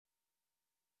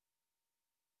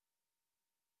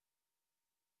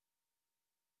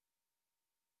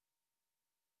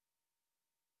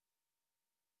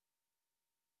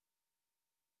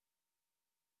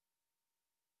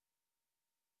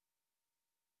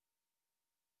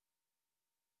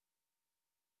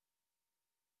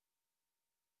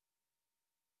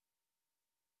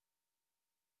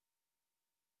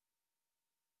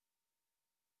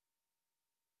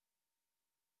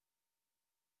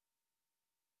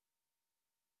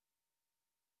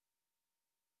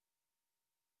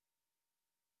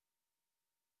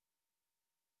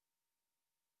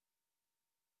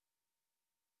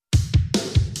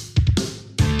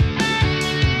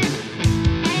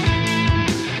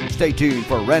Stay tuned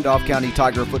for Randolph County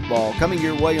Tiger football coming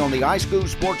your way on the iSchool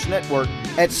Sports Network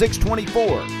at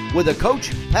 6:24 with a Coach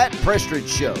Pat Prestridge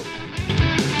Show.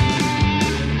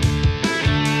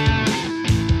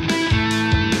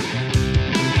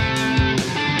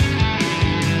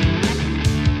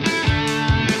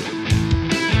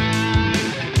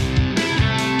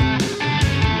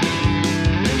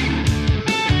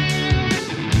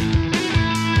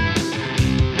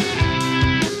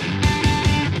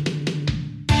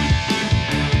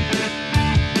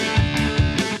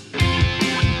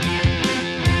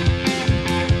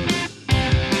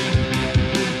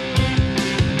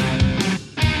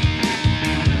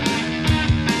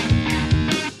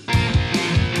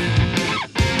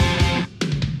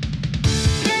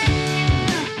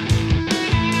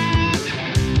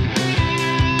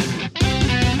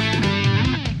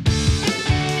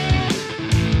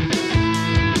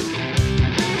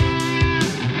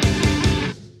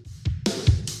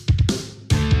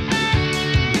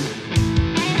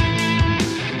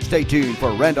 Stay tuned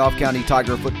for Randolph County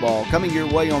Tiger football coming your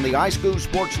way on the iSchool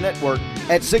Sports Network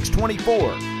at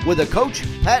 6:24 with a Coach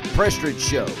Pat Prestridge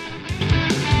Show.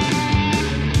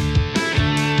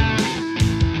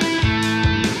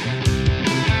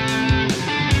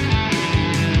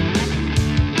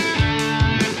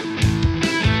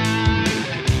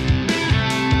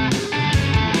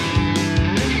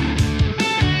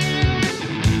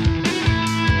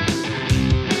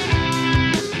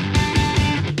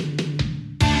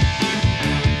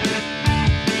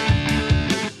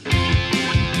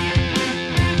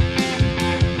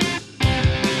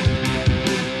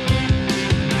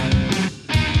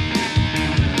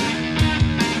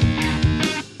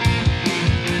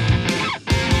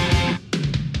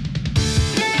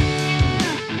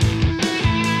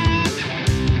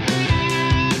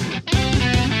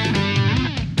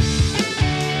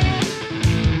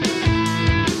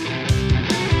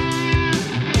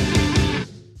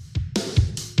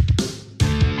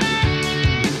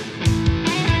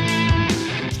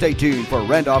 Stay tuned for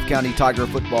Randolph County Tiger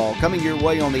football coming your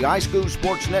way on the iSchool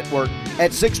Sports Network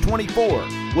at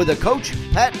 6:24 with a Coach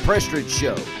Pat Prestridge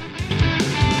Show.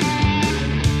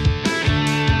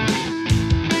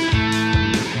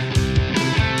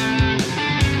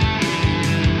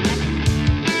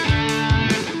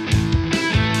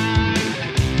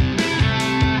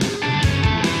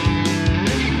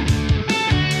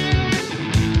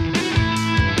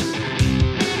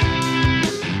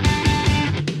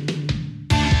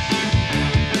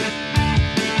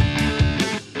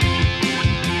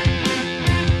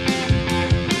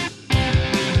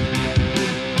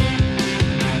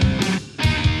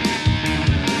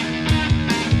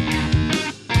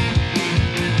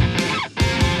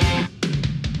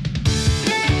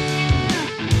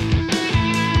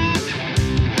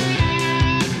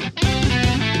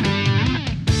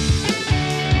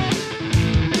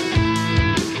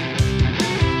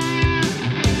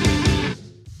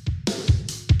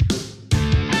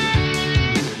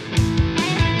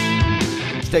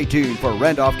 Stay tuned for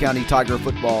Randolph County Tiger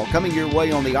football coming your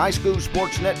way on the iSchool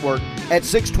Sports Network at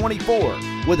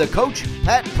 6:24 with a Coach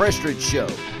Pat Prestridge Show.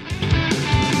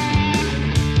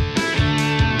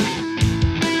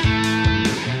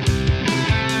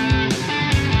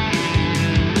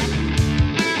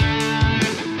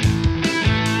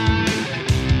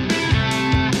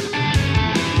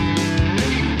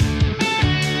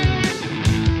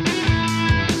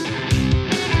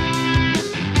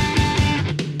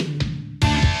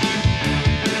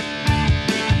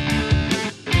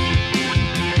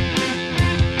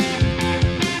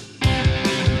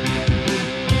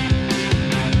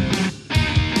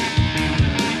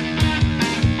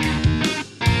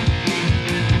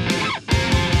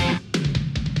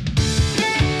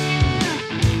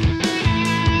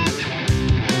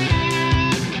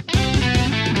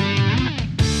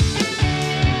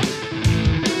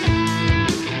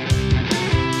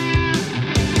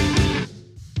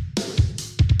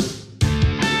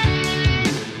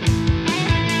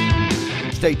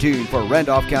 Stay tuned for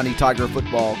Randolph County Tiger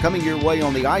football coming your way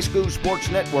on the iSchool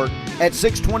Sports Network at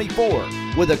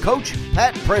 6:24 with a Coach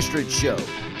Pat Prestridge Show.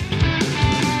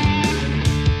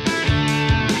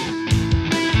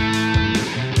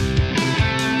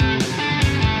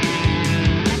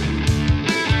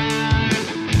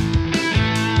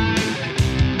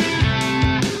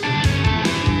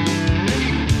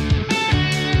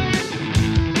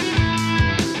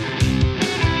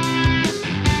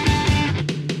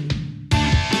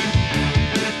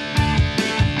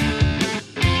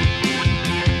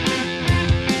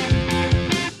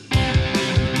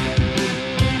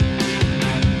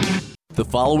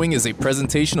 following is a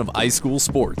presentation of iSchool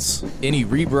Sports. Any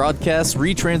rebroadcast,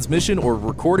 retransmission, or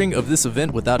recording of this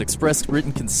event without express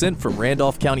written consent from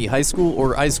Randolph County High School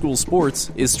or iSchool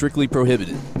Sports is strictly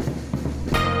prohibited.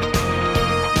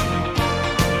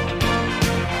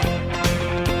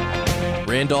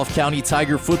 Randolph County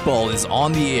Tiger Football is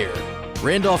on the air.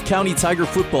 Randolph County Tiger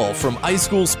Football from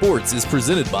iSchool Sports is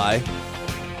presented by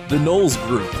the Knowles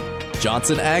Group,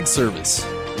 Johnson Ag Service,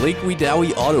 Lake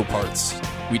Wedowee Auto Parts,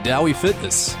 Wedowee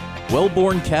Fitness,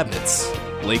 Wellborn Cabinets,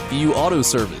 Lakeview Auto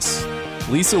Service,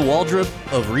 Lisa Waldrop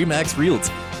of Remax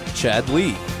Realty, Chad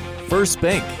Lee, First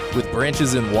Bank with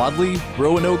branches in Wadley,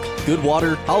 Roanoke,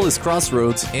 Goodwater, Hollis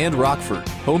Crossroads, and Rockford,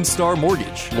 Homestar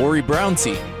Mortgage, Lori Brown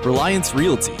Team, Reliance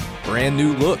Realty, Brand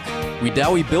New Look,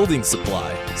 Wedowee Building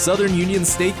Supply, Southern Union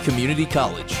State Community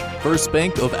College, First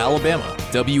Bank of Alabama,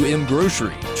 WM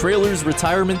Grocery, Trailers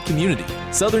Retirement Community,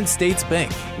 Southern States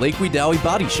Bank, Lake Wedowee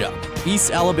Body Shop,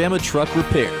 East Alabama Truck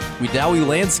Repair, Wedowee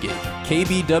Landscape,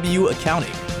 KBW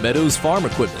Accounting, Meadows Farm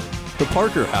Equipment, The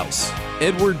Parker House,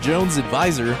 Edward Jones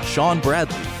Advisor Sean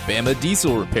Bradley, Bama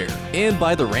Diesel Repair, and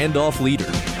by the Randolph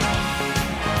Leader.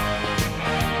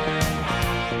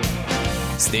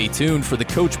 Stay tuned for the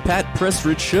Coach Pat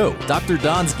Prestridge Show, Dr.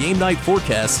 Don's Game Night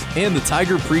Forecast, and the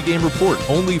Tiger Pregame Report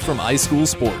only from iSchool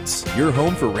Sports, your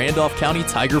home for Randolph County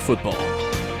Tiger Football.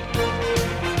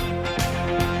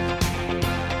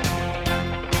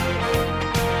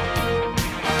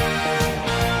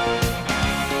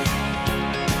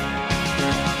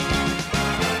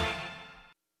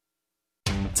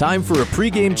 Time for a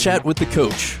pregame chat with the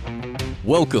coach.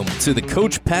 Welcome to the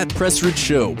Coach Pat Prestridge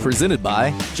Show, presented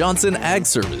by Johnson Ag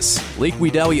Service, Lake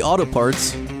Wedowee Auto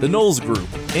Parts, the Knowles Group,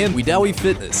 and Wedowee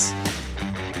Fitness.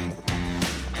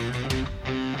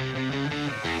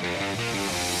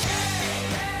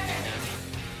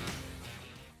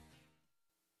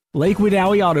 Lake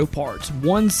Wedowee Auto Parts,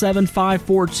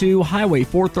 17542 Highway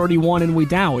 431 in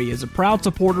Wedowee, is a proud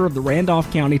supporter of the Randolph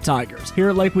County Tigers. Here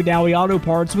at Lake Wedowee Auto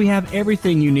Parts, we have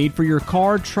everything you need for your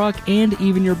car, truck, and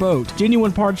even your boat.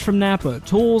 Genuine parts from Napa,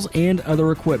 tools, and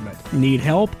other equipment. Need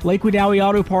help? Lake Wedowee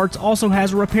Auto Parts also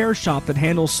has a repair shop that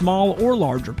handles small or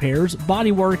large repairs,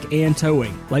 bodywork, and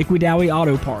towing. Lake Wedowee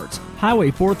Auto Parts,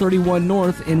 Highway 431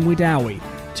 North in Wedowee,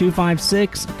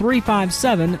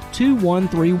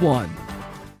 256-357-2131.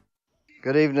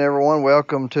 Good evening, everyone.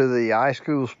 Welcome to the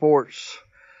iSchool Sports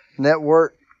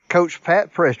Network Coach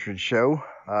Pat Prestridge Show.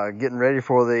 Getting ready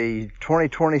for the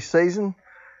 2020 season.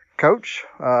 Coach,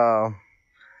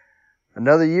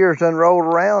 another year's done rolled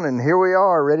around, and here we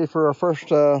are, ready for our first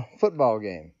football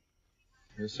game.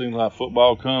 It seems like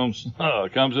football comes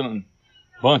in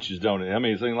bunches, don't it? I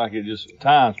mean, it seems like it just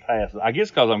time's passing. I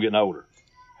guess because I'm getting older.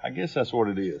 I guess that's what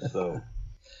it is. So,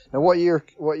 now, what year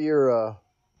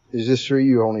is this for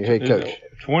you on your head coach?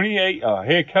 28.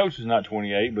 Head coach is not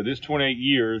 28, but it's 28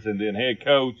 years, and then head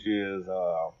coach is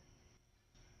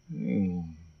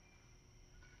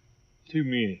too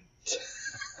many.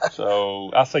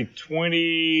 So I say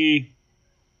 20.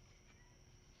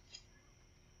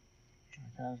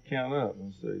 I gotta count up.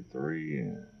 Let's see, 3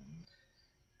 and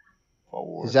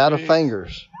 4. He's out of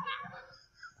fingers.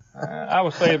 I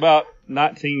would say about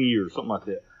 19 years, something like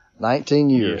that. 19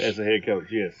 years. Yeah, as a head coach,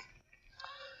 yes.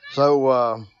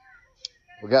 So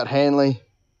we got Handley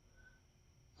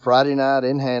Friday night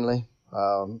in Handley.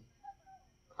 Of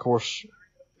course,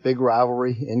 big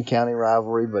rivalry, in-county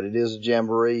rivalry, but it is a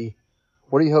Jamboree.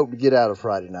 What do you hope to get out of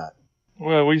Friday night?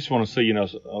 Well, we just want to see,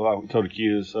 like we told the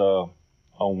kids on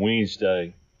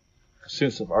Wednesday, a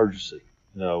sense of urgency.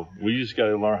 We just got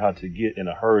to learn how to get in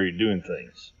a hurry doing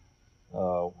things.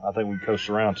 I think we coast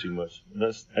around too much.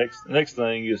 Next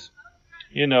thing is,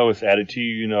 it's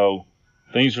attitude.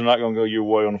 Things are not going to go your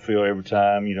way on the field every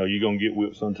time. You're going to get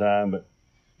whipped sometime, but,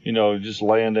 just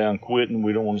laying down, quitting,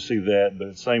 we don't want to see that. But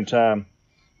at the same time,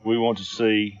 we want to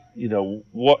see,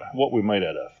 what we're made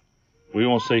out of. We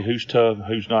want to see who's tough,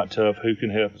 who's not tough, who can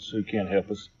help us, who can't help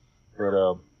us.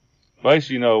 But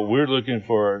basically, we're looking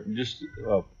for just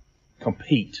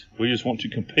compete. We just want to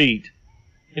compete.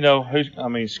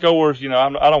 Scores, I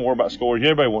don't worry about scores.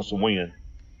 Everybody wants to win.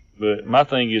 But my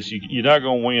thing is you're not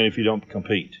going to win if you don't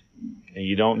compete. And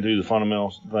you don't do the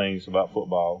fundamental things about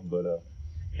football. But,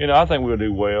 I think we'll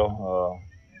do well.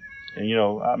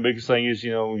 Our biggest thing is,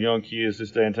 young kids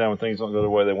this day and time when things don't go their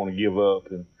way, they want to give up.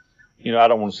 And, I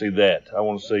don't want to see that. I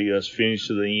want to see us finish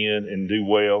to the end and do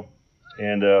well.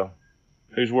 And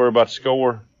who's worried about the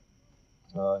score?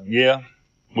 Yeah,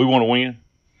 we want to win.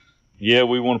 Yeah,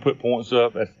 we want to put points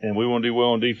up, and we want to do well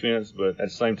on defense. But at the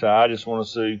same time, I just want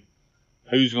to see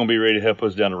who's going to be ready to help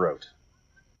us down the road.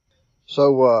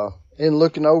 So, in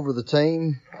looking over the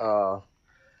team,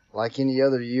 like any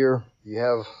other year, you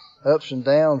have ups and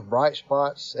downs, bright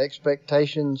spots,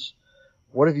 expectations.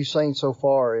 What have you seen so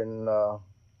far in the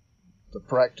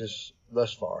practice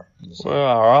thus far? Well,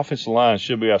 our offensive line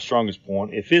should be our strongest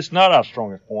point. If it's not our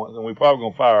strongest point, then we're probably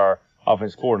going to fire our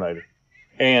offensive coordinator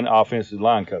and offensive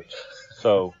line coach.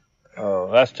 So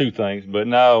that's two things. But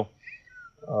now,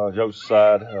 jokes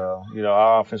aside,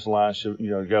 our offensive line should, got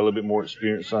a little bit more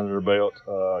experience under their belt.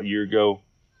 A year ago,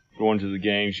 going to the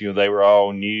games, they were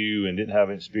all new and didn't have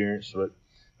experience. But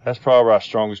that's probably our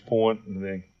strongest point. And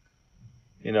then,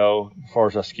 as far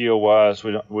as our skill-wise,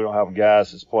 we don't have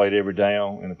guys that's played every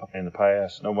down in the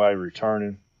past. Nobody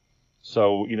returning.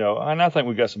 So, and I think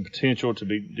we've got some potential to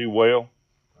do well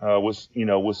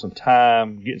with some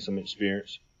time, getting some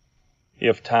experience,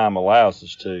 if time allows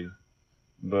us to.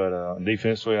 But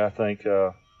defensively, I think,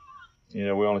 we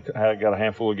only got a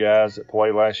handful of guys that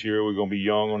played last year. We're going to be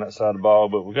young on that side of the ball,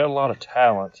 but we've got a lot of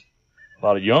talent, a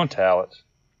lot of young talent.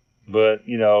 But,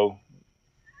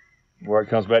 where it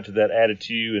comes back to that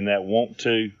attitude and that want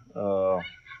to,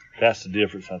 that's the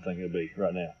difference I think it'll be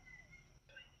right now.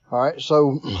 All right,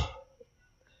 so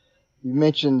you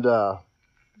mentioned,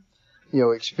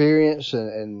 experience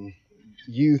and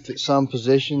youth at some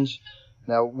positions.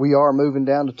 Now, we are moving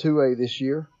down to 2A this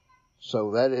year,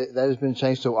 so that has been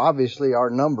changed. So, obviously,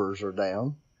 our numbers are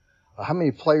down. How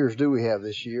many players do we have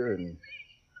this year, and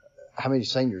how many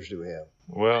seniors do we have?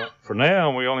 Well, for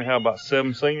now, we only have about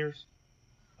 7 seniors.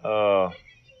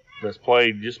 That's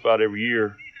played just about every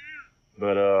year,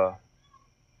 but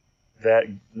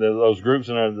those groups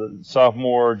in the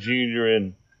sophomore, junior,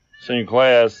 and senior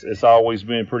class, it's always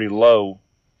been pretty low.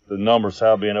 The numbers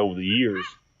have been over the years,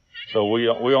 so we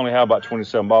only have about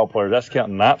 27 ball players. That's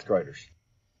counting ninth graders.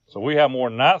 So we have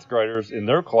more ninth graders in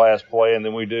their class playing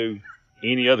than we do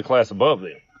any other class above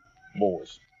them,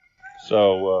 boys.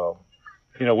 So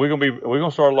we're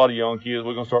gonna start a lot of young kids.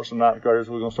 We're gonna start some ninth graders.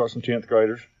 We're gonna start some 10th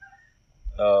graders.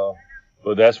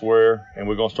 But that's where, and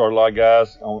we're gonna start a lot of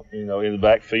guys on, in the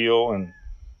backfield and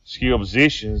skill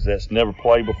positions that's never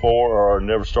played before or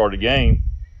never started a game,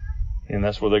 and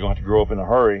that's where they're gonna have to grow up in a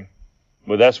hurry.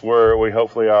 But that's where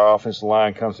hopefully our offensive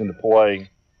line comes into play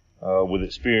with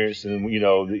experience, and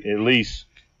at least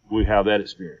we have that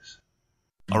experience.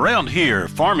 Around here,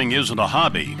 farming isn't a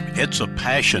hobby, it's a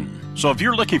passion. So if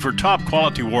you're looking for top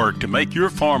quality work to make your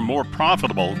farm more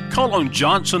profitable, call on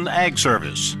Johnson Ag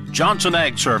Service. Johnson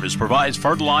Ag Service provides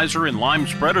fertilizer and lime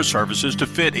spreader services to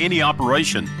fit any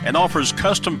operation and offers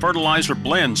custom fertilizer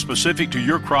blends specific to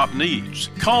your crop needs.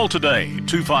 Call today,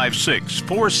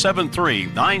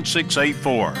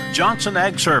 256-473-9684. Johnson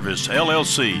Ag Service,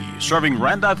 LLC, serving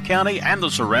Randolph County and the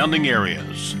surrounding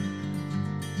areas.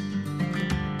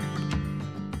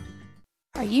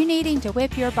 Are you needing to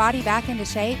whip your body back into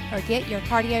shape or get your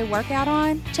cardio workout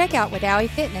on? Check out Wedowee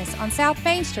Fitness on South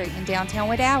Main Street in downtown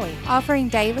Wedowee, offering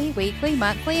daily, weekly,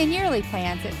 monthly, and yearly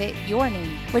plans that fit your needs.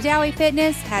 Wedowee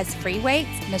Fitness has free weights,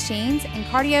 machines, and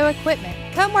cardio equipment.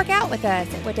 Come work out with us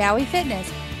at Wedowee Fitness.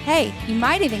 Hey, you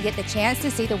might even get the chance to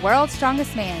see the world's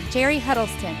strongest man, Jerry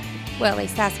Huddleston. Well, at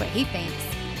least that's what he thinks.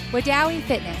 Wedowee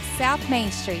Fitness, South Main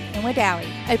Street in Wedowee.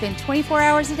 Open 24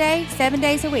 hours a day, 7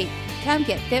 days a week. Come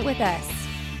get fit with us.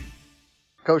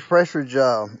 Coach Prestridge,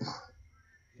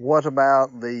 what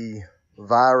about the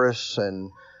virus and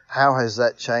how has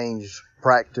that changed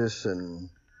practice,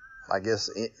 and I guess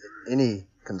any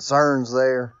concerns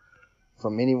there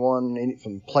from anyone,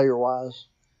 from player-wise?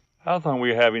 I don't think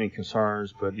we have any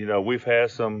concerns, but, we've had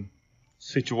some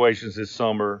situations this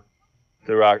summer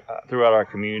throughout our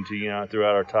community,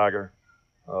 throughout our Tiger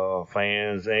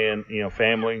fans and,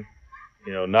 family,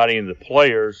 not even the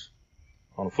players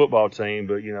on the football team,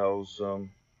 but,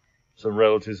 some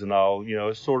relatives and all,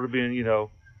 it's sort of been,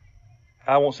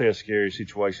 I won't say a scary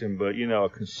situation, but, a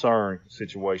concern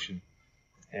situation.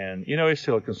 And, it's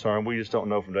still a concern. We just don't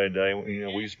know from day to day.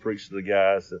 We just preach to the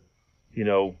guys that,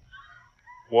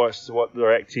 what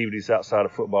their activities outside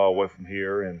of football away from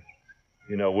here. And,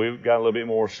 we've got a little bit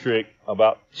more strict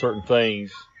about certain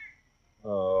things.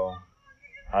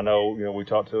 I know, we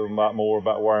talked to them more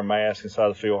about wearing masks inside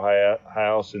the field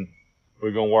house, and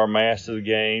we're going to wear masks to the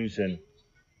games, and,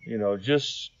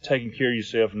 just taking care of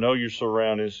yourself, know your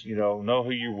surroundings, know who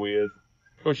you're with.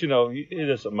 Of course, it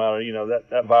doesn't matter,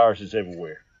 that virus is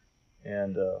everywhere.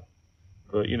 And,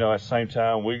 but, at the same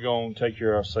time, we're going to take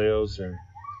care of ourselves, and,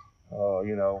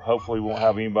 hopefully we won't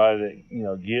have anybody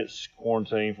that, gets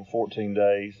quarantined for 14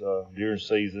 days during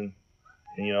season,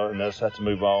 and us have to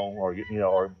move on or,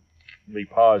 or be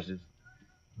positive.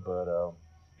 But,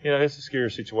 it's a scary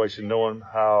situation knowing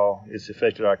how it's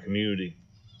affected our community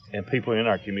and people in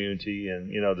our community,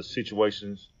 and, the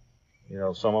situations,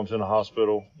 Some of them's in the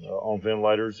hospital on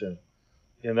ventilators, and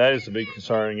that is a big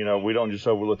concern. We don't just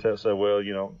overlook that and say, well,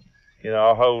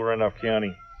 our whole Randolph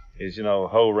County is, a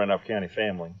whole Randolph County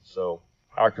family. So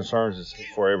our concerns is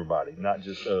for everybody, not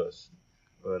just us.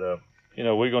 But,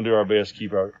 we're going to do our best to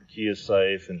keep our kids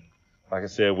safe. And like I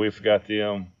said, we forgot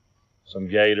them some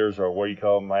gaiters or what you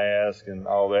call masks and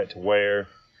all that to wear.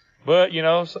 But,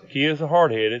 kids are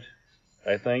hard-headed.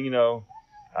 They think, I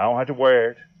don't have to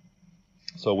wear it.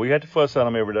 So we had to fuss at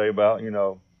them every day about,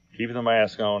 keeping the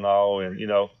mask on and all, and,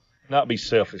 not be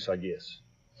selfish, I guess.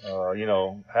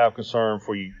 Have concern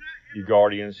for your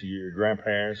guardians, your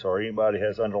grandparents, or anybody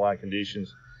has underlying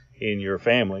conditions in your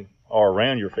family or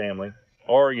around your family,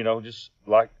 or, just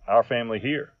like our family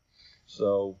here.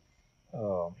 So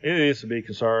it is a big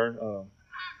concern.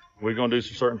 We're going to do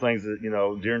some certain things that,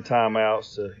 during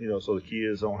timeouts to, so the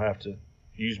kids don't have to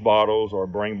use bottles or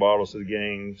bring bottles to the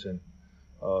games. And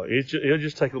it'll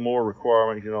just take a more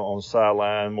requirement, on the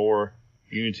sideline, more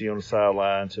unity on the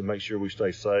sideline to make sure we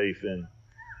stay safe. And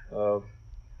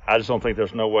I just don't think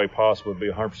there's no way possible to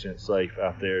be 100% safe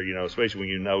out there, especially when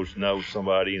you know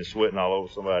somebody and sweating all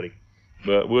over somebody.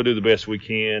 But we'll do the best we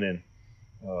can and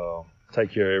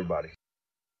take care of everybody.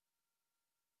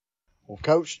 Well,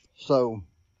 Coach, so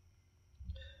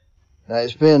now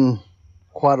it's been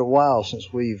quite a while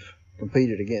since we've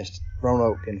competed against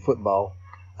Roanoke in football.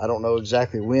 I don't know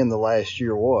exactly when the last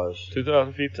year was.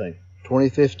 2015.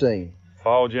 2015.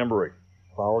 Fall Jamboree.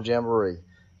 Fall Jamboree.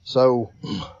 So,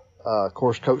 of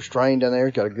course, Coach Strain down there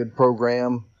got a good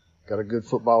program, got a good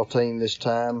football team this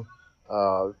time.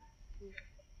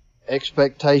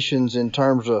 Expectations in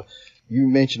terms of, you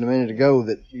mentioned a minute ago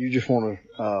that you just want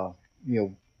to,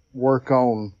 work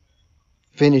on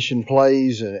finishing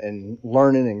plays and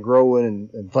learning and growing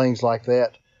and things like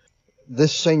that.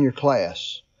 This senior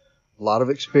class, a lot of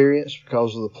experience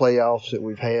because of the playoffs that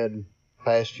we've had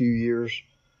past few years.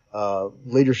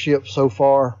 Leadership so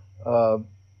far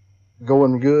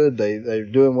going good. They're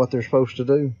doing what they're supposed to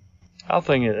do. I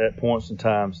think at points and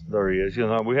times there is.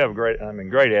 We have great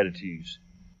attitudes.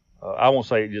 I won't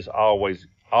say just always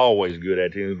good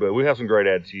attitudes, but we have some great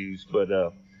attitudes. But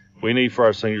we need for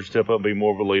our seniors to step up and be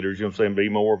more of a leader. Be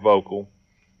more vocal.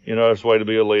 There's a way to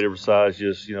be a leader besides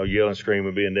just, yelling,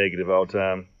 screaming, being negative all the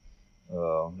time.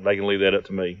 They can leave that up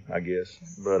to me, I guess.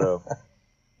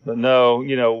 But no,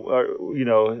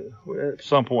 at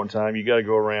some point in time, you got to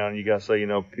go around. You got to say,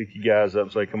 pick your guys up,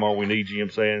 and say, come on, we need you.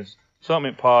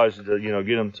 Something positive to,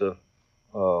 get them to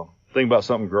think about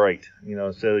something great.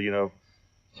 Instead of,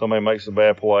 somebody makes a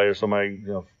bad play or somebody,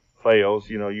 fails,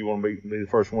 you want to be the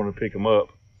first one to pick them up.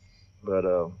 But,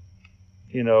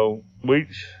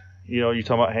 you're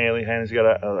talking about Handley. Handley's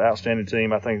got an outstanding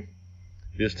team. I think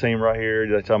this team right here,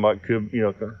 they're talking about could,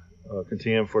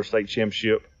 contend for a state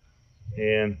championship.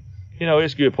 And,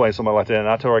 it's good playing somebody like that. And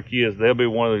I tell our kids they'll be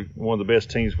one of the best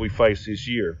teams we face this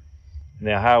year.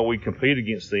 Now, how we compete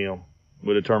against them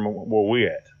will determine where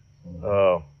we're at.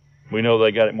 We know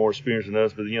they got it more experience than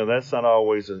us, but, that's not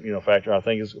always a factor. I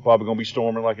think it's probably going to be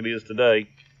storming like it is today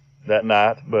that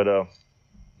night. But,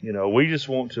 we just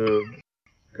want to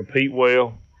compete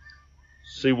well,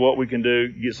 see what we can do,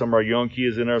 get some of our young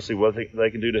kids in there, see what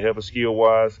they can do to help us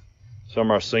skill-wise. Some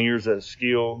of our seniors that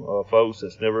skill folks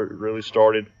that's never really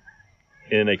started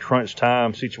in a crunch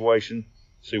time situation,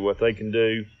 see what they can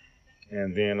do.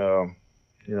 And then,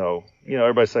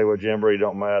 everybody say, well, Jamboree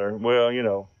don't matter.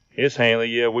 Well, it's Handley.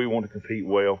 Yeah, we want to compete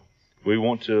well. We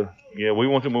want to,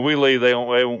 when we leave,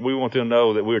 we want them to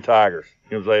know that we're Tigers.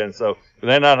 You know what I'm saying? So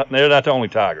they're not the only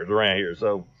Tigers around here.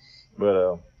 So,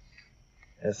 but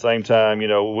at the same time,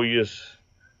 we just,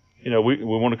 we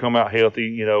want to come out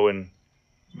healthy, and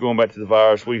going back to the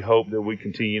virus, we hope that we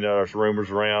continue. There's rumors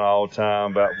around all the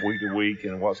time about week to week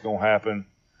and what's going to happen.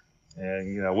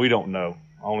 And, we don't know.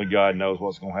 Only God knows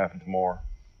what's going to happen tomorrow.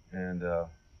 And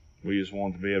we just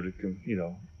want to be able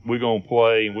to, we're going to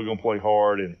play and we're going to play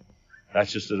hard. And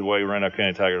that's just the way Randolph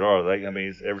County Tigers are.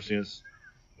 It's ever since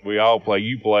we all play,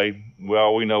 you play,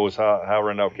 all we know is how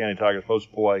Randolph County Tigers are supposed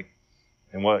to play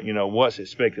and what's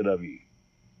expected of you.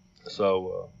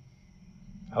 So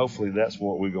hopefully that's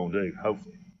what we're going to do,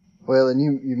 hopefully. Well, and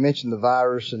you mentioned the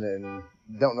virus and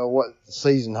don't know what the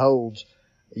season holds.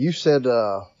 You said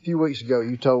a few weeks ago,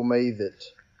 you told me that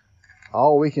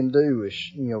all we can do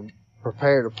is,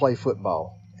 prepare to play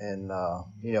football. And,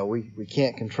 we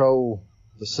can't control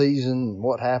the season and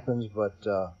what happens, but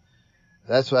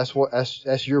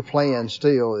that's your plan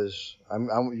still is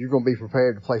you're going to be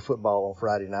prepared to play football on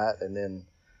Friday night and then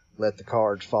let the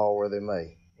cards fall where they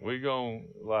may.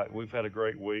 We've had a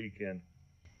great week, and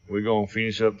we're going to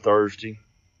finish up Thursday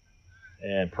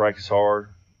and practice hard.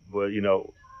 But,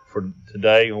 for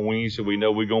today on Wednesday. We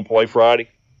know we're going to play Friday.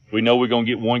 We know we're going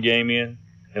to get one game in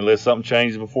unless something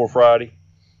changes before Friday,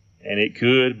 and it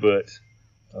could, but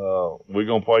we're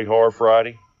going to play hard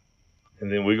Friday,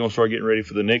 and then we're going to start getting ready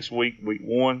for the next week, week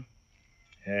 1,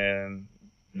 and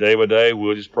day by day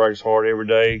we'll just practice hard every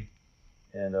day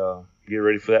and get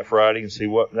ready for that Friday and see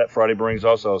what that Friday brings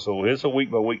also. So it's a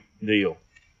week-by-week deal.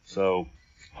 So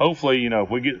hopefully, if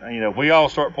we get, if we all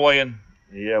start playing,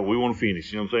 we want to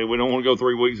finish. You know what I'm saying? We don't want to go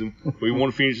 3 weeks, and we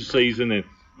want to finish the season,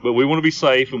 but we want to be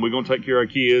safe, and we're going to take care of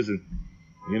our kids. And,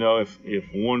 if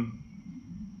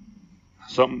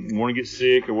something want to get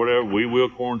sick or whatever, we will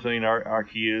quarantine our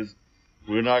kids.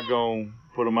 We're not going to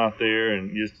put them out there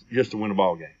and just to win a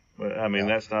ball game. But,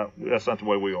 that's not the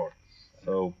way we are.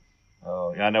 So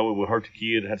I know it would hurt the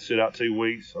kid to have to sit out 2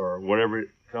 weeks or whatever it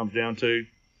comes down to.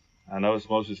 I know it's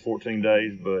mostly 14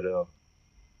 days, but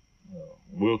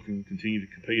we'll continue to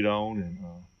compete on, and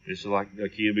it's like a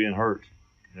kid being hurt.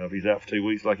 If he's out for 2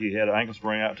 weeks, like he had an ankle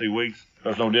sprain out 2 weeks,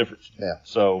 there's no difference. Yeah.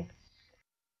 So.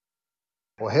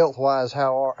 Well, health-wise,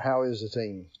 how is the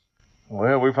team?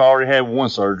 Well, we've already had one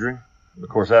surgery. Of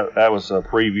course, that was a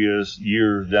previous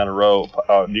years down the road,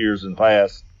 years in the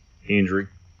past injury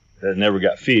that never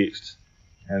got fixed.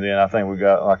 And then I think we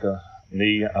got like a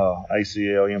knee,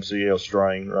 ACL, MCL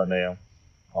strain right now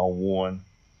on one.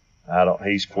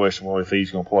 He's questionable if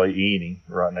he's going to play any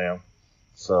right now.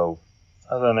 So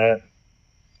other than that,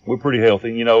 we're pretty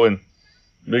healthy, and the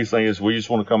biggest thing is we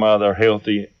just want to come out of there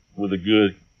healthy with a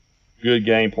good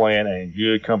game plan and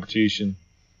good competition,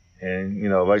 and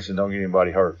basically don't get anybody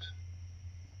hurt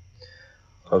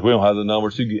because we don't have the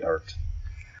numbers to get hurt.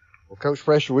 Well, Coach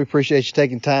Presser, we appreciate you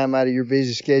taking time out of your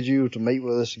busy schedule to meet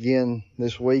with us again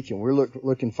this week, and we're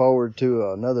looking forward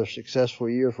to another successful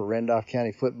year for Randolph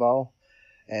County football,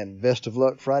 and best of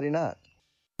luck Friday night.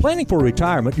 Planning for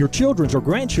retirement, your children's or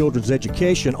grandchildren's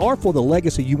education, or for the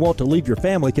legacy you want to leave your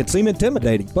family can seem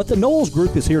intimidating, but the Knowles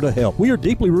Group is here to help. We are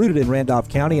deeply rooted in Randolph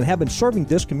County and have been serving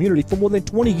this community for more than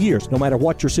 20 years. No matter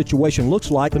what your situation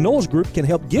looks like, the Knowles Group can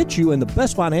help get you in the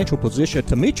best financial position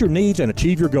to meet your needs and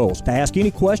achieve your goals. To ask any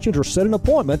questions or set an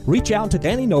appointment, reach out to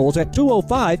Danny Knowles at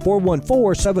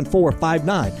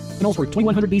 205-414-7459. Knowles Group,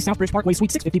 2100B Southbridge Parkway,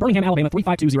 Suite 650, Birmingham, Alabama,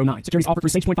 35209. Securities offered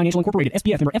through SagePoint Financial Incorporated,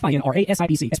 SPF member FINRA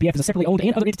SIPC. SPF is a separately owned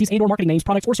and other entities and/or marketing names,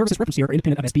 products, or services referenced here are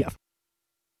independent of SPF.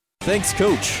 Thanks,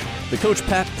 Coach. The Coach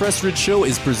Pat Pressridge Show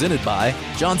is presented by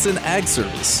Johnson Ag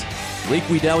Service, Lake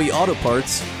Wedowee Auto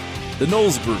Parts, the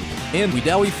Knowles Group, and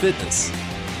Wedowee Fitness.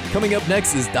 Coming up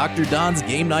next is Dr. Don's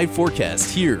Game Night Forecast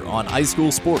here on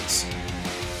iSchool Sports.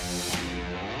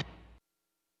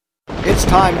 It's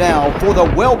time now for the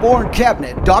Wellborn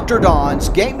Cabinet, Dr. Don's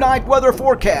Game Night Weather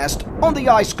Forecast on the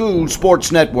iSchool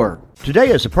Sports Network.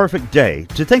 Today is a perfect day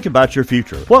to think about your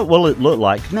future. What will it look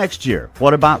like next year?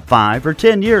 What about 5 or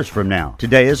 10 years from now?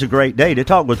 Today is a great day to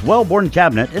talk with Wellborn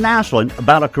Cabinet in Ashland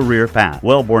about a career path.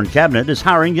 Wellborn Cabinet is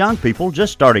hiring young people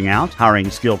just starting out, hiring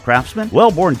skilled craftsmen.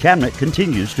 Wellborn Cabinet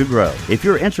continues to grow. If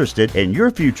you're interested in your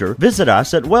future, visit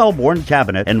us at Wellborn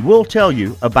Cabinet and we'll tell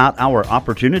you about our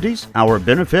opportunities, our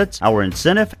benefits, our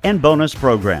incentive and bonus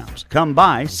programs. Come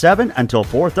by 7 until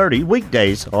 4:30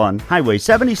 weekdays on Highway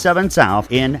 77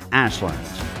 South in Ashland.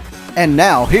 And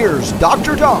now here's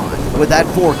Dr. Don with that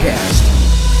forecast.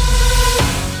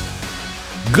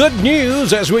 Good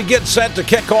news as we get set to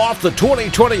kick off the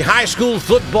 2020 high school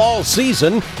football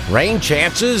season. Rain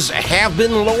chances have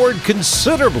been lowered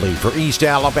considerably for East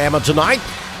Alabama tonight.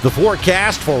 The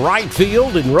forecast for right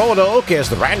field in Roanoke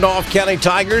as the Randolph County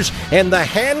Tigers and the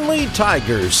Handley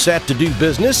Tigers set to do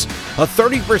business. A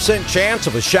 30% chance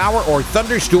of a shower or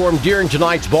thunderstorm during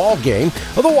tonight's ball game,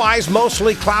 otherwise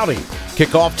mostly cloudy.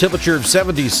 Kickoff temperature of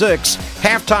 76,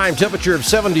 halftime temperature of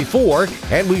 74,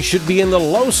 and we should be in the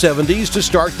low 70s to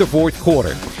start the fourth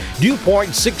quarter. Dew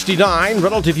point 69,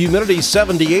 relative humidity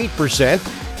 78%,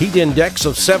 heat index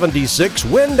of 76,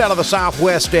 wind out of the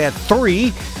southwest at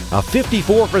 3, a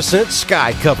 54%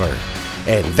 sky cover.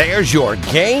 And there's your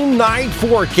game night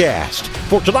forecast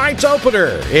for tonight's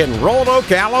opener in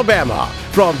Roanoke, Alabama,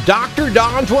 from Dr.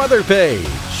 Don's weather page.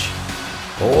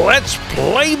 Let's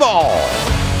play ball.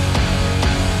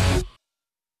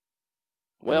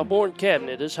 Wellborn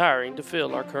Cabinet is hiring to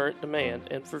fill our current demand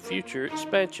and for future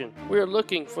expansion. We are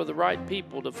looking for the right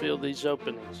people to fill these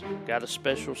openings. Got a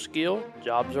special skill?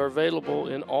 Jobs are available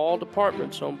in all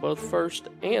departments on both first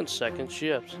and second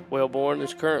shifts. Wellborn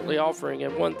is currently offering a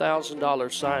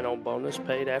 $1,000 sign-on bonus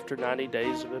paid after 90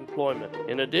 days of employment.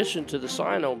 In addition to the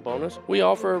sign-on bonus, we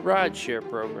offer a ride-share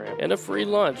program and a free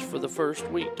lunch for the first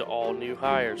week to all new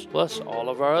hires, plus all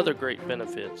of our other great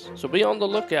benefits. So be on the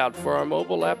lookout for our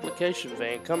mobile application van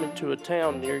band coming to a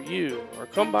town near you, or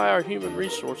come by our Human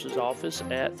Resources office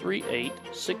at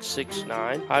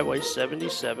 38669 Highway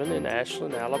 77 in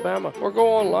Ashland, Alabama, or go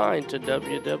online to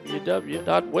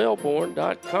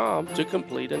www.wellborn.com to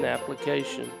complete an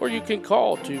application. Or you can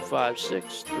call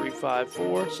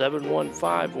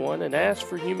 256-354-7151 and ask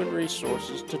for Human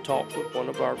Resources to talk with one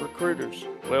of our recruiters.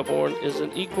 Wellborn is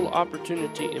an equal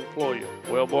opportunity employer.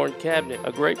 Wellborn Cabinet,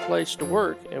 a great place to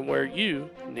work and where you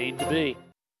need to be.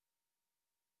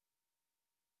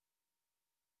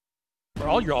 For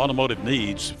all your automotive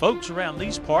needs, folks around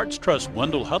these parts trust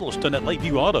Wendell Huddleston at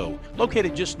Lakeview Auto.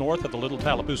 Located just north of the Little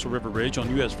Tallapoosa River Ridge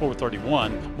on US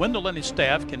 431, Wendell and his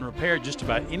staff can repair just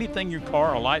about anything your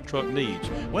car or light truck needs.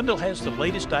 Wendell has the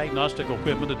latest diagnostic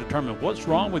equipment to determine what's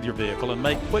wrong with your vehicle and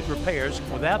make quick repairs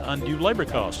without undue labor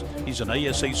costs. He's an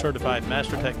ASE certified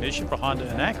master technician for Honda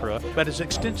and Acura, but has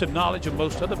extensive knowledge of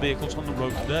most other vehicles on the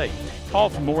road today. Call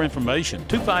for more information,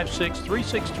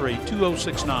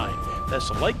 256-363-2069.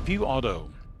 That's Lakeview Auto.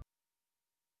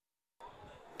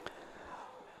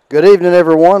 Good evening,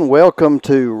 everyone. Welcome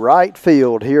to Right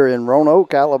Field here in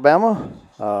Roanoke, Alabama,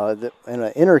 in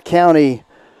an inter-county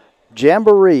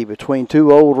jamboree between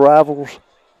two old rivals.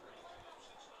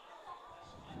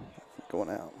 Going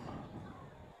out.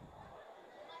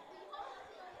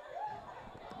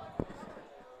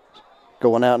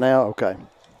 Going out now? Okay.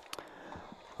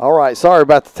 All right, sorry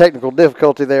about the technical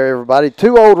difficulty there, everybody.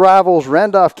 Two old rivals,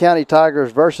 Randolph County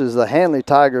Tigers versus the Handley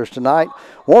Tigers tonight.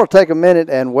 I want to take a minute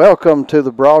and welcome to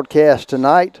the broadcast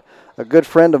tonight a good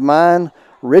friend of mine,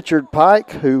 Richard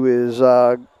Pike, who is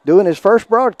doing his first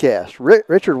broadcast.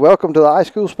 Richard, welcome to the High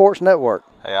School Sports Network.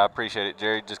 Hey, I appreciate it,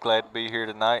 Jerry. Just glad to be here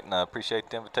tonight, and I appreciate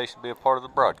the invitation to be a part of the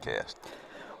broadcast.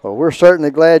 Well, we're certainly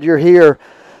glad you're here,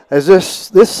 as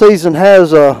this season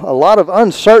has a lot of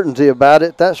uncertainty about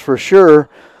it, that's for sure.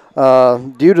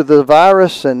 Due to the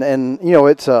virus, and you know,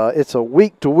 it's a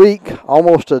week-to-week,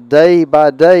 almost a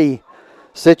day-by-day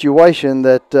situation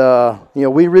that you know,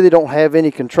 we really don't have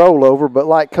any control over. But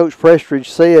like Coach Prestridge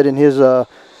said in his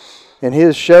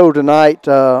show tonight,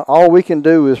 all we can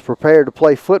do is prepare to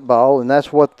play football, and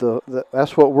that's what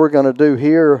that's what we're going to do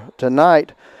here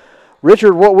tonight.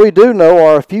 Richard, what we do know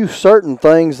are a few certain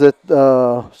things that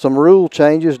some rule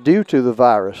changes due to the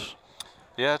virus.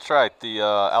 Yeah, that's right. The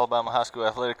Alabama High School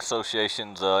Athletic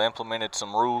Association's implemented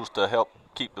some rules to help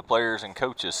keep the players and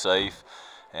coaches safe,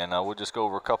 and we'll just go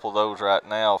over a couple of those right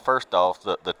now. First off,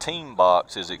 the team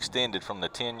box is extended from the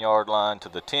 10-yard line to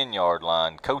the 10-yard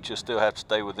line. Coaches still have to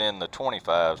stay within the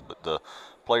 25s, but the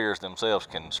players themselves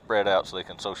can spread out so they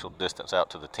can social distance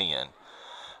out to the 10.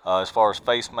 As far as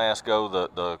face masks go,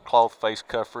 the cloth face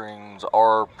coverings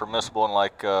are permissible, and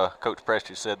like Coach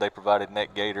Prestridge said, they provided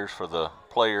neck gaiters for the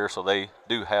players, so they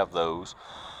do have those.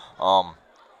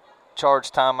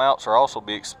 Charged timeouts are also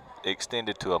be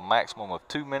extended to a maximum of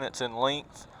 2 minutes in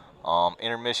length.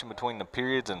 Intermission between the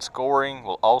periods and scoring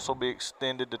will also be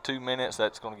extended to 2 minutes.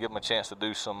 That's going to give them a chance to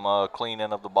do some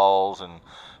cleaning of the balls and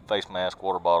face mask,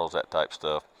 water bottles, that type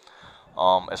stuff.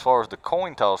 As far as the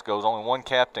coin toss goes, only one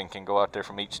captain can go out there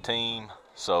from each team.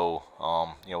 So,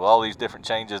 you know, with all these different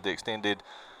changes, the extended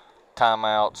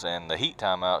timeouts and the heat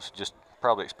timeouts, just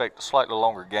probably expect a slightly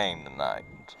longer game tonight.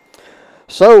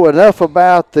 So enough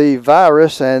about the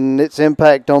virus and its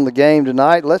impact on the game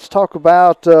tonight. Let's talk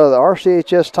about the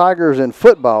RCHS Tigers in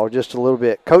football just a little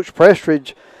bit. Coach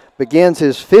Prestridge begins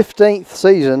his 15th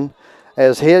season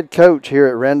as head coach here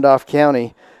at Randolph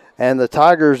County. And the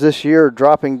Tigers this year are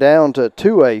dropping down to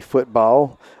 2A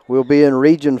football. We'll be in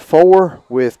Region 4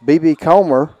 with B.B.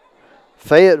 Comer,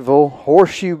 Fayetteville,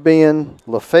 Horseshoe Bend,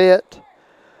 Lafayette,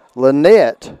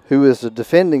 Lynette, who is the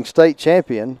defending state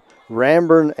champion,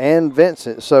 Ranburne, and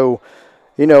Vincent. So,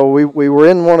 you know, we were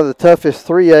in one of the toughest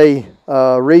 3A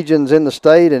regions in the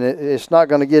state, and it's not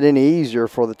going to get any easier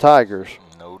for the Tigers.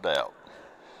 No doubt.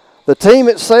 The team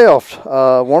itself,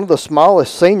 one of the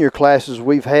smallest senior classes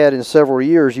we've had in several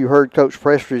years. You heard Coach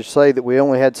Prestridge say that we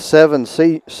only had 7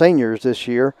 seniors this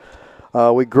year.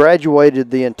 We graduated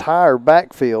the entire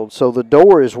backfield, so the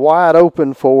door is wide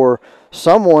open for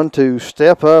someone to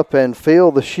step up and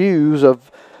fill the shoes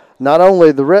of not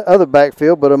only the other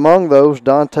backfield, but among those,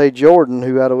 Dante Jordan,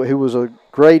 who was a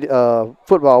great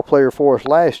football player for us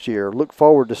last year. Look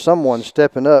forward to someone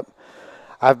stepping up.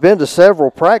 I've been to several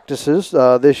practices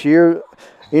this year.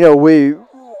 You know,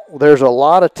 there's a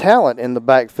lot of talent in the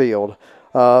backfield.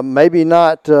 Maybe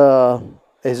not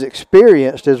as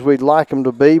experienced as we'd like them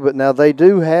to be, but now they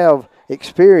do have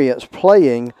experience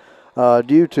playing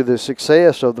due to the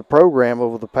success of the program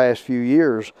over the past few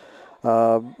years,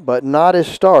 but not as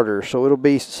starters. So it'll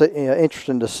be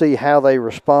interesting to see how they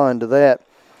respond to that.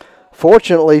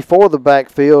 Fortunately for the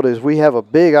backfield is we have a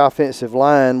big offensive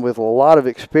line with a lot of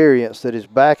experience that is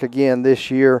back again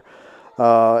this year.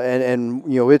 And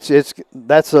you know,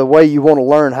 that's the way you want to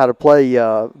learn how to play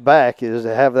back, is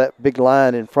to have that big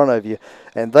line in front of you.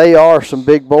 And they are some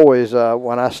big boys.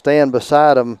 When I stand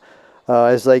beside them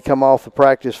as they come off the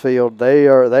practice field, they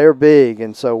are big.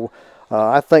 And so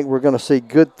I think we're going to see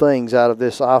good things out of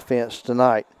this offense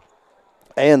tonight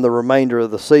and the remainder of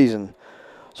the season.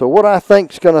 So what I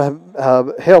think is going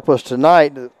to help us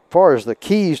tonight, as far as the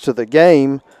keys to the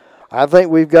game, I think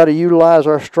we've got to utilize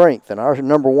our strength, and our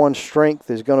number one strength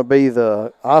is going to be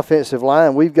the offensive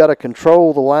line. We've got to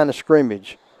control the line of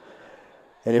scrimmage.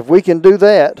 And if we can do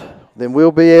that, then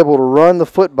we'll be able to run the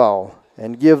football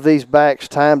and give these backs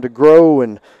time to grow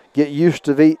and get used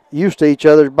to each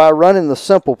other by running the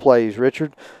simple plays,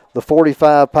 Richard. The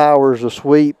 45 powers, the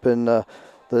sweep, and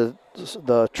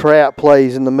the trap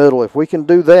plays in the middle. If we can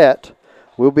do that,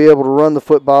 we'll be able to run the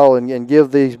football and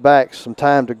give these backs some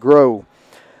time to grow.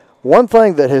 One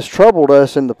thing that has troubled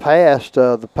us in the past,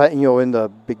 in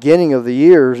the beginning of the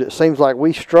years, it seems like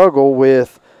we struggle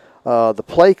with the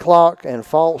play clock and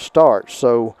false starts.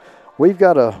 So we've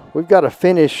got to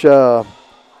finish.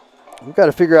 We've got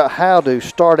to figure out how to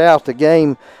start out the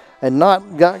game and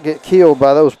not get killed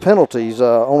by those penalties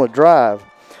on a drive.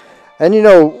 And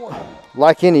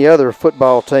like any other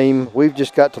football team, we've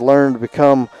just got to learn to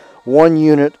become one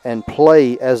unit and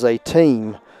play as a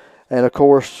team. And, of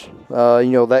course,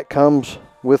 that comes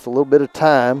with a little bit of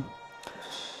time.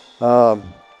 So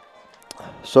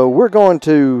we're going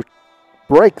to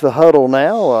break the huddle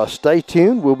now. Stay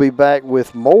tuned. We'll be back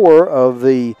with more of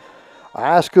the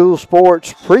High School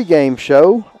Sports pregame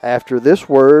show after this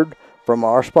word from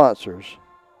our sponsors.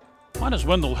 Why does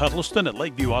Wendell Huddleston at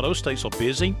Lakeview Auto stay so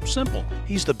busy? Simple.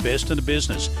 He's the best in the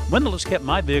business. Wendell has kept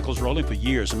my vehicles rolling for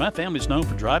years, and my family's known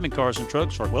for driving cars and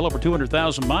trucks for well over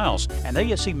 200,000 miles. An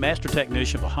ASC master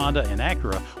technician for Honda and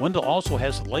Acura, Wendell also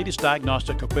has the latest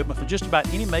diagnostic equipment for just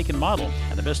about any make and model.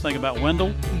 And the best thing about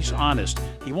Wendell, he's honest.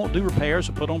 He won't do repairs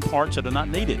or put on parts that are not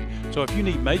needed. So if you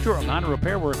need major or minor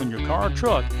repair work on your car or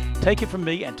truck, take it from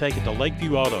me and take it to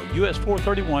Lakeview Auto, US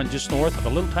 431, just north of the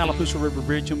Little Tallapoosa River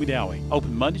Bridge in Wedowee.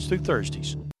 Open Mondays through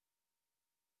Thursdays.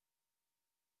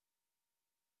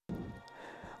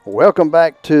 Welcome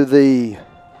back to the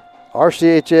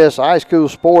RCHS High School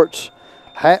Sports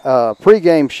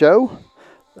pregame show.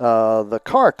 The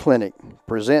Car Clinic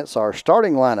presents our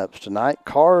starting lineups tonight.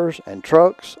 Cars and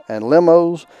trucks and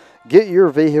limos. Get your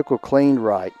vehicle cleaned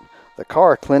right. The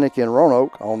Car Clinic in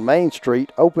Roanoke on Main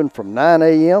Street, open from 9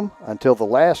 a.m. until the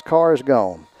last car is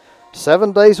gone.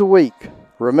 7 days a week.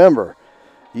 Remember,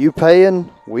 you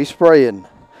paying, we spraying.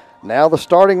 Now the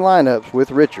starting lineups with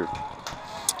Richard.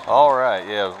 All right,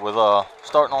 yeah, with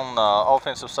starting on the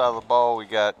offensive side of the ball, we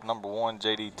got number 1,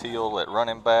 J.D. Teal at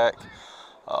running back.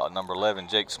 Number 11,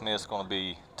 Jake Smith's going to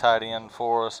be tight end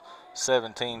for us.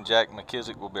 17, Jack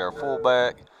McKissick will be our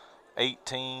fullback.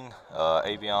 18,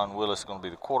 Avion Willis is going to be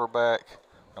the quarterback.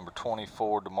 Number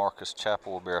 24, DeMarcus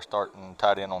Chappell will be our starting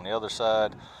tight end on the other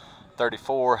side.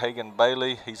 34, Hagan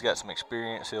Bailey. He's got some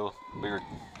experience. He'll be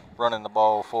running the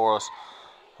ball for us.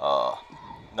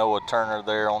 Noah Turner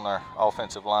there on their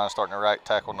offensive line, starting at right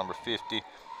tackle, number 50.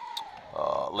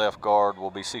 Left guard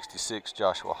will be 66,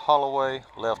 Joshua Holloway.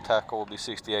 Left tackle will be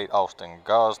 68, Austin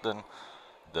Gosden.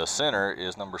 The center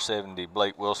is number 70,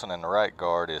 Blake Wilson, and the right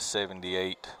guard is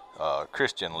 78,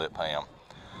 Christian Lipham.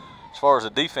 As far as the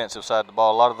defensive side of the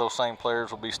ball, a lot of those same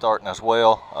players will be starting as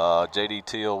well. J.D.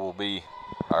 Teal will be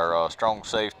our strong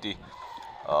safety.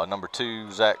 Number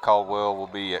 2, Zach Caldwell will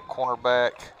be at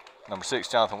cornerback. Number 6,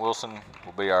 Jonathan Wilson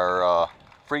will be our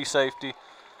free safety.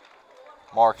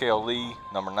 Markel Lee,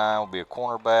 number 9, will be a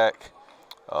cornerback.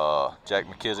 Jack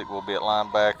McKissick will be at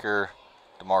linebacker.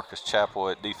 DeMarcus Chappell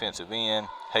at defensive end.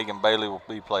 Hagan Bailey will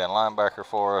be playing linebacker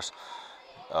for us.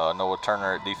 Noah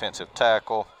Turner at defensive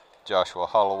tackle. Joshua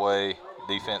Holloway,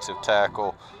 defensive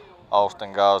tackle.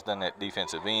 Austin Gosden at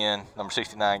defensive end. Number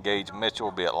 69, Gage Mitchell,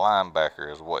 will be at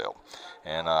linebacker as well.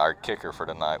 And our kicker for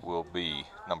tonight will be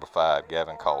number 5,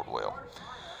 Gavin Caldwell.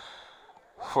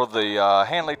 For the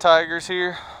Handley Tigers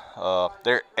here,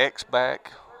 their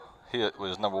X-back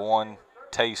was number 1,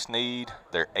 Tay Sneed.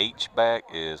 Their H-back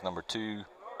is number 2,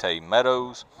 Tay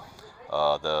Meadows.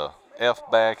 The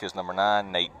F-back is number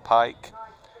 9, Nate Pike.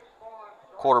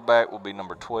 Quarterback will be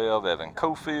number 12, Evan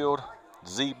Cofield.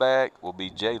 Z-back will be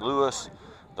Jay Lewis.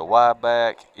 The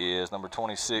Y-back is number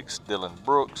 26, Dylan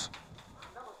Brooks.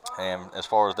 And as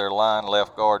far as their line,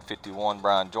 left guard 51,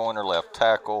 Brian Joyner. Left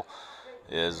tackle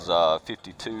is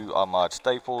 52, Ahmad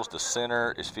Staples. The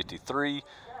center is 53,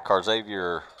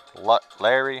 Carxavier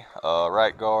Larry.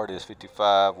 Right guard is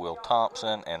 55, Will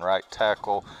Thompson, and right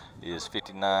tackle is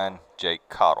 59, Jake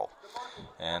Cottle.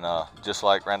 And just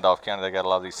like Randolph County, they got a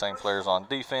lot of these same players on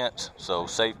defense. So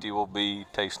safety will be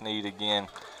Tay Sneed again.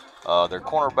 Their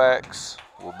cornerbacks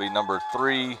will be number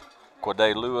 3,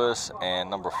 Quade Lewis, and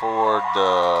number 4,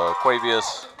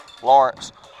 Quavius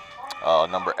Lawrence.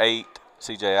 Number 8,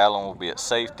 C.J. Allen will be at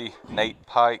safety. Nate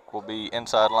Pike will be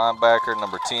inside linebacker.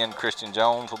 Number 10, Christian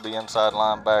Jones will be inside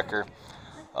linebacker.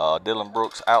 Dylan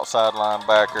Brooks, outside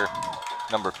linebacker.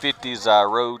 Number 50, Zy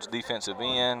Rhodes, defensive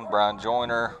end. Brian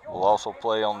Joyner will also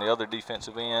play on the other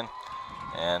defensive end.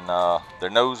 And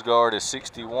their nose guard is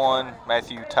 61,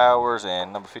 Matthew Towers,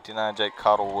 and number 59, Jake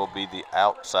Cottle, will be the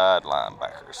outside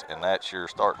linebackers. And that's your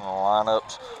starting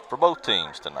lineups for both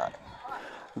teams tonight.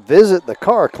 Visit the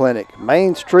Car Clinic,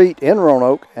 Main Street in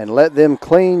Roanoke, and let them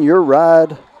clean your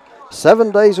ride 7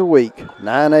 days a week,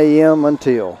 9 a.m.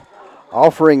 until.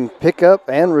 Offering pickup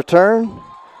and return.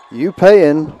 You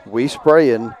paying, we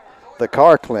spraying. The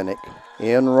Car Clinic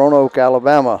in Roanoke,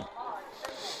 Alabama.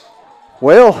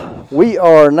 Well, we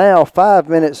are now 5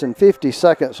 minutes and 50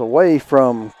 seconds away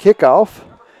from kickoff,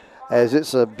 as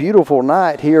it's a beautiful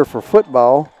night here for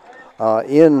football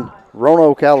in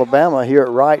Roanoke, Alabama, here at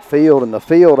Wright Field. And the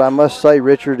field, I must say,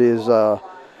 Richard, is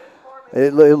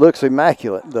it looks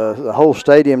immaculate. The whole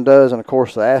stadium does, and of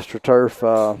course the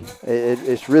AstroTurf.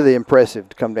 It's really impressive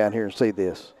to come down here and see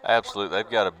this. Absolutely, they've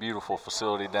got a beautiful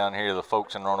facility down here. The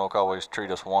folks in Roanoke always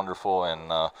treat us wonderful, and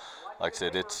like I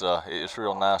said, it's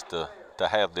real nice to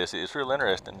have this. It's real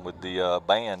interesting with the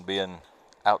band being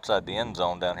outside the end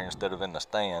zone down here instead of in the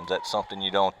stands. That's something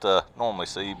you don't normally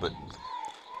see, but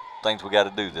things we got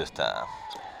to do this time.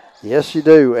 Yes, you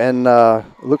do. And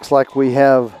looks like we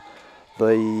have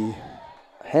the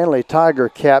Handley Tiger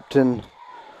captain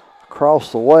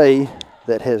across the way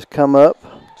that has come up.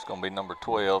 It's going to be number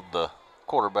 12, the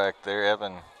quarterback there,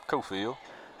 Evan Cofield.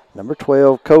 Number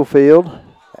 12, Cofield,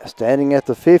 standing at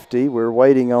the 50. We're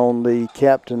waiting on the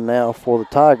captain now for the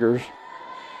Tigers.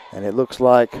 And it looks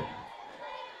like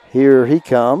here he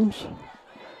comes.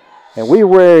 And we're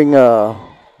wearing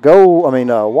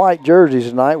white jerseys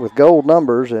tonight with gold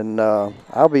numbers, and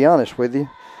I'll be honest with you,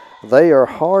 they are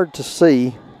hard to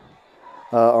see,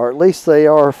 or at least they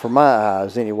are for my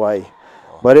eyes anyway.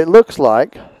 But it looks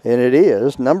like, and it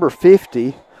is, number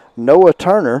 50, Noah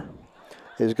Turner,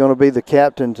 is going to be the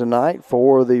captain tonight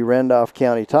for the Randolph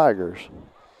County Tigers.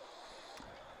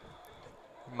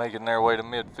 Making their way to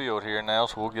midfield here now,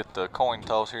 so we'll get the coin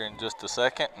toss here in just a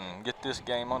second and get this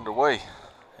game underway.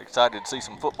 Excited to see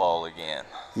some football again.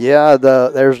 Yeah,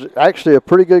 there's actually a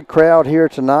pretty good crowd here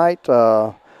tonight.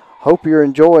 Hope you're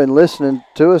enjoying listening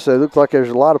to us. It looks like there's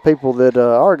a lot of people that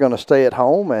are going to stay at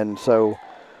home, and so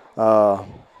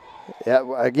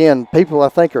again, people I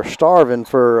think are starving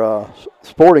for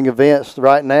sporting events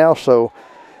right now. So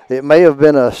it may have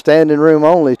been a standing room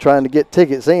only trying to get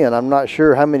tickets in. I'm not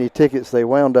sure how many tickets they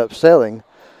wound up selling,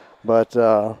 but.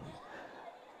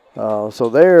 So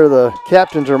there the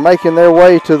captains are making their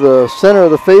way to the center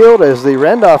of the field as the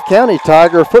Randolph County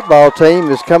Tiger football team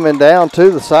is coming down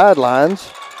to the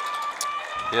sidelines.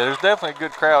 Yeah, there's definitely a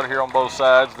good crowd here on both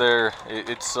sides.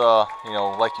 It's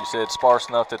like you said, sparse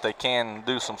enough that they can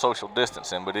do some social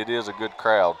distancing, but it is a good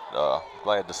crowd.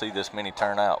 Glad to see this many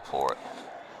turn out for it.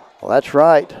 Well, that's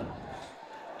right.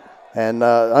 And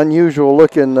unusual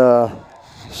looking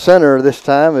center this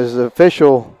time as the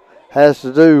official has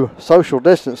to do social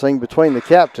distancing between the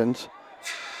captains.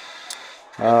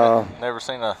 Never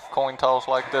seen a coin toss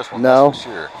like this one, no, that's for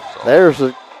sure. So. There's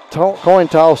a coin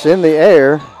toss in the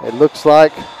air. It looks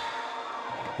like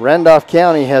Randolph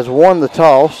County has won the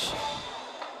toss.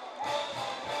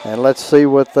 And let's see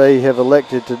what they have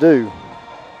elected to do.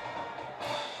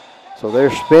 So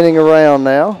they're spinning around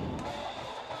now.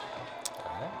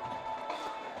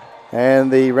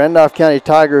 And the Randolph County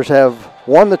Tigers have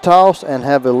won the toss and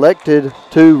have elected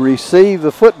to receive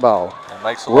the football.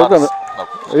 We're going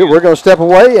to step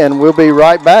away, and we'll be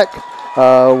right back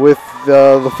with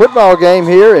the football game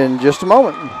here in just a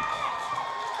moment.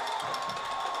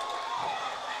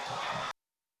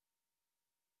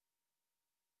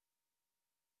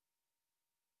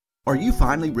 Are you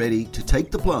finally ready to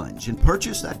take the plunge and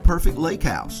purchase that perfect lake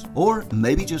house? Or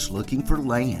maybe just looking for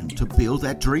land to build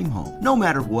that dream home? No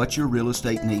matter what your real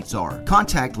estate needs are,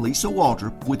 contact Lisa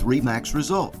Waldrop with RE/MAX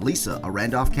Result. Lisa, a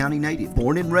Randolph County native,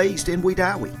 born and raised in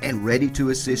Wedowee, and ready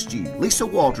to assist you. Lisa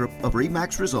Waldrop of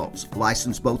RE/MAX Results,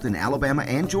 licensed both in Alabama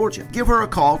and Georgia. Give her a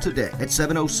call today at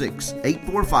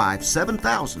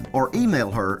 706-845-7000 or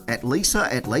email her at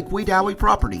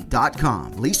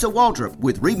lisa@lakewedowieproperty.com. Lisa Waldrop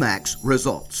with RE/MAX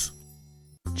Results.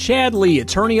 Chad Lee,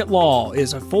 attorney at law,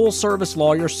 is a full-service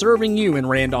lawyer serving you in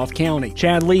Randolph County.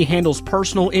 Chad Lee handles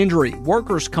personal injury,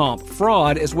 workers' comp,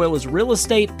 fraud, as well as real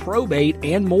estate, probate,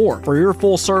 and more. For your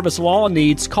full-service law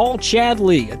needs, call Chad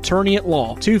Lee, attorney at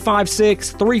law,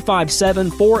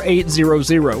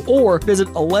 256-357-4800, or visit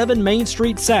 11 Main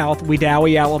Street South,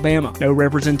 Wedowee, Alabama. No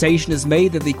representation is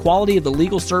made that the quality of the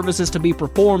legal services to be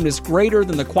performed is greater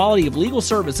than the quality of legal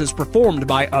services performed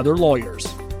by other lawyers.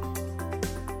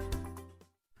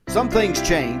 Some things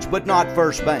change, but not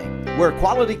First Bank, where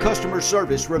quality customer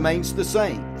service remains the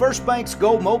same. First Bank's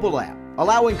Go mobile app,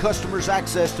 allowing customers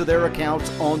access to their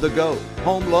accounts on the go.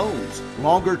 Home loans,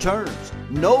 longer terms,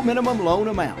 no minimum loan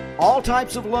amount. All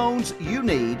types of loans you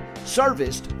need,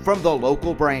 serviced from the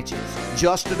local branches.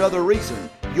 Just another reason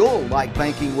you'll like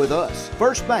banking with us.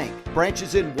 First Bank,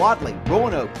 branches in Wadley,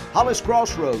 Roanoke, Hollis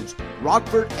Crossroads,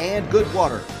 Rockford, and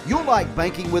Goodwater. You'll like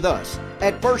banking with us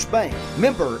at First Bank,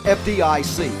 member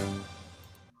FDIC.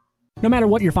 No matter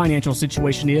what your financial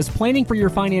situation is, planning for your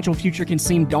financial future can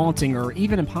seem daunting or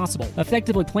even impossible.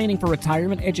 Effectively planning for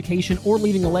retirement, education, or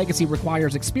leaving a legacy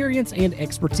requires experience and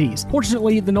expertise.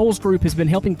 Fortunately, the Knowles Group has been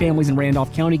helping families in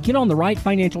Randolph County get on the right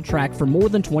financial track for more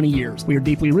than 20 years. We are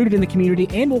deeply rooted in the community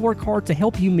and will work hard to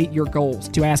help you meet your goals.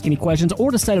 To ask any questions or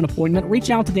to set an appointment,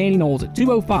 reach out to Danny Knowles at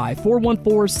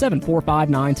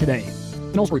 205-414-7459 today.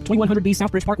 Knowles Group, 2100B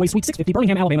Southbridge Parkway, Suite 650,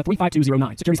 Birmingham, Alabama,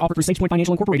 35209. Securities offered through SagePoint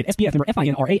Financial Incorporated, SPF member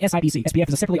FINRA SIPC. SPF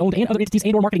is a separately owned and other entities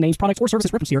and or marketing names, products, or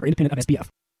services referenced here are independent of SPF.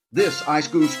 This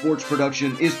iSchool Sports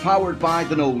production is powered by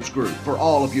the Knowles Group. For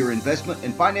all of your investment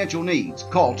and financial needs,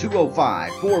 call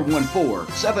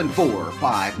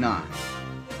 205-414-7459.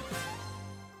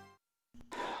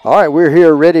 All right, we're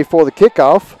here ready for the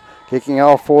kickoff. Kicking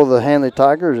off for the Handley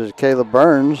Tigers is Caleb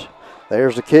Burns.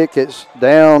 There's the kick. It's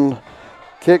down.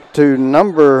 Kick to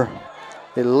number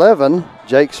 11,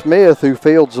 Jake Smith, who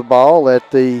fields the ball at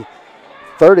the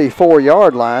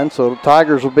 34-yard line. So the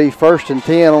Tigers will be 1st and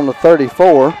 10 on the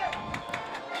 34.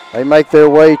 They make their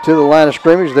way to the line of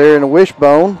scrimmage. They're in a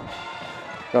wishbone.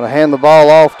 Going to hand the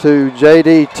ball off to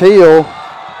J.D. Teal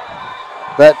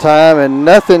that time, and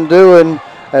nothing doing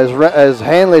as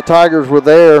Handley Tigers were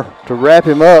there to wrap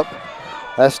him up.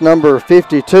 That's number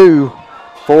 52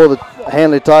 for the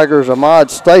Handley Tigers, Ahmad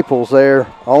Staples there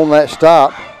on that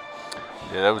stop.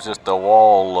 Yeah, that was just a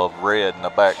wall of red in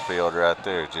the backfield right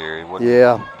there, Jerry.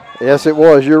 Yeah, yes it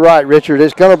was. You're right, Richard.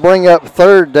 It's going to bring up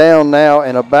 3rd down now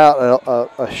and about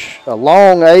a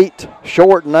long 8,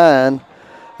 short 9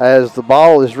 as the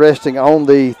ball is resting on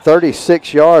the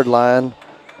 36-yard line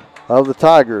of the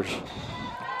Tigers.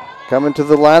 Coming to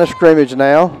the line of scrimmage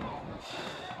now.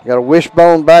 Got a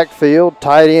wishbone backfield,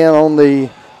 tight end on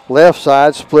the left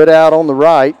side, split out on the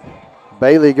right.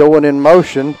 Bailey going in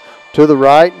motion to the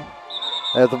right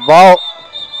at the ball.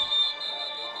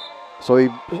 So he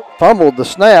fumbled the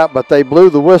snap, but they blew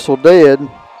the whistle dead.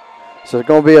 So there's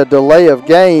going to be a delay of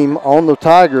game on the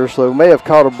Tigers, so they may have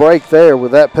caught a break there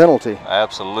with that penalty.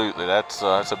 Absolutely. That's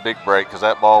a big break because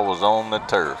that ball was on the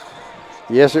turf.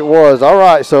 Yes, it was. All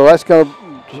right, so that's going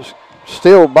to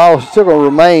still going to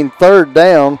remain 3rd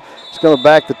down. It's going to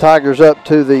back the Tigers up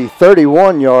to the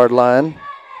 31-yard line.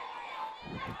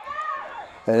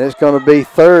 And it's going to be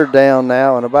 3rd down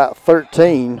now and about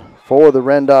 13 for the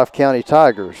Randolph County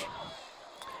Tigers.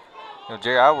 You know,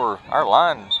 Jerry, our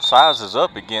line sizes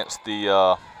up against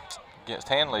the against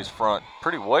Handley's front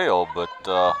pretty well, but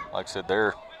like I said,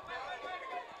 we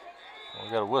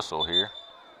got a whistle here.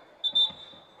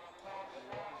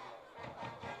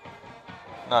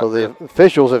 So the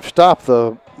officials have stopped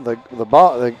the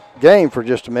game for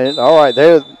just a minute. All right,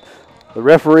 there, the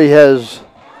referee has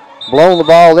blown the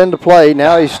ball into play.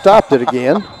 Now he's stopped it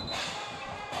again.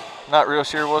 Not real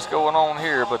sure what's going on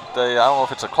here, but I don't know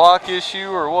if it's a clock issue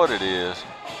or what it is.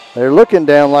 They're looking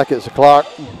down like it's a clock.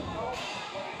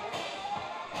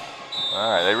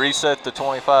 All right, they reset the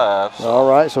 25. So. All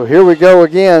right, so here we go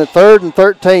again. 3rd and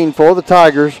 13 for the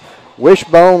Tigers.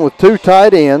 Wishbone with 2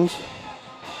 tight ends.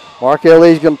 Mark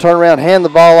Lee's going to turn around, hand the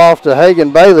ball off to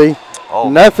Hagan Bailey.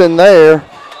 Oh. Nothing there,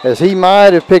 as he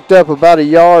might have picked up about a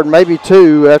yard, maybe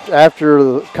 2 after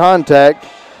the contact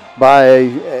by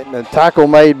a tackle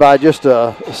made by just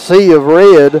a sea of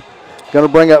red. Going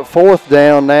to bring up 4th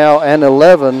down now and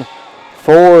 11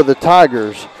 for the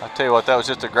Tigers. I tell you what, that was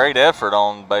just a great effort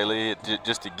on Bailey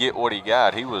just to get what he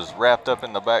got. He was wrapped up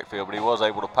in the backfield, but he was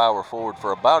able to power forward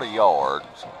for about a yard.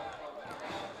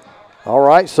 All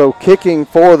right, so kicking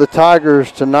for the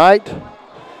Tigers tonight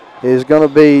is going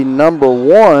to be number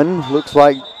 1. Looks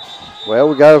like, well,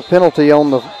 we got a penalty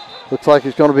on the, looks like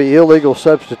it's going to be illegal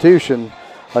substitution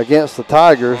against the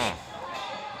Tigers.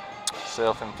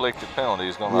 Self-inflicted penalty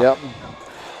is going to. Yep.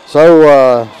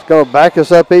 So it's going to back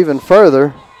us up even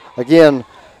further. Again,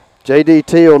 J.D.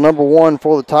 Teal, number 1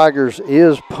 for the Tigers,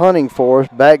 is punting for us.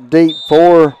 Back deep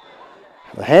for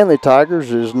the Handley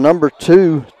Tigers is number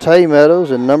 2, Tay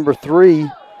Meadows, and number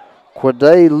 3,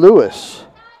 Quade Lewis.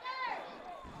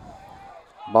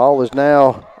 Ball is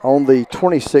now on the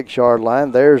 26-yard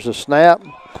line. There's a snap.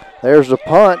 There's a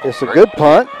punt. It's a good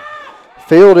punt.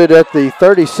 Fielded at the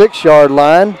 36-yard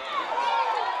line.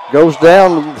 Goes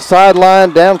down the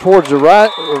sideline, down towards the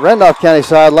Randolph County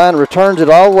sideline, returns it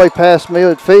all the way past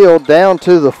midfield down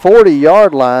to the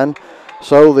 40-yard line.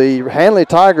 So the Handley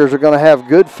Tigers are going to have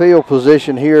good field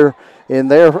position here in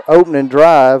their opening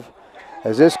drive,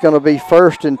 as it's going to be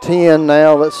 1st and 10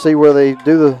 now. Let's see where they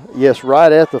do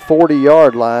right at the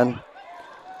 40-yard line.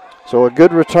 So a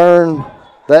good return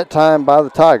that time by the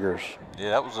Tigers.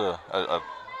 Yeah, that was a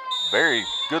very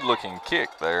good-looking kick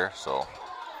there, so.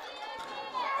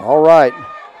 All right,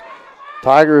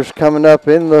 Tigers coming up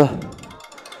in the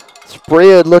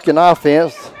spread-looking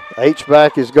offense.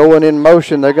 H-back is going in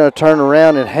motion. They're going to turn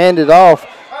around and hand it off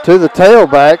to the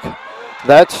tailback.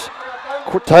 That's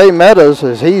Tay Meadows,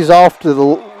 as he's off to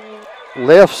the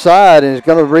left side and is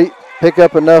going to pick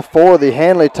up enough for the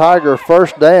Handley Tiger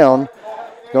first down.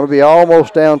 It's going to be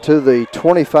almost down to the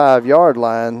 25-yard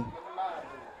line.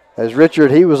 As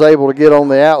Richard, he was able to get on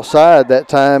the outside that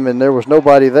time, and there was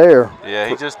nobody there. Yeah,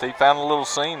 he found a little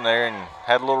seam there and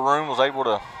had a little room, was able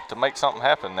to make something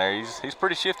happen there. He's a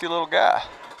pretty shifty little guy.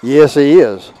 Yes, he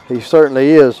is. He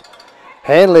certainly is.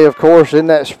 Handley, of course, in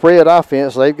that spread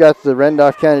offense, they've got the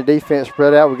Randolph County defense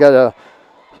spread out. We've got to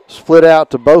split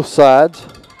out to both sides.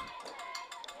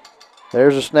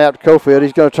 There's a snap to Cofield.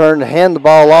 He's going to turn and hand the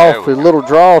ball off with a little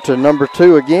draw to number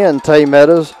 2 again, Tay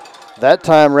Meadows. That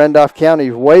time Randolph County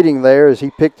waiting there as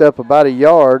he picked up about a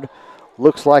yard.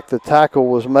 Looks like the tackle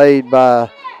was made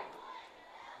by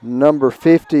number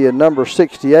 50 and number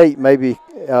 68, maybe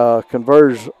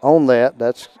converge on that.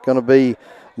 That's going to be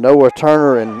Noah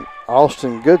Turner and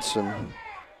Austin Goodson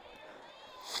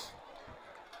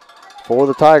for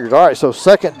the Tigers. All right, so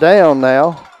 2nd down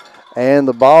now, and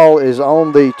the ball is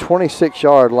on the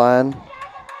 26-yard line.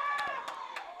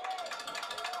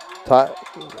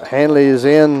 Handley is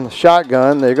in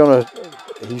shotgun.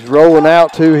 He's rolling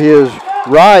out to his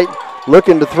right,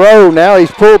 looking to throw. Now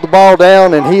he's pulled the ball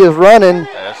down and he is running.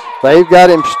 Yes. They've got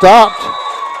him stopped.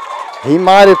 He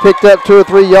might have picked up 2 or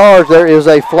 3 yards. There is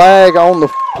a flag on the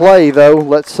play, though.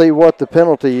 Let's see what the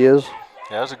penalty is.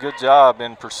 Yeah, that was a good job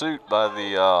in pursuit by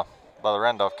the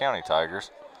Randolph County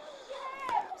Tigers.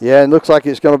 Yeah, it looks like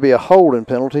it's going to be a holding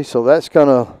penalty, so that's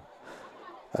going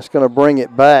to bring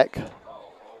it back.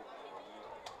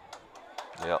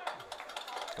 Yep.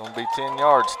 It's going to be 10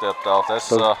 yards stepped off.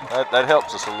 That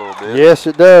helps us a little bit. Yes,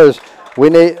 it does.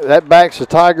 That backs the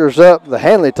Tigers up, the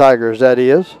Handley Tigers, that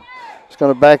is. It's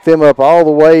going to back them up all the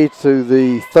way to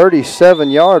the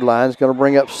 37-yard line. It's going to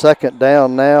bring up 2nd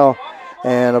down now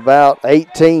and about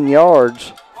 18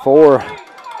 yards for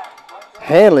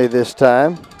Handley this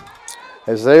time.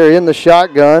 As they're in the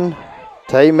shotgun,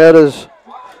 Tay Meadows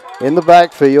in the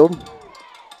backfield.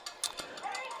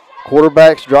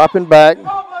 Quarterback's dropping back.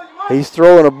 He's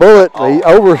throwing a bullet. He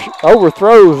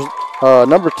overthrows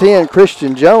number 10,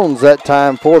 Christian Jones, that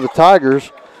time for the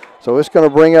Tigers. So it's going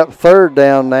to bring up 3rd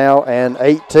down now and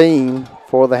 18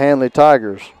 for the Handley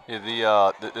Tigers.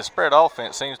 Yeah, the spread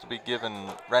offense seems to be giving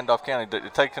Randolph County, they're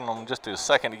taking them just a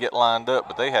second to get lined up,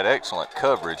 but they had excellent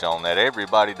coverage on that.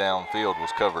 Everybody downfield was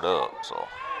covered up. So.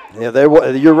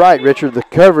 Yeah, you're right, Richard. The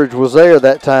coverage was there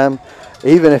that time.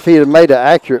 Even if he had made an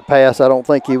accurate pass, I don't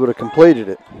think he would have completed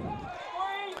it.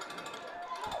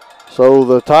 So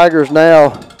the Tigers now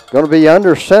going to be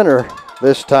under center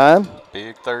this time.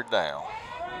 Big 3rd down.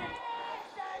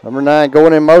 Number 9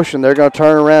 going in motion. They're going to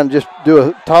turn around and just do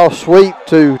a toss sweep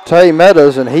to Tay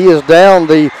Meadows, and he is down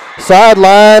the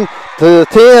sideline to the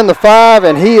 10, the 5,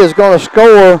 and he is going to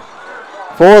score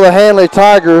for the Handley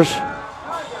Tigers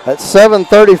at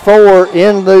 7:34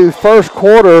 in the first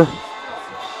quarter.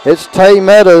 It's Tay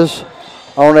Meadows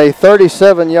on a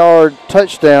 37-yard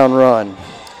touchdown run.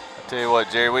 I tell you what,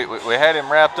 Jerry, we had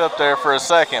him wrapped up there for a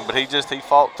second, but he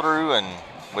fought through, and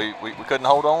we couldn't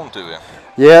hold on to him.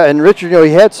 Yeah, and Richard,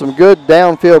 he had some good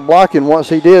downfield blocking once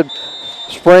he did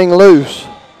spring loose.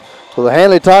 So the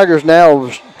Handley Tigers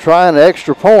now trying an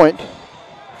extra point.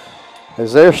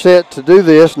 As they're set to do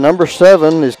this, number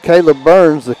 7 is Caleb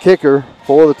Burns, the kicker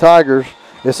for the Tigers.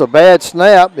 It's a bad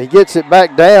snap. He gets it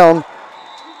back down,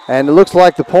 and it looks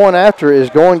like the point after is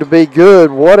going to be good.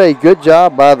 What a good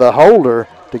job by the holder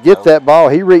to get that ball.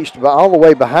 He reached all the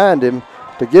way behind him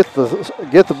to get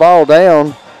the ball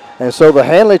down. And so the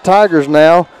Handley Tigers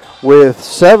now with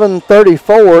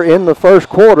 7:34 in the first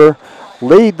quarter,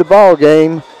 lead the ball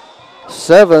game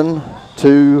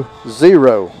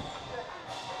 7-0.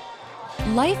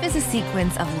 Life is a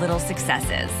sequence of little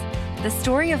successes. The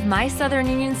story of my Southern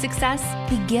Union success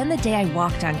began the day I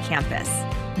walked on campus,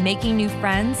 making new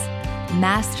friends,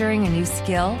 mastering a new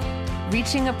skill,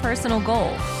 reaching a personal goal,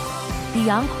 the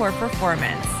encore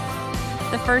performance,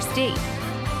 the first date,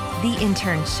 the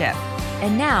internship,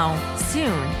 and now,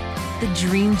 soon, the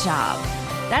dream job.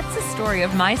 That's the story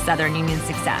of my Southern Union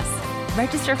success.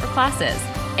 Register for classes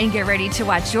and get ready to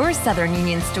watch your Southern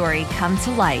Union story come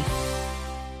to life.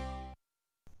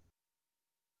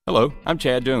 Hello, I'm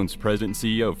Chad Jones, President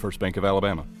and CEO of First Bank of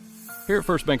Alabama. Here at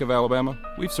First Bank of Alabama,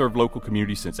 we've served local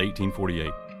communities since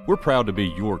 1848. We're proud to be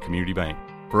your community bank.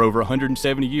 For over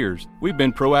 170 years, we've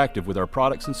been proactive with our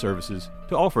products and services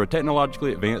to offer a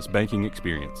technologically advanced banking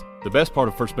experience. The best part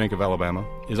of First Bank of Alabama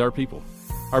is our people.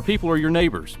 Our people are your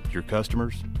neighbors, your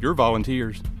customers, your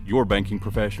volunteers, your banking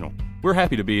professional. We're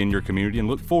happy to be in your community and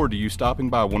look forward to you stopping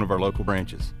by one of our local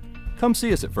branches. Come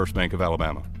see us at First Bank of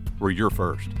Alabama. We're your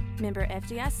first. Member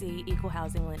FDIC, Equal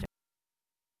Housing Lender.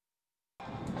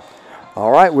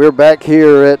 All right, we're back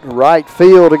here at right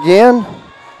field again.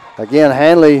 Again,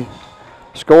 Handley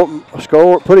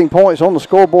putting points on the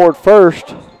scoreboard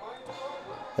first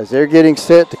as they're getting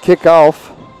set to kick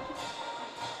off.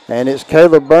 And it's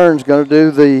Caleb Burns going to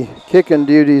do the kicking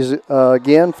duties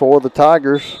again for the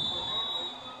Tigers.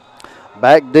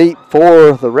 Back deep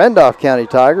for the Randolph County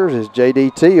Tigers is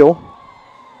J.D. Teal.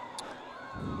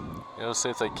 We'll see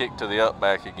if they kick to the up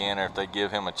back again or if they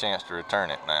give him a chance to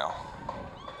return it now.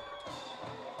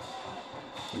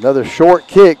 Another short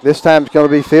kick. This time it's going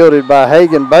to be fielded by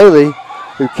Hagan Bailey,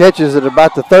 who catches it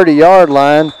about the 30-yard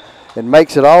line and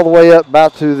makes it all the way up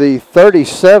about to the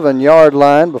 37-yard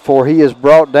line before he is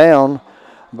brought down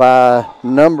by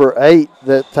number 8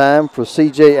 that time for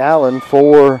C.J. Allen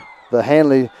for the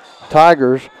Handley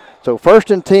Tigers. So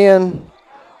 1st and 10,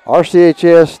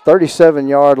 RCHS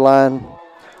 37-yard line.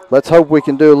 Let's hope we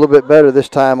can do a little bit better this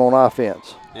time on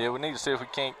offense. Yeah, we need to see if we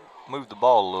can't move the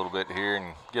ball a little bit here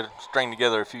and string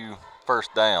together a few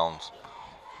first downs.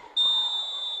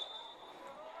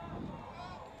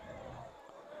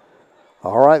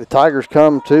 All right, the Tigers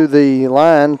come to the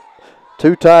line.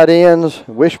 2 tight ends,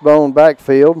 wishbone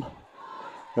backfield.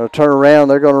 Going to turn around.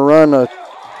 They're going to run a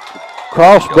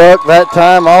crossbuck that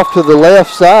time off to the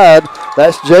left side.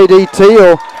 That's J.D.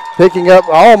 Teal picking up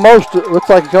almost, looks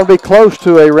like it's going to be close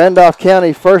to a Randolph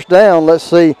County first down. Let's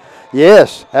see.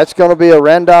 Yes, that's going to be a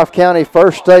Randolph County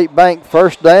First State Bank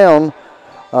first down.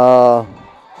 I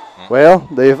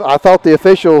thought the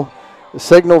official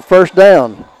signaled first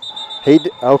down.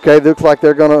 Okay, looks like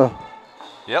they're going to.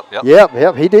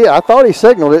 Yep, he did. I thought he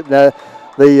signaled it.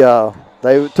 They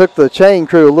took the chain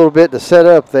crew a little bit to set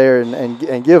up there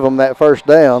and give them that first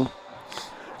down.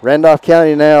 Randolph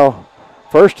County now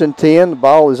 1st and 10. The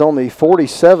ball is on the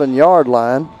 47-yard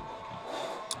line.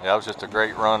 Yeah, that was just a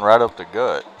great run right up the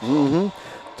gut.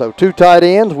 So 2 tight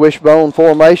ends, wishbone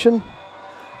formation.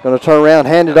 Going to turn around,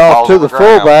 hand it off to the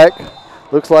fullback.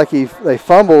 Looks like they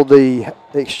fumbled the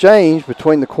exchange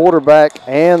between the quarterback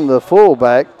and the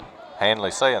fullback.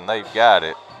 Handley saying they've got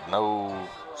it. No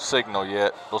signal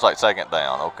yet. Looks like 2nd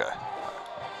down. Okay.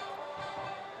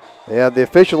 Yeah, the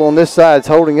official on this side is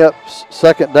holding up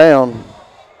 2nd down.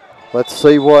 Let's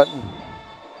see what.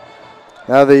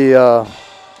 Now the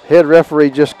head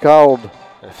referee just called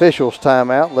officials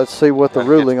timeout. Let's see what the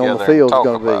ruling on the field is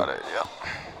going to be.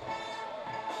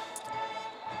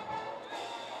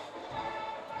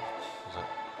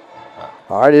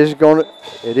 All right, it is going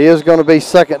to be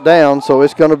 2nd down, so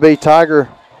it's going to be Tiger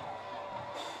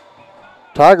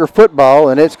football,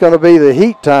 and it's going to be the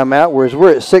heat timeout, whereas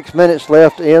we're at 6 minutes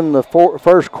left in the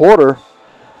first quarter.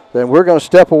 Then we're going to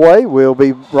step away. We'll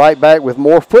be right back with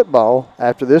more football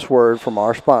after this word from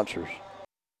our sponsors.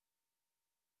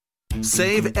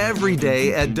 Save every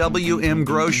day at WM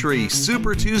Grocery.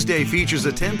 Super Tuesday features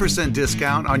a 10%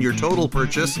 discount on your total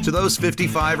purchase to those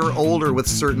 55 or older with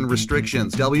certain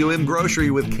restrictions. WM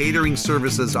Grocery with catering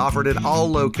services offered at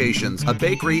all locations, a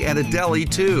bakery and a deli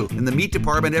too. In the meat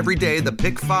department every day, the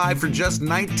Pick 5 for just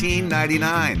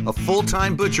 $19.99. A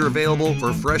full-time butcher available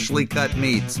for freshly cut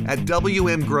meats at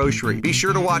WM Grocery. Be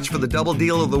sure to watch for the double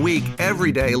deal of the week.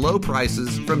 Every day, low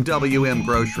prices from WM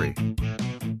Grocery.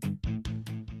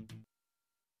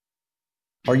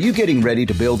 Are you getting ready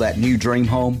to build that new dream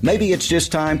home? Maybe it's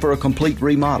just time for a complete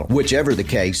remodel. Whichever the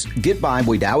case, get by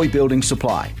Wedowee Building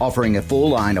Supply, offering a full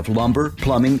line of lumber,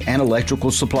 plumbing, and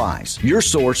electrical supplies. Your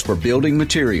source for building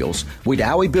materials,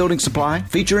 Wedowee Building Supply,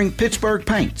 featuring Pittsburgh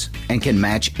paints and can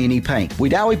match any paint.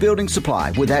 Wedowee Building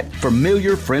Supply, with that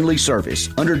familiar, friendly service,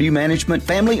 under new management,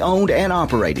 family owned and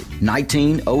operated.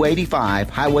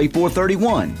 19085 Highway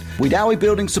 431. Wedowee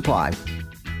Building Supply.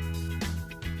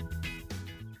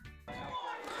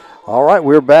 All right,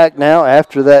 we're back now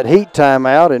after that heat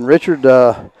timeout, and Richard,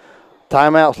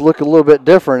 timeouts look a little bit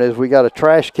different as we got a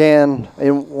trash can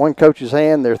in one coach's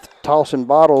hand. They're tossing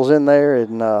bottles in there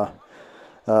and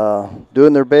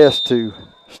doing their best to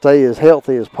stay as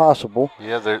healthy as possible.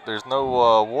 Yeah, there's no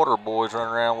water boys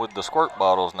running around with the squirt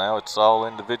bottles now. It's all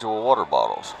individual water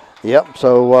bottles. Yep,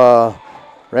 so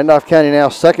Randolph County now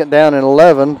 2nd down and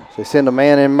 11. They send a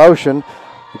man in motion.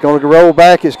 They're going to roll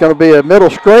back. It's going to be a middle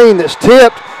screen that's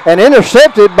tipped and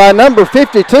intercepted by number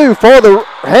 52 for the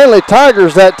Handley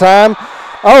Tigers that time.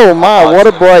 Oh, my, what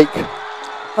a break.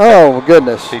 Oh, my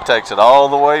goodness. He takes it all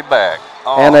the way back.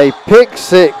 Oh. And a pick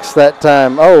six that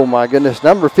time. Oh, my goodness.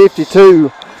 Number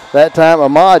 52 that time,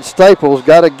 Ahmad Staples,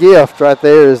 got a gift right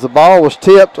there as the ball was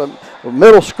tipped. A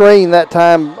middle screen that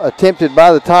time attempted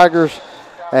by the Tigers.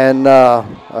 And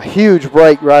a huge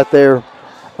break right there.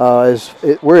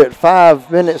 We're at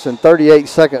 5 minutes and 38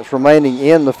 seconds remaining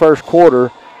in the first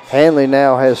quarter. Handley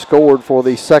now has scored for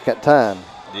the second time.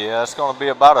 Yeah, it's going to be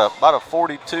about a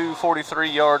 42,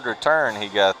 43-yard return he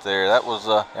got there.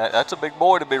 That's a big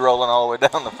boy to be rolling all the way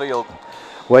down the field.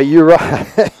 Well, you're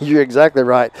right. You're exactly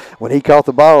right. When he caught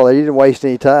the ball, he didn't waste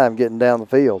any time getting down the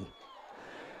field.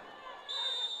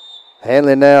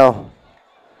 Handley now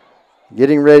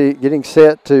getting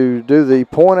set to do the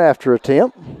point after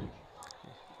attempt.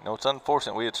 You know, it's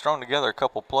unfortunate. We had strung together a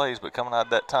couple plays, but coming out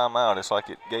of that timeout, it's like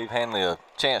it gave Handley a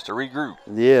chance to regroup.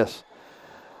 Yes.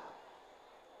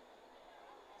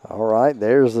 All right,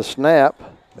 there's the snap.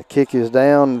 The kick is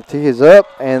down, the kick is up,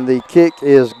 and the kick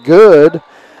is good.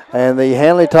 And the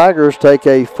Handley Tigers take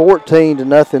a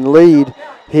 14-0 lead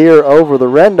here over the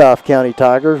Randolph County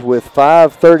Tigers with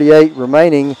 5:38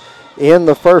 remaining in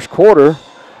the first quarter.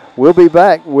 We'll be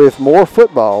back with more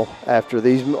football after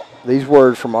these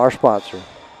words from our sponsor.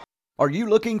 Are you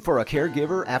looking for a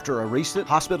caregiver after a recent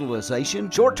hospitalization?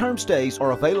 Short-term stays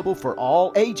are available for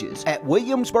all ages at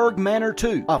Williamsburg Manor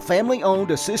 2, a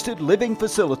family-owned assisted living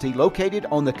facility located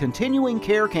on the continuing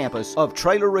care campus of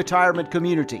Traylor Retirement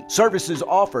Community. Services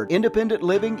offered: independent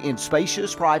living in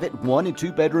spacious private 1- and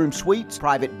 2-bedroom suites,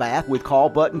 private bath with call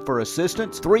button for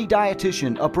assistance, 3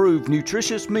 dietitian-approved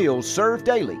nutritious meals served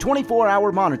daily,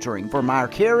 24-hour monitoring from our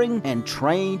caring and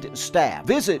trained staff.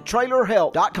 Visit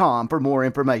trailerhelp.com for more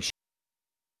information.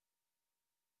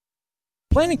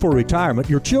 Planning for retirement,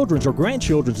 your children's or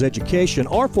grandchildren's education,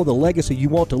 or for the legacy you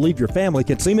want to leave your family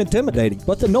can seem intimidating,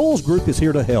 but the Knowles Group is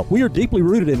here to help. We are deeply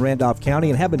rooted in Randolph County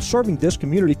and have been serving this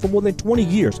community for more than 20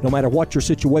 years. No matter what your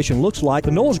situation looks like,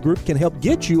 the Knowles Group can help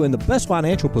get you in the best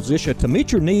financial position to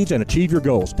meet your needs and achieve your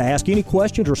goals. To ask any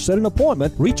questions or set an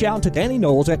appointment, reach out to Danny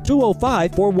Knowles at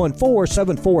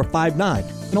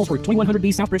 205-414-7459. Knowles Group,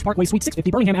 2100B Southbridge Parkway, Suite 650,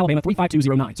 Birmingham, Alabama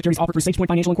 35209. Securities offered through SagePoint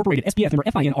Financial Incorporated, SPF member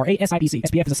FINRA SIPC.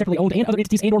 SPF is a separately owned and other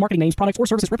entities and/or marketing names, products, or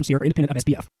services referenced here are independent of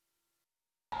SPF.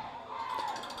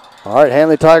 All right,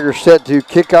 Handley Tigers set to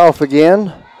kick off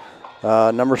again.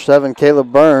 Number 7,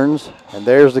 Caleb Burns, and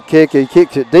there's the kick. He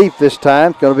kicks it deep this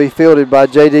time. It's going to be fielded by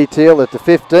J.D. Till at the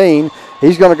 15.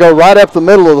 He's going to go right up the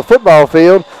middle of the football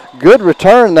field. Good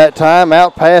return that time,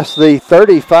 out past the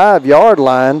 35-yard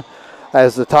line,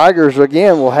 as the Tigers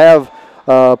again will have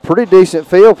pretty decent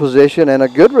field position and a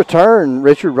good return,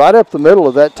 Richard, right up the middle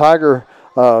of that Tiger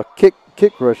kick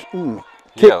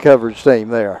coverage team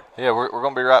there. Yeah, we're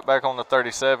going to be right back on the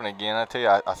 37 again. I tell you,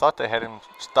 I thought they had him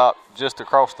stopped just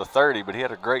across the 30, but he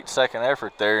had a great second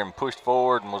effort there and pushed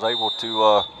forward and was able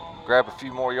to grab a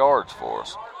few more yards for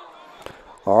us.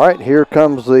 All right, here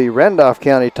comes the Randolph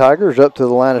County Tigers up to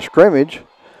the line of scrimmage.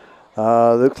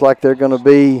 Looks like they're going to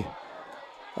be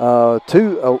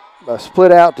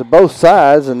split out to both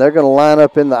sides, and they're going to line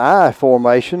up in the I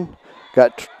formation.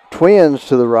 Got twins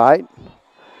to the right.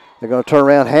 They're going to turn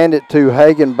around, hand it to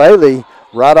Hagan Bailey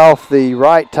right off the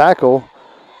right tackle,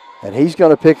 and he's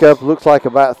going to pick up, looks like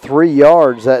about 3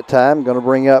 yards that time. Going to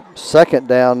bring up second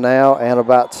down now and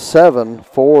about 7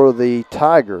 for the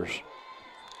Tigers.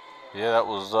 Yeah, that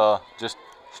was just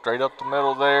straight up the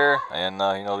middle there, and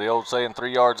you know the old saying,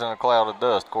 3 yards in a cloud of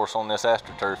dust. Of course, on this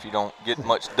AstroTurf, you don't get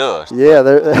much dust. Yeah,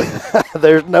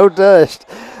 there's no dust.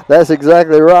 That's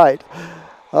exactly right.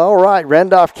 All right,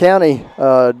 Randolph County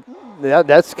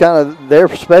that's kind of their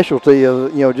specialty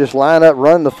of, just line up,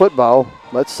 run the football.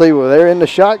 Let's see, well, they're in the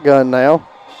shotgun now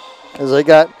as they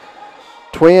got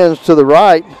Twins to the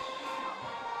right.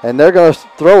 And they're going to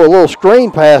throw a little screen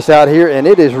pass out here, and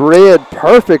it is read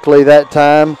perfectly that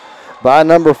time by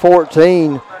number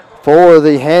 14 for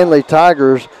the Handley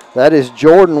Tigers. That is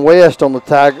Jordan West on the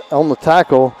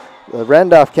tackle. The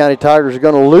Randolph County Tigers are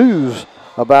going to lose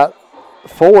about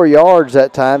 4 yards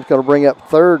that time. It's going to bring up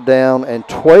 3rd down and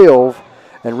 12.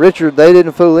 And, Richard, they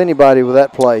didn't fool anybody with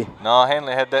that play. No,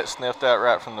 Handley had that sniffed out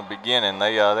right from the beginning.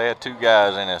 They had 2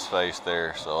 guys in his face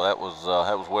there, so that was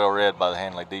well read by the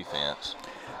Handley defense.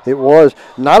 It was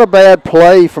not a bad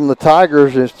play from the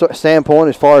Tigers' standpoint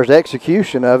as far as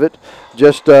execution of it.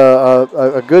 Just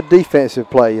a good defensive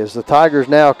play. As the Tigers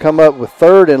now come up with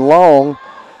 3rd and long,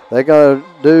 they're going to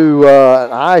do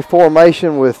an I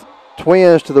formation with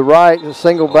Twins to the right and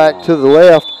single back to the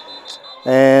left.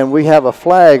 And we have a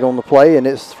flag on the play, and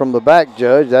it's from the back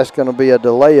judge. That's going to be a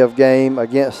delay of game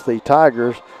against the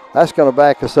Tigers. That's going to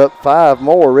back us up 5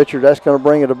 more, Richard. That's going to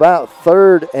bring it about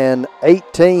 3rd and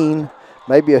 18.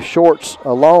 Maybe a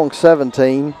long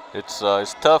 17. It's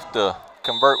tough to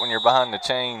convert when you're behind the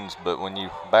chains, but when you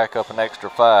back up an extra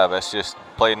 5, that's just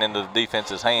playing into the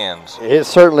defense's hands. It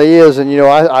certainly is, and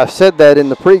I said that in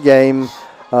the pregame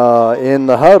in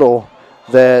the huddle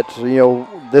that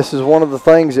this is one of the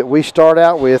things that we start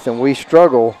out with, and we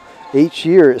struggle each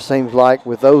year. It seems like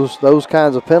with those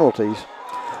kinds of penalties.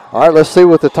 All right, let's see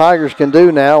what the Tigers can do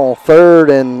now on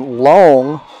 3rd and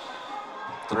long.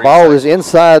 The ball is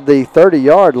inside the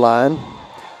 30-yard line,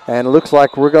 and it looks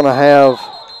like we're going to have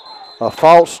a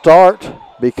false start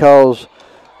because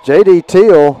J.D.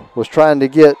 Teal was trying to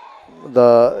get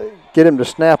him to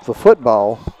snap the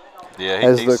football.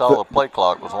 Yeah, he saw the play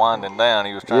clock was winding down.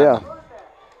 He was trying to.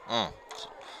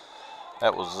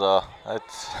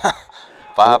 That's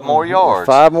 5 more yards.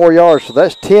 5 more yards, so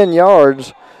that's 10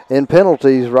 yards in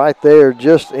penalties right there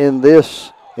just in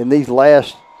these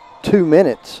last 2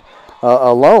 minutes.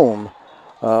 Alone.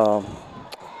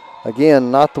 Again,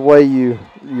 not the way you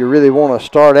really want to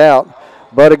start out,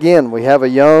 but again, we have a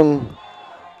young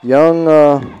team,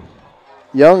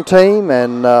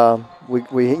 and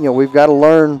we've got to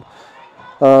learn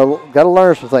some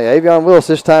things. Avion Willis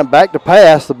this time back to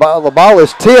pass. The ball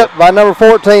is tipped by number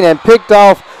 14 and picked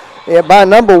off by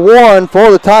number 1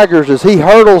 for the Tigers as he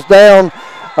hurdles down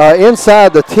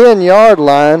inside the 10-yard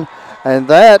line, and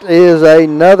that is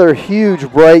another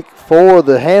huge break for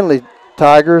the Handley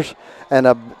Tigers and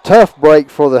a tough break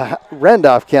for the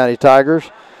Randolph County Tigers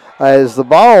as the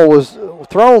ball was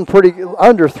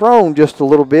underthrown just a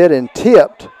little bit and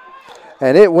tipped,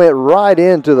 and it went right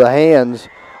into the hands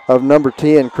of number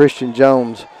 10, Christian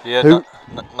Jones. Yeah,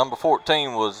 number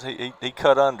 14 was he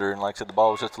cut under, and like I said, the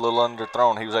ball was just a little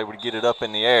underthrown. He was able to get it up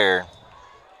in the air.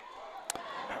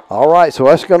 All right, so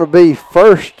that's going to be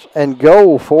 1st and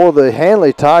goal for the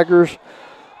Handley Tigers.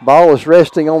 Ball is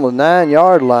resting on the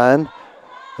 9-yard line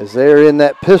as they're in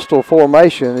that pistol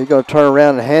formation. He's going to turn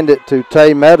around and hand it to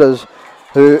Tay Meadows,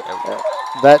 who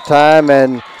that time,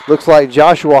 and looks like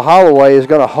Joshua Holloway is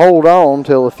going to hold on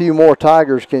till a few more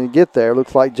Tigers can get there.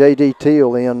 Looks like J.D.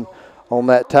 Teal in on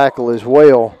that tackle as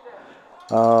well.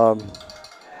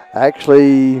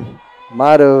 Actually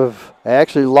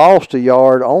lost a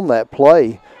yard on that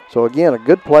play. So, again, a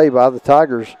good play by the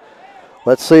Tigers.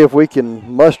 Let's see if we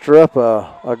can muster up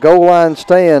a goal line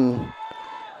stand,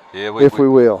 if we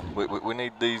will. We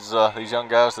need these young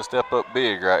guys to step up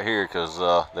big right here because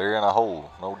they're in a hole,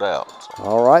 no doubt. So.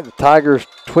 All right, the Tigers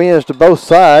Twins to both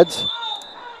sides,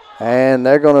 and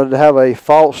they're going to have a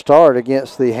false start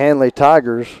against the Handley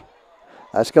Tigers.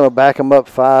 That's going to back them up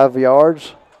 5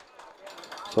 yards.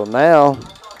 So now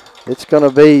it's going to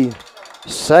be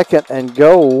 2nd and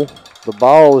goal. The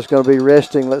ball is going to be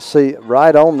resting, let's see,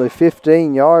 right on the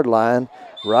 15-yard line,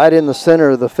 right in the center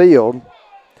of the field.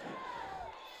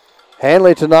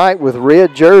 Handley tonight with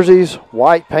red jerseys,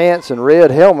 white pants, and red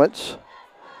helmets.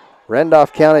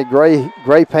 Randolph County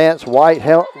gray pants,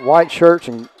 white shirts,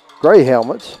 and gray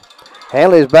helmets.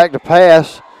 Handley is back to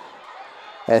pass,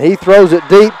 and he throws it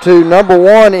deep to number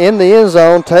 1 in the end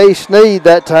zone, Tay Sneed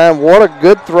that time. What a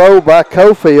good throw by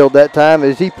Cofield that time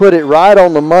as he put it right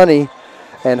on the money.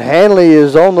 And Handley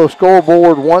is on the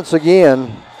scoreboard once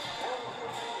again.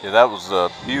 Yeah, that was a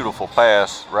beautiful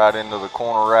pass right into the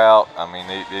corner route. I mean,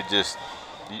 it just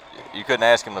you couldn't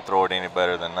ask him to throw it any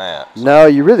better than that. So. No,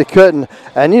 you really couldn't.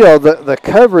 And the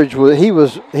coverage he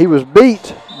was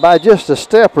beat by just a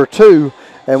step or two.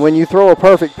 And when you throw a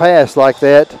perfect pass like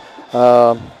that,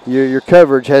 your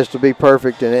coverage has to be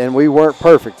perfect, and we weren't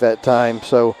perfect that time.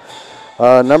 So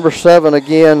number 7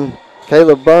 again,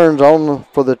 Caleb Burns on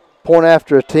for the point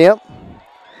after attempt.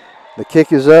 The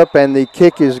kick is up, and the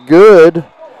kick is good.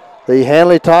 The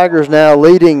Handley Tigers now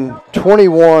leading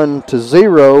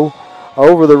 21-0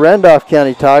 over the Randolph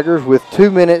County Tigers with 2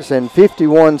 minutes and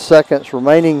 51 seconds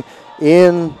remaining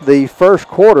in the first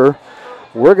quarter.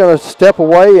 We're going to step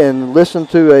away and listen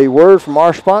to a word from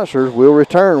our sponsors. We'll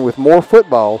return with more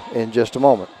football in just a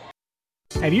moment.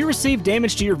 Have you received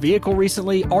damage to your vehicle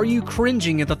recently? Are you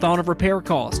cringing at the thought of repair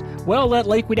costs? Well, let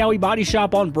Lake Wedowee Body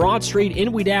Shop on Broad Street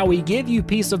in Wedowee give you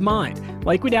peace of mind.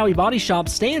 Lake Wedowee Body Shop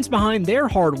stands behind their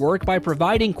hard work by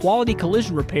providing quality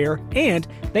collision repair, and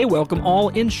they welcome all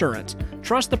insurance.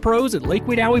 Trust the pros at Lake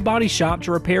Wedowee Body Shop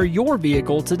to repair your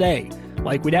vehicle today.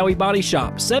 Lake Wedowee Body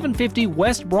Shop, 750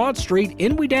 West Broad Street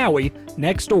in Wedowee,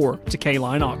 next door to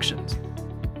K-Line Auctions.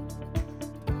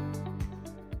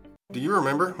 Do you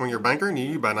remember when your banker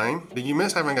knew you by name? Do you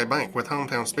miss having a bank with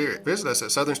hometown spirit? Visit us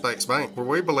at Southern States Bank, where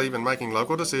we believe in making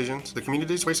local decisions, the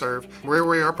communities we serve, where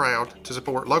we are proud to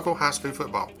support local high school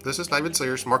football. This is David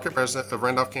Sears, Market President of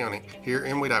Randolph County, here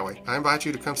in Wedowee. I invite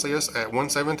you to come see us at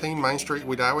 117 Main Street,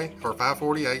 Wedowee, or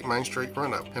 548 Main Street,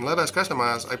 Roanoke, and let us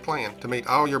customize a plan to meet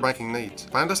all your banking needs.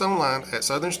 Find us online at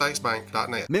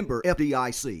southernstatesbank.net. Member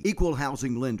FDIC, Equal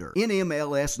Housing Lender,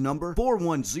 NMLS number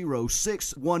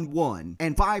 410611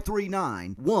 and 539-108.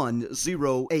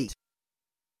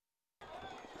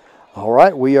 All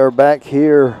right, we are back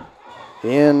here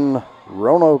in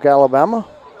Roanoke, Alabama.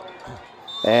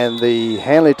 And the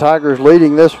Handley Tigers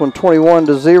leading this one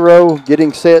 21-0,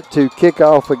 getting set to kick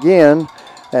off again.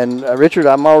 And Richard,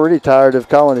 I'm already tired of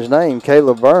calling his name,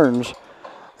 Caleb Burns.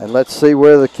 And let's see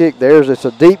where the kick, it's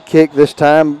a deep kick this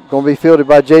time, going to be fielded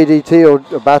by J.D. Teal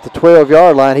about the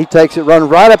 12-yard line. He takes it, running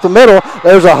right up the middle.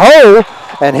 There's a hole,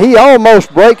 and he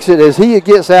almost breaks it as he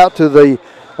gets out to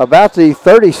about the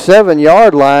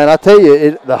 37-yard line. I tell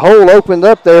you, the hole opened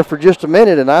up there for just a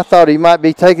minute, and I thought he might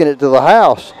be taking it to the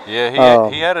house. Yeah,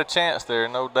 he had a chance there,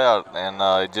 no doubt, and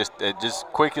it just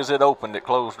quick as it opened, it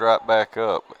closed right back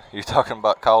up. You're talking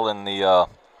about calling the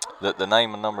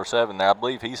name of number 7 there. I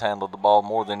believe he's handled the ball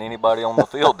more than anybody on the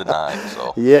field tonight.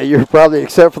 So yeah, you're probably,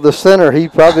 except for the center,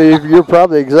 you're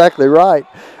probably exactly right.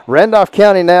 Randolph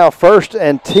County now 1st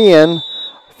and 10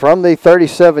 from the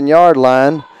 37-yard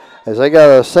line, as they got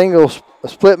a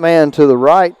split man to the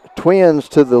right, twins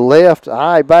to the left,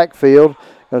 high backfield.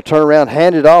 Going to turn around,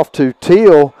 hand it off to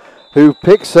Teal, who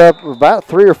picks up about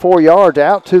 3 or 4 yards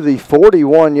out to the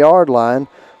 41-yard line.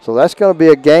 So that's going to be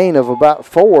a gain of about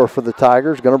 4 for the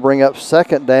Tigers. Going to bring up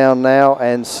 2nd down now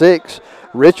and 6.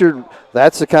 Richard,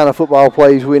 that's the kind of football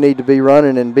plays we need to be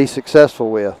running and be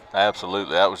successful with.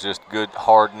 Absolutely. That was just good,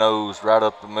 hard-nosed, right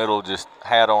up the middle, just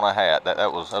hat on a hat. That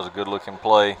was a good-looking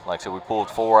play. Like I said, we pulled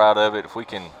 4 out of it. If we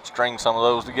can string some of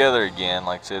those together again,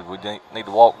 like I said, we need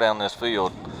to walk down this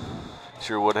field.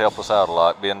 Sure would help us out a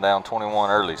lot. Being down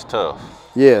 21 early is tough.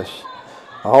 Yes.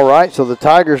 All right, so the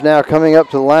Tigers now coming up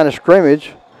to the line of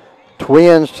scrimmage.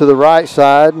 Twins to the right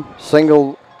side,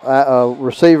 single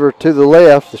receiver to the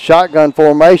left, the shotgun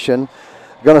formation.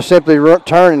 Going to simply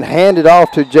turn and hand it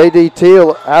off to J.D.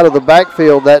 Teal out of the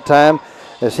backfield that time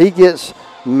as he gets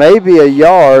maybe a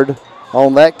yard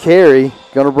on that carry.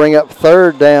 Going to bring up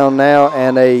 3rd down now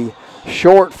and a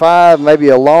short 5, maybe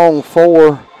a long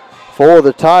 4 for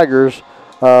the Tigers.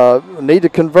 Need to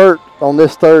convert on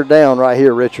this 3rd down right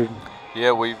here, Richard.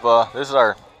 Yeah, this is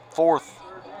our fourth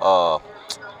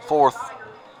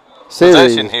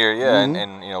possession here, and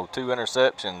 2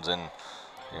 interceptions and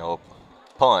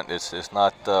punt. It's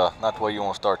not the way you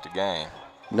want to start the game.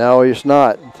 No, it's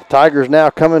not. The Tigers now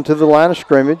coming to the line of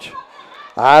scrimmage.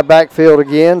 High backfield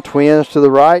again, twins to the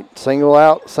right,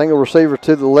 single receiver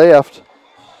to the left.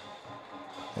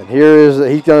 And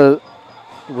he's going to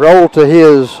roll to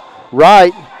his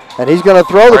right, and he's going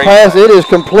to throw the pass. It is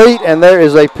complete, and there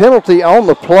is a penalty on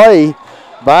the play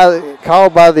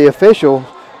called by the official.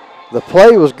 The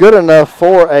play was good enough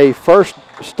for a First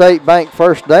State Bank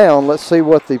 1st down. Let's see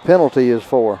what the penalty is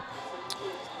for.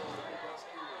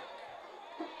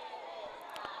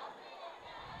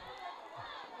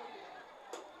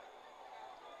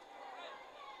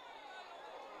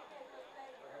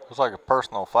 Looks like a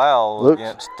personal foul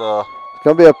against. It's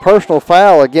going to be a personal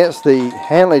foul against the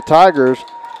Handley Tigers.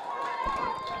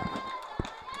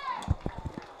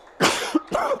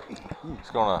 He's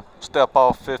going to step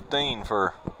off 15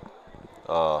 for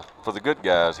the good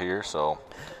guys here, so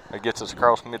it gets us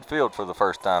across midfield for the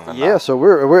first time tonight. Yeah, so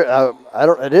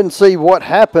I didn't see what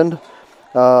happened,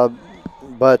 but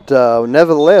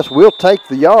nevertheless, we'll take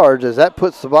the yards as that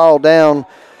puts the ball down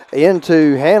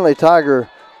into Handley Tiger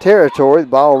territory. The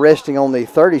ball resting on the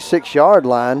 36-yard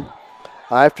line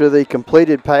after the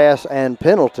completed pass and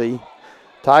penalty.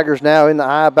 Tigers now in the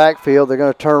I backfield. They're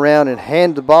going to turn around and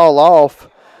hand the ball off.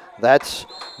 That's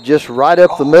just right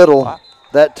up the middle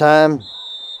that time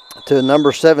to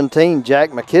number 17,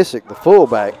 Jack McKissick, the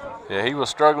fullback. Yeah, he was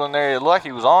struggling there. It looked like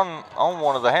he was on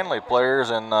one of the Handley players,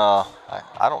 and I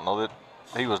don't know that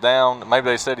he was down. Maybe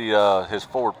they said his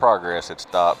forward progress had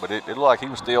stopped, but it looked like he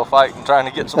was still fighting, trying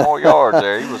to get some more yards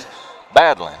there. He was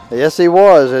battling. Yes, he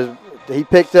was. He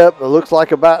picked up, it looks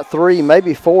like about 3,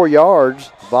 maybe 4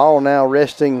 yards. The ball now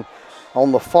resting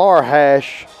on the far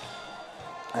hash,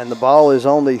 and the ball is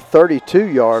on the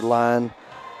 32-yard line,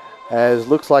 as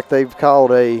looks like they've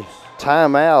called a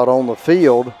timeout on the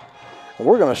field. And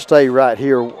we're going to stay right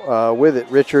here with it,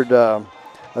 Richard.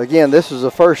 Again, this is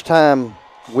the first time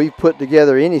we've put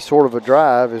together any sort of a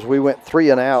drive, as we went 3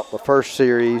 and out the first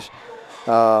series,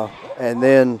 and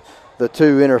then the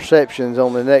 2 interceptions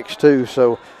on the next 2.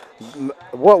 So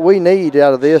what we need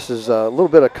out of this is a little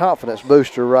bit of confidence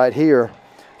booster right here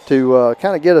to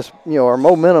kind of get us, our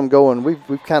momentum going.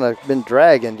 We've kind of been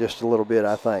dragging just a little bit,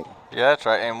 I think. Yeah, that's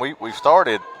right. And we've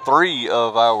started 3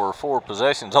 of our 4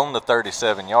 possessions on the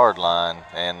 37-yard line.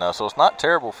 And so it's not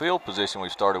terrible field position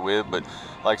we've started with. But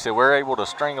like I said, we're able to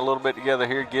string a little bit together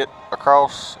here, get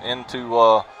across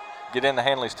into get into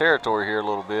Handley's territory here a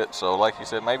little bit. So like you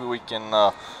said, maybe we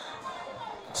can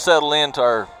settle into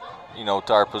our,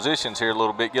 to our positions here a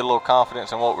little bit, get a little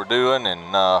confidence in what we're doing.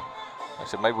 And like I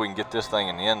said, maybe we can get this thing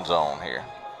in the end zone here.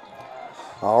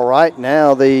 All right,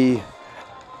 now the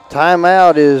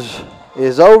timeout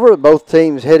is over. Both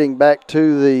teams heading back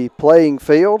to the playing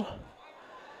field.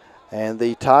 And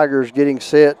the Tigers getting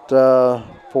set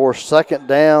for second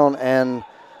down, and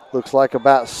looks like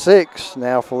about 6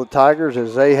 now for the Tigers,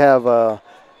 as they have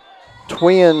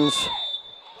trips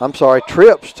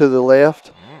to the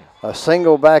left. A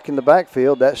single back in the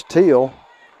backfield. That's Teal.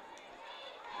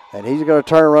 And he's going to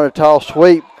turn and run a tall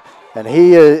sweep. And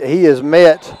he is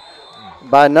met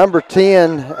by number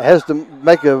 10, has to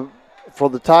make for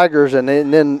the Tigers, and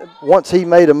then once he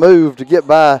made a move to get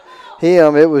by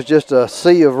him, it was just a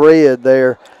sea of red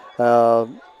there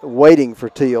waiting for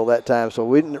Teal that time. So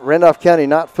Randolph County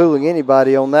not fooling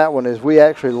anybody on that one, as we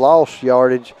actually lost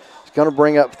yardage. It's going to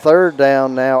bring up 3rd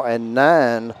down now and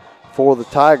 9 for the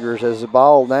Tigers, as the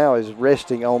ball now is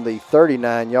resting on the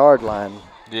 39-yard line.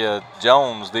 Yeah,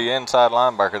 Jones, the inside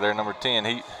linebacker there, number 10,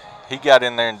 he got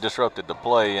in there and disrupted the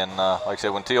play. And like I said,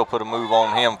 when Teal put a move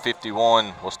on him,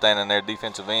 51 was standing there,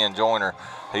 defensive end, Joyner,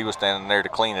 he was standing there to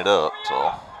clean it up. So,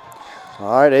 all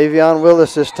right, Avion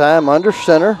Willis this time under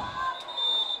center.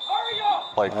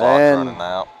 Play clock's running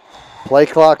out. Play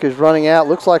clock is running out.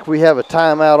 Looks like we have a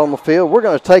timeout on the field. We're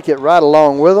going to take it right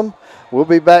along with them. We'll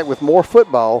be back with more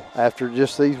football after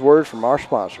just these words from our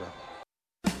sponsor.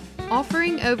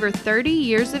 Offering over 30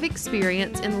 years of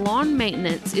experience in lawn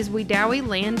maintenance is Wedowee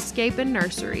Landscape and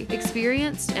Nursery.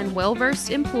 Experienced and well-versed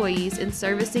employees in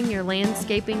servicing your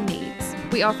landscaping needs.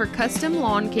 We offer custom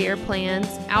lawn care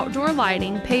plans, outdoor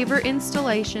lighting, paver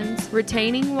installations,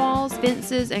 retaining walls,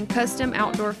 fences, and custom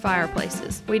outdoor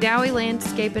fireplaces. Wedowee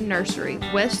Landscape and Nursery,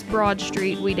 West Broad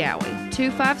Street, Wedowee.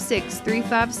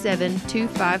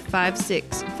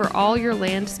 256-357-2556 for all your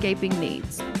landscaping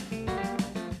needs.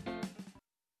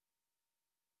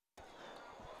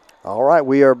 All right,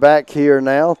 we are back here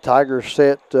now. Tigers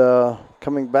set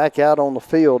coming back out on the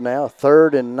field now,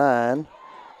 3rd and 9.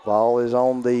 Ball is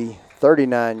on the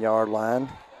 39-yard line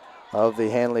of the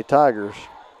Handley Tigers.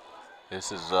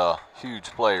 This is a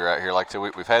huge play right here. Like I said,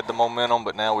 we've had the momentum,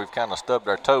 but now we've kind of stubbed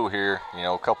our toe here.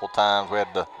 A couple times we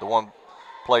had the one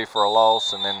play for a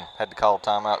loss and then had to call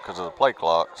timeout because of the play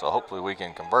clock. So hopefully we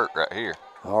can convert right here.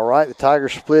 All right, the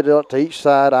Tigers split it up to each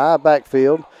side, I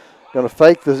backfield. Going to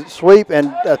fake the sweep,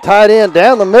 and a tight end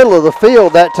down the middle of the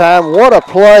field that time. What a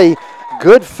play.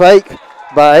 Good fake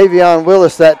by Avion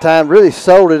Willis that time. Really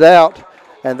sold it out.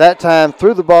 And that time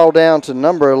threw the ball down to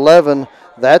number 11.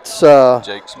 That's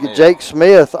Jake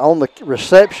Smith on the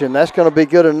reception. That's going to be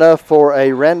good enough for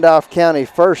a Randolph County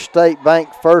First State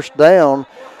Bank first down.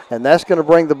 And that's going to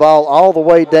bring the ball all the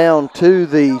way down to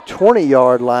the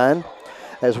 20-yard line.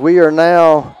 As we are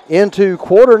now into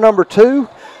quarter number 2.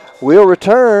 We'll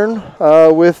return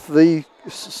with the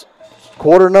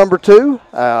quarter number 2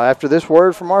 after this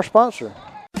word from our sponsor.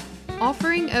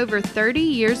 Offering over 30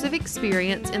 years of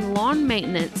experience in lawn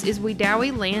maintenance is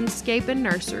Wedowee Landscape and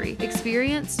Nursery.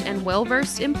 Experienced and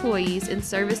well-versed employees in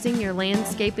servicing your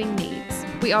landscaping needs.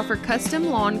 We offer custom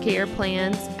lawn care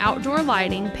plans, outdoor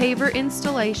lighting, paver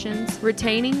installations,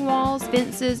 retaining walls,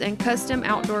 fences, and custom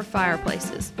outdoor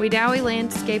fireplaces. Wedowee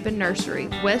Landscape and Nursery,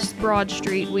 West Broad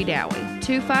Street, Wedowee.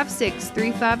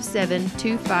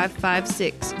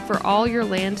 256-357-2556 for all your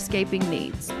landscaping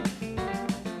needs.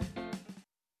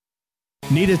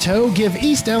 Need a tow? Give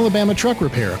East Alabama Truck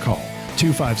Repair a call.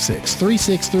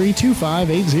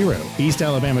 256-363-2580. East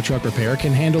Alabama Truck Repair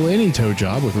can handle any tow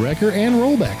job with wrecker and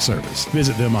rollback service.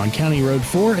 Visit them on County Road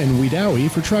 4 in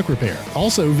Wedowee for truck repair.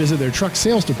 Also visit their truck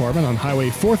sales department on Highway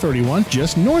 431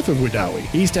 just north of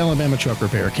Wedowee. East Alabama Truck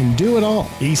Repair can do it all.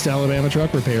 East Alabama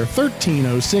Truck Repair,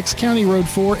 1306 County Road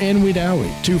 4 in Wedowee.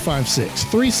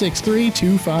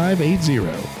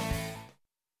 256-363-2580.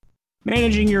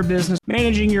 Managing your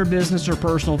business or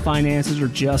personal finances are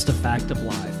just a fact of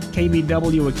life.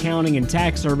 KBW Accounting and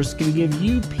Tax Service can give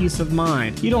you peace of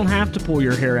mind. You don't have to pull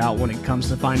your hair out when it comes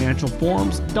to financial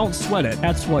forms. Don't sweat it.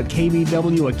 That's what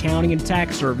KBW Accounting and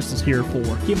Tax Service is here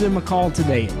for. Give them a call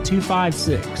today at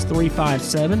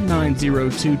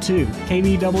 256-357-9022.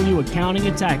 KBW Accounting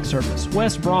and Tax Service,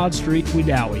 West Broad Street,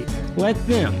 Wedowee. Let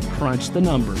them crunch the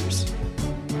numbers.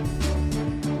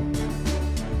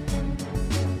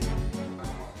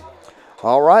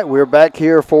 All right, we're back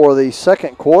here for the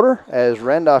second quarter as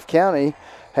Randolph County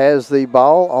has the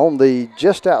ball on the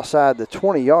just outside the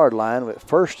 20-yard line with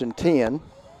 1st and 10.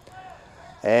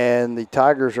 And the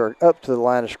Tigers are up to the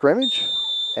line of scrimmage.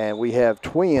 And we have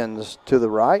Twins to the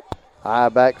right, I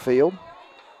backfield.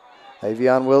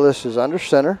 Avion Willis is under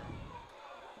center.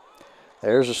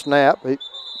 There's a snap. It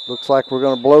looks like we're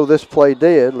going to blow this play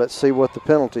dead. Let's see what the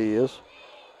penalty is.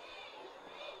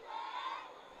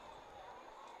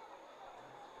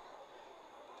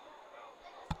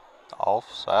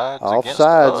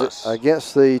 Offsides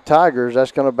against the Tigers.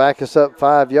 That's going to back us up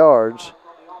 5 yards.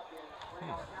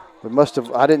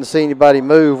 I didn't see anybody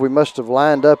move. We must have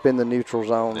lined up in the neutral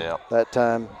zone that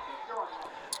time.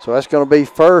 So that's going to be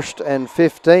 1st and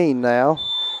 15 now.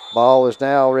 Ball is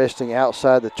now resting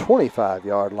outside the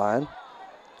 25-yard line.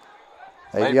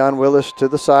 Avion Willis to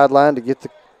the sideline to get the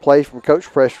play from Coach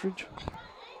Prestridge.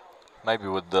 Maybe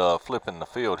with flipping the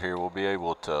field here, we'll be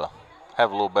able to have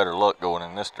a little better luck going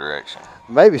in this direction.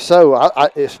 Maybe so.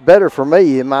 It's better for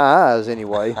me in my eyes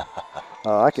anyway.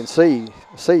 I can see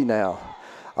now.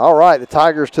 All right, the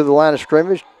Tigers to the line of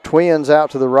scrimmage. Twins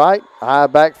out to the right. I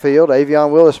backfield.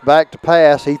 Avion Willis back to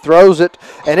pass. He throws it,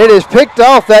 and it is picked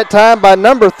off that time by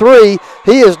number 3.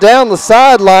 He is down the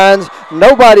sidelines.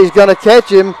 Nobody's going to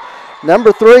catch him.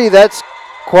 Number 3, that's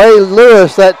Quay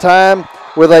Lewis that time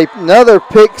with another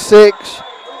pick 6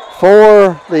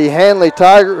 for the Handley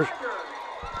Tigers.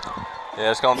 Yeah,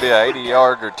 it's going to be an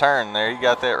 80-yard return there. You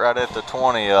got that right at the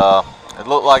 20. It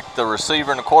looked like the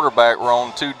receiver and the quarterback were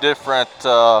on two different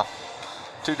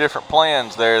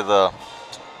plans there. The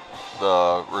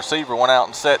receiver went out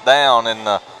and sat down, and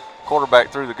the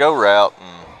quarterback threw the go route.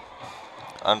 And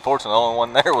unfortunately, the only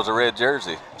one there was a red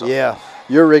jersey. So. Yeah,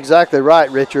 you're exactly right,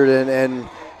 Richard. And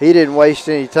he didn't waste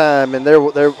any time, and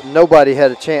nobody had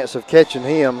a chance of catching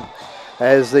him.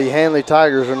 As the Handley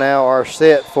Tigers are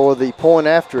set for the point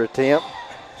after attempt.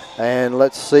 And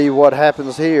let's see what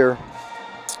happens here.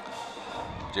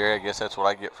 Jerry, I guess that's what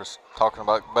I get for talking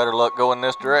about better luck going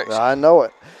this direction. I know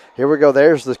it. Here we go.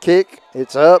 There's the kick.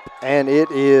 It's up, and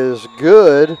it is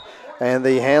good. And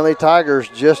the Handley Tigers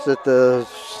just at the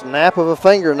snap of a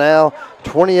finger now,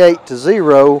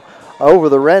 28-0 over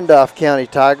the Randolph County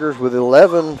Tigers with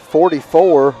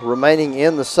 11:44 remaining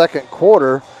in the second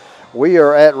quarter. We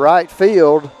are at right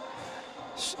field.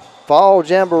 Fall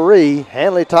Jamboree,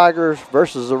 Handley Tigers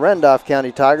versus the Randolph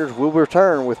County Tigers. Will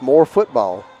return with more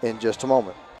football in just a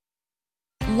moment.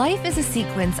 Life is a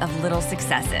sequence of little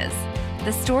successes.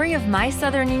 The story of my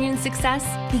Southern Union success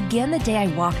began the day I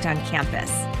walked on campus.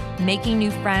 Making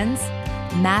new friends,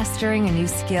 mastering a new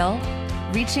skill,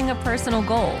 reaching a personal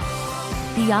goal.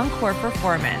 The encore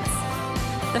performance.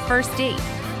 The first date.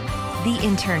 The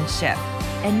internship.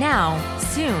 And now,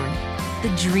 soon, the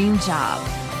dream job.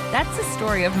 That's the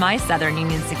story of my Southern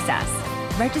Union success.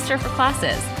 Register for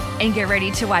classes and get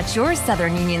ready to watch your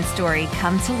Southern Union story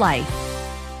come to life.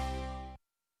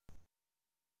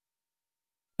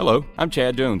 Hello, I'm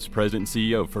Chad Jones, President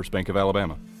and CEO of First Bank of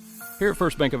Alabama. Here at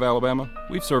First Bank of Alabama,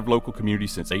 we've served local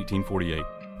communities since 1848.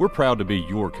 We're proud to be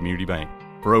your community bank.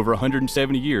 For over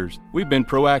 170 years, we've been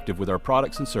proactive with our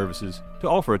products and services to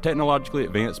offer a technologically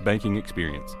advanced banking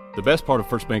experience. The best part of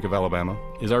First Bank of Alabama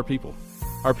is our people.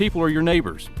 Our people are your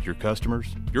neighbors, your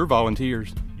customers, your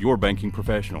volunteers, your banking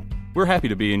professional. We're happy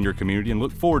to be in your community and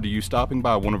look forward to you stopping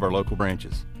by one of our local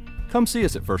branches. Come see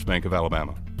us at First Bank of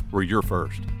Alabama. We're your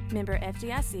first. Member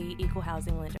FDIC, Equal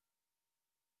Housing Lender.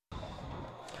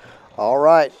 All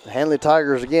right, Handley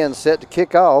Tigers again set to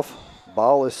kick off.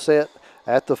 Ball is set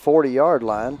at the 40-yard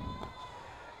line.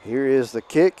 Here is the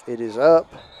kick. It is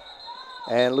up,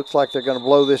 and looks like they're going to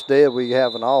blow this dead. We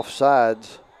have an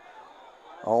offsides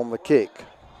on the kick.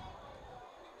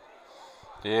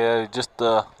 Yeah, just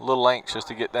a little anxious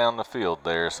to get down the field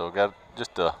there, so got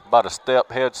just about a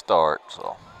step head start.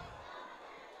 So.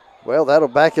 Well, that'll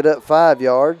back it up 5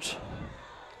 yards.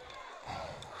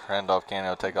 Randolph County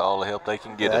will take all the help they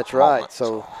can get. That's right.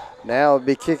 So now it'll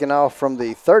be kicking off from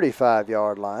the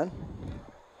 35-yard line.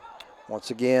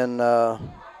 Once again,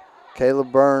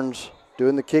 Caleb Burns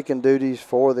doing the kicking duties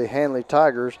for the Handley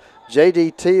Tigers.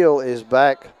 J.D. Teal is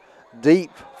back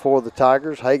deep for the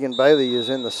Tigers. Hagan Bailey is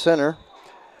in the center.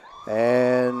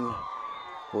 And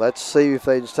let's see if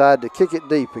they decide to kick it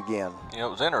deep again. You know,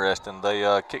 it was interesting.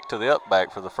 They kicked to the up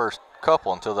back for the first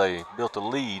couple until they built a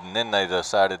lead, and then they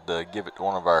decided to give it to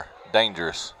one of our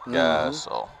dangerous guys.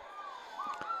 So.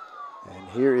 And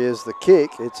here is the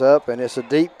kick. It's up, and it's a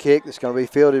deep kick that's going to be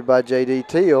fielded by J.D.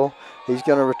 Teal. He's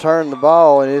going to return the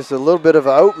ball, and it's a little bit of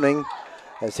an opening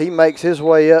as he makes his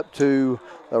way up to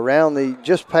around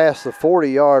just past the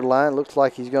 40-yard line. Looks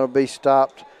like he's going to be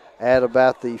stopped at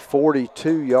about the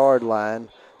 42-yard line.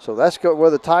 So that's where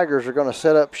the Tigers are going to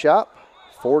set up shop,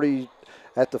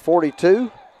 at the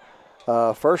 42.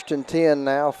 First and 10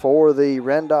 now for the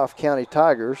Randolph County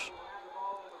Tigers.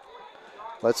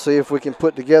 Let's see if we can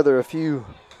put together a few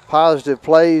positive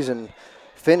plays and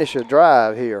finish a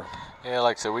drive here. Yeah,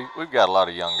 like I said, we've got a lot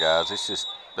of young guys. It's just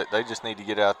that they just need to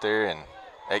get out there and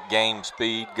at game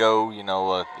speed go. You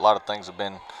know, a lot of things have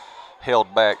been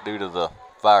held back due to the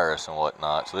virus and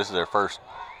whatnot. So this is their first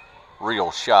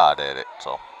real shot at it.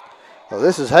 So. Well,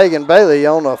 this is Hagan Bailey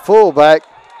on a fullback.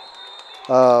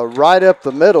 Right up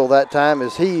the middle that time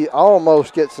as he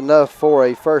almost gets enough for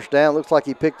a first down. Looks like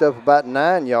he picked up about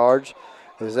 9 yards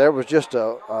as there was just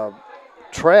a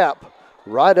trap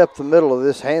right up the middle of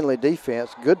this Handley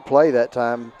defense. Good play that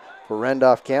time for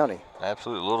Randolph County.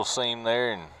 Absolutely. Little seam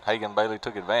there, and Hagan Bailey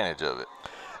took advantage of it.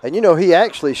 And, you know, he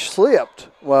actually slipped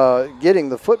getting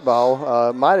the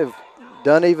football. Might have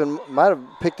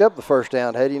picked up the first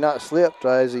down had he not slipped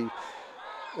as he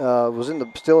was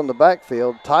still in the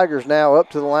backfield. Tigers now up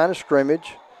to the line of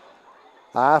scrimmage.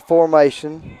 I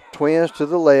formation, twins to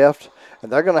the left,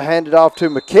 and they're going to hand it off to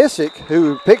McKissick,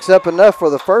 who picks up enough for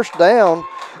the first down,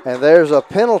 and there's a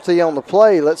penalty on the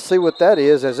play. Let's see what that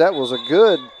is, as that was a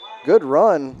good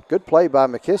run, good play by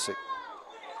McKissick.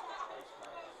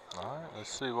 All right,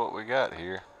 let's see what we got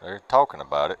here. They're talking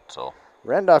about it, so.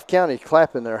 Randolph County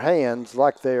clapping their hands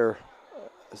like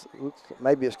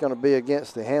maybe it's going to be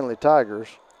against the Handley Tigers.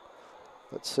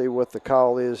 Let's see what the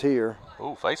call is here.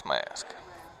 Ooh, face mask.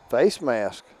 Face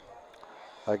mask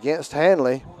against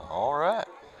Handley. All right.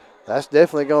 That's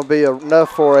definitely going to be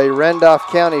enough for a Randolph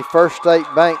County First State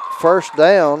Bank first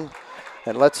down.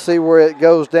 And let's see where it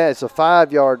goes down. It's a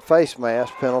 5-yard face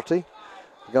mask penalty.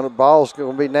 Ball's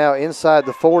going to be now inside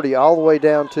the 40 all the way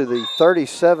down to the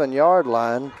 37-yard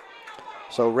line.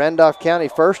 So Randolph County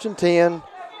first and 10.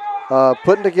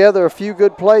 Putting together a few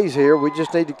good plays here. We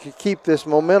just need to keep this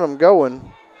momentum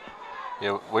going.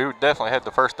 Yeah, we definitely had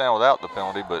the first down without the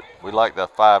penalty, but we like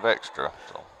that 5 extra.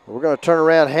 So. We're going to turn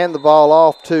around, hand the ball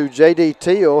off to J.D.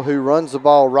 Teal, who runs the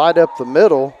ball right up the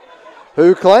middle,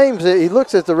 who claims that he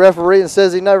looks at the referee and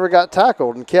says he never got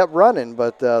tackled and kept running,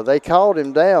 but they called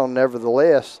him down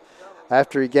nevertheless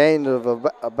after he gained of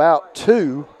about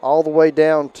 2 all the way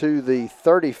down to the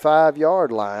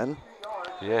 35-yard line.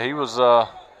 Yeah, he was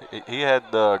he had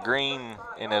green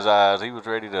in his eyes. He was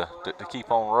ready to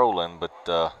keep on rolling,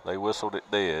 but they whistled it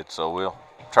dead, so we'll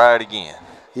try it again.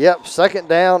 Yep, second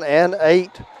down and 8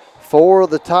 for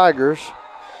the Tigers.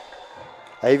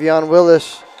 Avion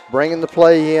Willis bringing the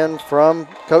play in from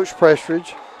Coach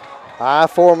Prestridge. I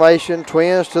formation,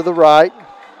 twins to the right.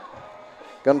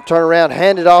 Going to turn around,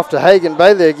 hand it off to Hagan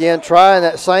Bailey again, trying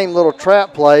that same little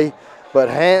trap play, but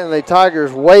the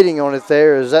Tigers waiting on it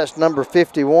there as that's number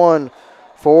 51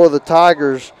 for the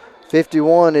Tigers.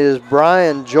 51 is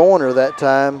Brian Joyner that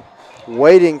time,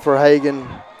 waiting for Hagan.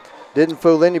 Didn't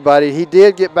fool anybody. He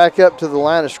did get back up to the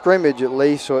line of scrimmage at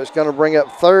least, so it's going to bring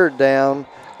up third down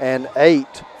and 8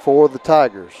 for the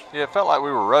Tigers. Yeah, it felt like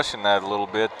we were rushing that a little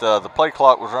bit. The play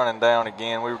clock was running down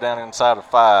again. We were down inside of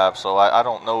 5, so I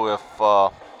don't know if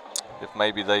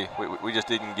maybe we just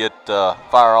didn't get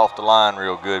fire off the line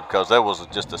real good, because there was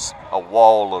just a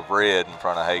wall of red in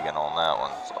front of Hagan on that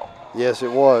one. So. Yes,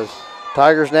 it was.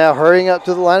 Tigers now hurrying up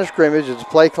to the line of scrimmage as the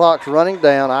play clock's running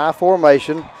down. I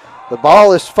formation. The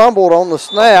ball is fumbled on the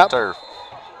snap. Turf.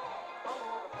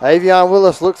 Avion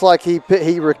Willis looks like he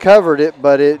recovered it,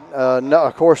 but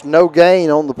of course, no gain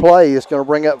on the play. It's going to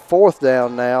bring up fourth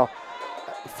down now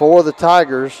for the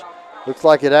Tigers. Looks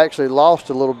like it actually lost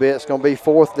a little bit. It's going to be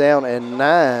fourth down and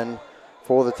 9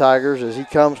 for the Tigers as he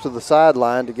comes to the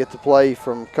sideline to get the play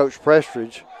from Coach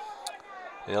Prestridge.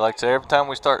 Yeah, like I say, every time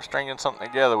we start stringing something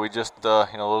together, we just,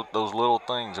 you know, those little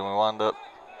things, and we wind up,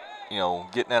 you know,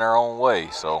 getting in our own way.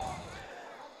 So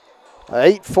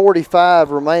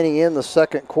 8:45 remaining in the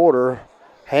second quarter.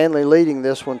 Handley leading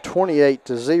this one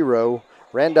 28-0.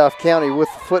 Randolph County with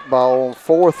the football on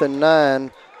 4th and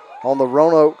 9 on the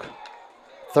Roanoke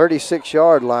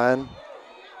 36-yard line.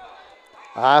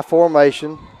 I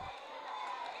formation.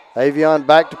 Avion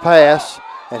back to pass,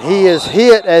 and he is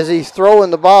hit as he's throwing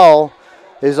the ball.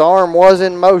 His arm was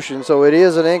in motion, so it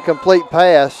is an incomplete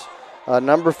pass.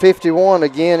 Number 51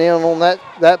 again in on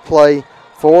that play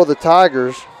for the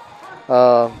Tigers.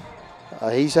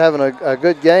 He's having a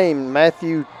good game.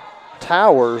 Matthew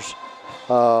Towers,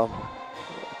 2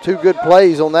 good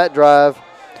plays on that drive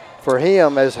for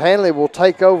him as Handley will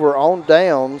take over on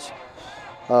downs.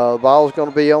 The ball is going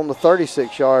to be on the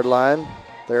 36-yard line.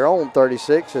 They're on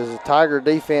 36 as the Tiger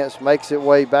defense makes its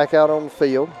way back out on the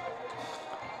field.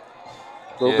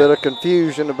 A little bit of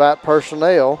confusion about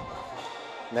personnel.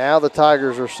 Now the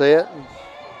Tigers are set.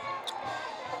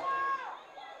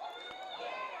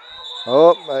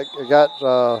 Oh, I got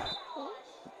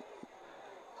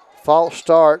false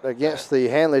start against the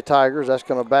Handley Tigers. That's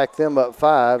going to back them up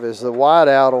 5 as the wide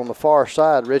out on the far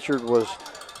side. Richard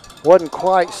wasn't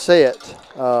quite set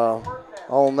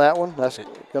on that one. That's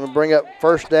going to bring up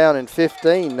first down and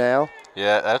 15 now.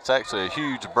 yeah, that's actually a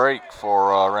huge break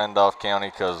for Randolph County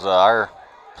because our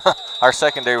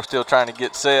secondary was still trying to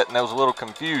get set, and there was a little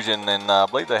confusion, and I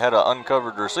believe they had an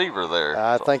uncovered receiver there.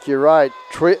 I think you're right.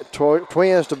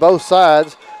 Twins to both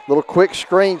sides. Little quick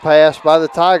screen pass by the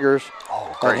Tigers.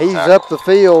 And he's up the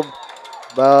field,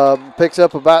 picks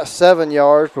up about 7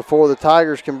 yards before the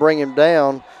Tigers can bring him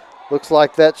down. Looks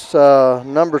like that's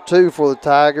number 2 for the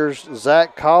Tigers,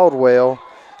 Zach Caldwell,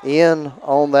 in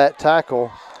on that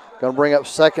tackle. Going to bring up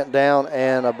second down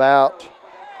and about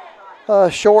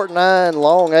short 9,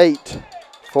 long 8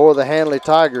 for the Handley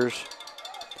Tigers.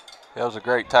 That was a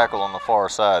great tackle on the far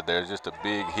side there. Just a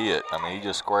big hit. I mean, he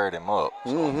just squared him up.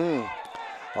 So.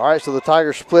 All right, so the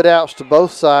Tigers split outs to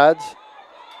both sides.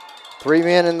 3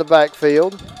 men in the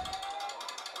backfield.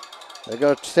 They're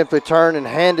going to simply turn and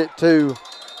hand it to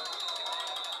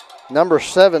number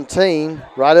 17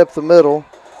 right up the middle.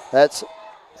 That's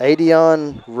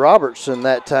Adion Robertson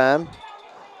that time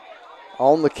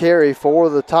on the carry for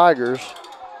the Tigers.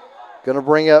 Going to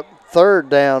bring up third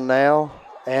down now,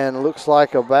 and looks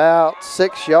like about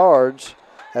 6 yards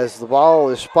as the ball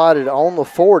is spotted on the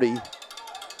 40.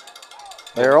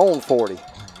 They're on 40.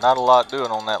 Not a lot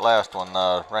doing on that last one.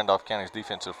 Randolph County's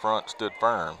defensive front stood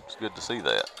firm. It's good to see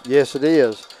that. Yes, it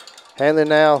is. Handley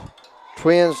now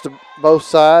twins to both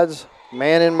sides.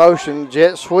 Man in motion,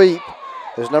 jet sweep.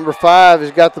 As number 5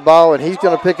 has got the ball, and he's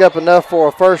going to pick up enough for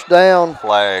a first down.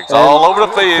 Flags all over the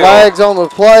field. Flags on the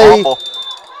play. Fumble.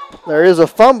 There is a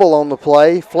fumble on the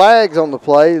play. Flags on the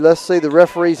play. Let's see. The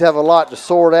referees have a lot to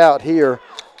sort out here.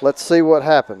 Let's see what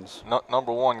happens.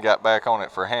 Number 1 got back on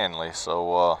it for Handley,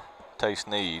 so Taste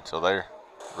Need. So they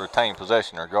retain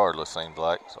possession regardless, seems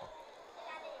like.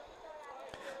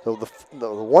 So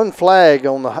the one flag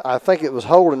on the, I think it was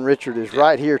holding, Richard, is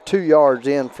right here 2 yards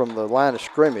in from the line of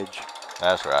scrimmage.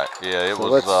 That's right. Yeah, it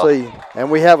was. Let's see. And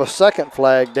we have a second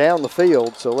flag down the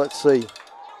field, so let's see.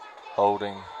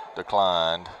 Holding,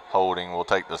 declined. Holding, we'll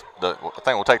take this. I think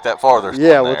we'll take that farthest one.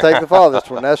 Yeah, we'll take the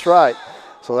farthest one. That's right.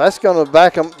 So that's going to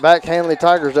back Handley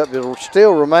Tigers up. It'll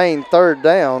still remain third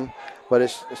down, but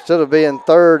it's, instead of being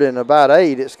third and about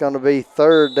 8, it's going to be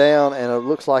third down, and it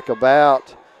looks like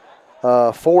about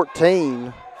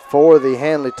 14 for the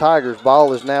Handley Tigers.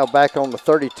 Ball is now back on the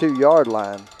 32-yard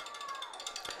line.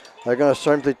 They're going to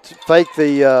simply fake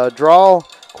the draw.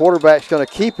 Quarterback's going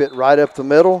to keep it right up the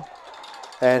middle,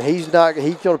 and he's going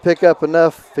to pick up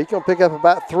enough. He's going to pick up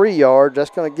about 3 yards. That's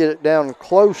going to get it down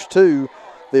close to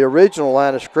the original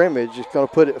line of scrimmage. It's going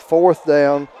to put it fourth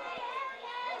down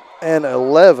and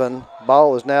 11.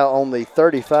 Ball is now on the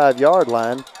 35-yard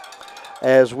line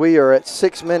as we are at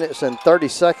 6 minutes and 30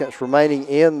 seconds remaining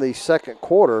in the second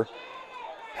quarter.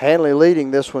 Handley leading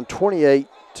this one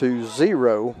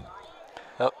 28-0.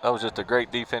 That was just a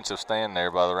great defensive stand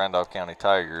there by the Randolph County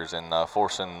Tigers and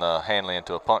forcing Handley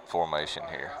into a punt formation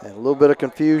here. And a little bit of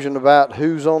confusion about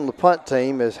who's on the punt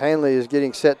team as Handley is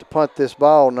getting set to punt this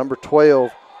ball, number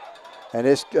 12. And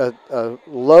it's a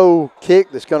low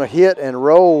kick that's going to hit and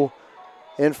roll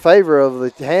in favor of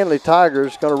the Handley Tigers.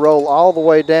 It's going to roll all the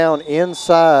way down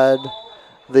inside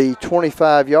the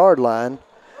 25-yard line.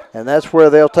 And that's where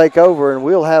they'll take over, and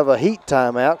we'll have a heat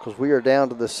timeout because we are down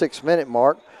to the 6-minute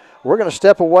mark. We're going to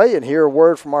step away and hear a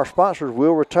word from our sponsors.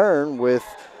 We'll return with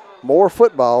more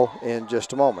football in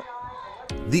just a moment.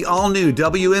 The all-new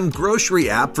WM Grocery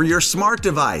app for your smart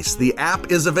device. The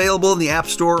app is available in the App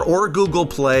Store or Google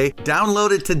Play.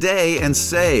 Download it today and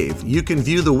save. You can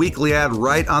view the weekly ad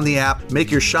right on the app,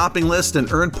 make your shopping list, and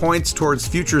earn points towards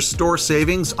future store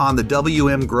savings on the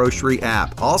WM Grocery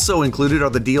app. Also included are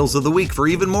the deals of the week for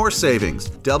even more savings.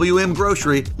 WM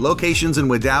Grocery, locations in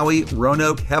Wedowee,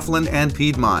 Roanoke, Heflin, and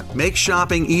Piedmont. Make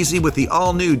shopping easy with the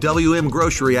all-new WM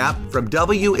Grocery app from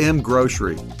WM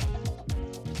Grocery.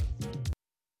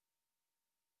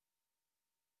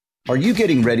 Are you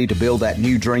getting ready to build that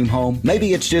new dream home?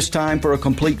 Maybe it's just time for a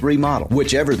complete remodel.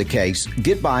 Whichever the case,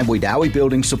 get by Wedowee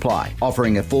Building Supply,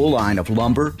 offering a full line of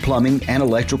lumber, plumbing, and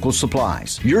electrical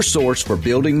supplies. Your source for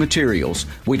building materials,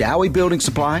 Wedowee Building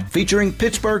Supply, featuring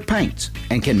Pittsburgh paints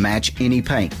and can match any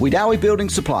paint. Wedowee Building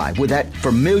Supply, with that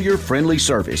familiar, friendly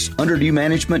service, under new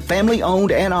management, family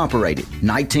owned and operated.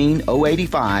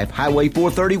 19085 Highway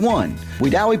 431.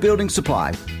 Wedowee Building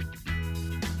Supply.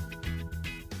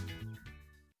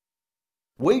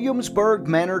 Williamsburg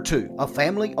Manor 2, a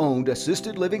family-owned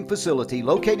assisted living facility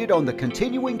located on the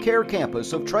continuing care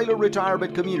campus of Trailer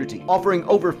Retirement Community, offering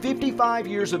over 55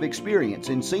 years of experience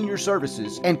in senior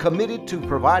services and committed to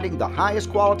providing the highest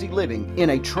quality living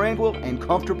in a tranquil and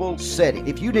comfortable setting.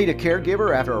 If you need a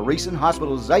caregiver after a recent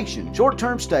hospitalization,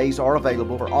 short-term stays are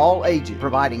available for all ages,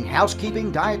 providing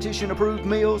housekeeping, dietitian-approved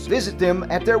meals. Visit them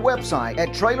at their website at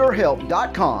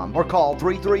trailerhelp.com or call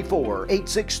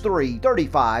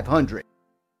 334-863-3500.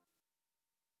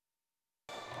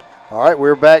 All right,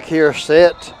 we're back here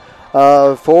set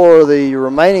for the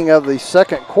remaining of the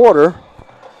second quarter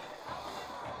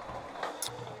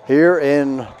here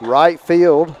in right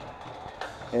field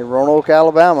in Roanoke,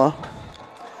 Alabama,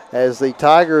 as the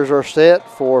Tigers are set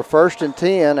for 1st and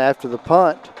 10 after the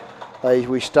punt.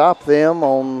 We stopped them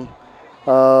on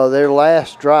their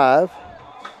last drive.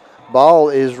 Ball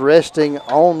is resting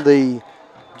on the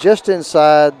just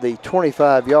inside the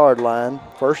 25-yard line,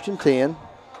 1st and 10.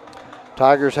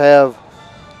 Tigers have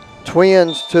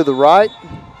twins to the right,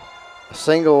 a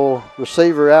single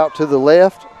receiver out to the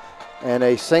left, and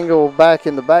a single back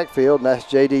in the backfield, and that's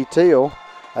J.D. Teal.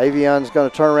 Avion's going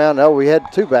to turn around. No, we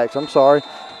had two backs. I'm sorry.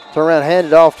 Turn around, hand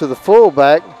it off to the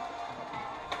fullback.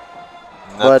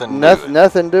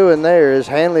 Nothing doing there as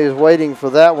Handley is waiting for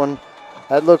that one.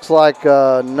 That looks like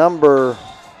number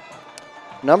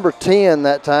 10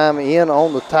 that time in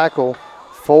on the tackle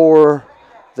for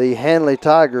the Handley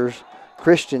Tigers,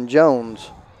 Christian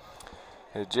Jones.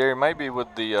 Yeah, Jerry, maybe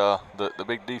with the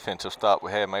big defensive stop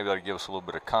we had, maybe that'll give us a little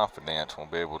bit of confidence. We'll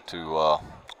be able to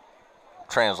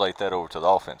translate that over to the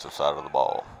offensive side of the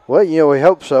ball. Well, we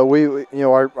hope so.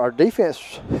 Our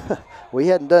defense, we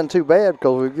hadn't done too bad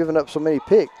because we've given up so many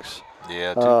picks.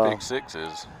 Yeah, 2 pick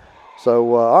sixes.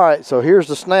 So, all right, so here's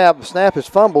the snap. The snap is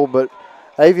fumbled, but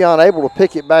Avion able to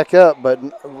pick it back up. But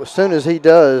as soon as he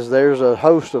does, there's a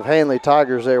host of Handley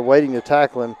Tigers there waiting to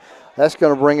tackle him. That's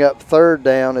going to bring up 3rd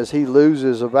down as he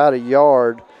loses about a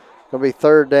yard. Going to be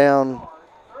 3rd down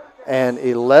and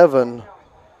 11.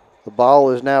 The ball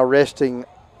is now resting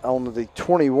on the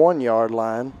 21-yard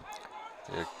line.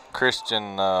 Yeah,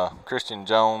 Christian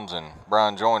Jones and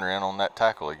Brian Joyner in on that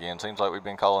tackle again. Seems like we've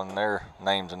been calling their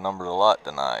names and numbers a lot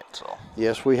tonight. So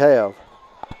yes, we have.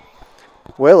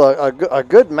 Well, a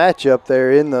good matchup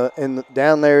there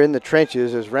down there in the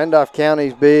trenches as Randolph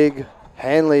County's big.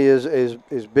 Handley is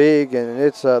big, and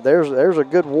it's there's a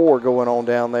good war going on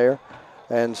down there,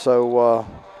 and so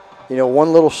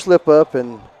one little slip up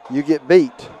and you get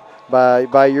beat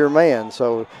by your man.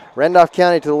 So Randolph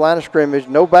County to the line of scrimmage,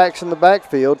 no backs in the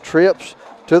backfield, trips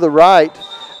to the right,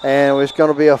 and it's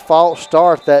going to be a false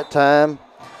start that time.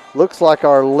 Looks like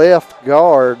our left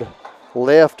guard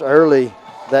left early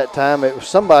that time. It was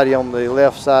somebody on the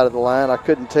left side of the line. I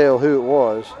couldn't tell who it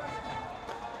was.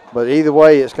 But either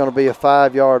way, it's going to be a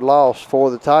 5-yard loss for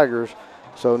the Tigers.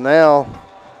 So now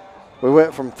we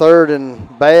went from 3rd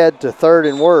and bad to 3rd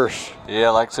and worse.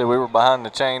 Yeah, like I said, we were behind the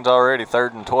chains already,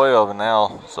 3rd and 12, and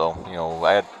now,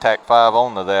 add tack 5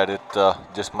 onto that, it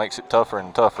just makes it tougher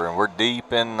and tougher. And we're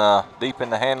deep in the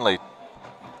Handley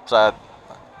side.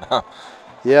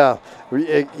 Yeah,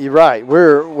 you're right.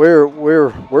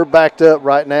 We're backed up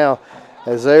right now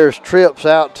as there's trips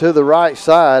out to the right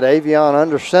side. Avion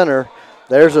under center.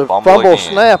 There's a fumble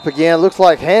snap again. Looks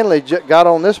like Handley got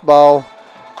on this ball.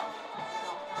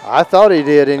 I thought he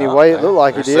did anyway. It looked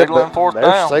like he did.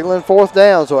 They're signaling 4th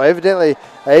down. So evidently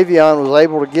Avion was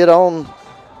able to get on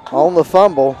the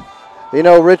fumble.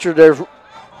 Richard, there's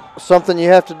something you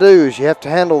have to do is you have to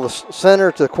handle the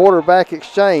center to quarterback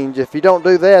exchange. If you don't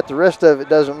do that, the rest of it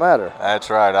doesn't matter. That's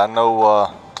right. I know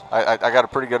I got a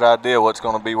pretty good idea what's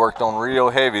going to be worked on real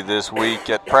heavy this week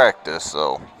at practice.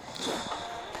 So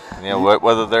You know,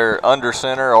 whether they're under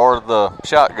center or the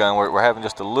shotgun, we're having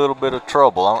just a little bit of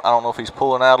trouble. I don't know if he's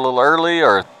pulling out a little early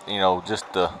or, you know,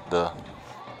 just the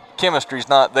chemistry's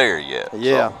not there yet.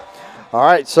 Yeah. So. All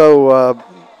right, so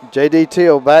J.D.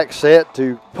 Till back set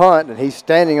to punt, and he's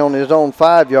standing on his own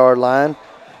 5-yard line.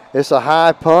 It's a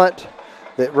high punt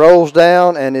that rolls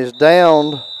down and is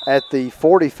downed at the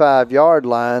 45-yard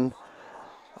line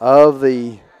of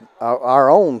our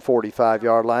own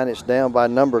 45-yard line. It's down by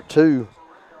number 2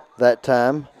 that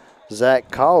time,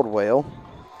 Zach Caldwell.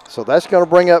 So that's going to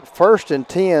bring up 1st and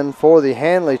 10 for the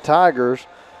Handley Tigers,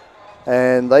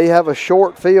 and they have a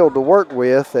short field to work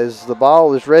with as the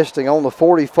ball is resting on the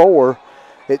 44.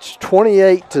 It's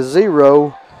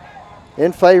 28-0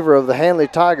 in favor of the Handley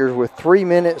Tigers with 3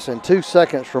 minutes and 2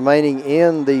 seconds remaining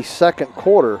in the second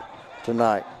quarter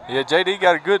tonight. Yeah, JD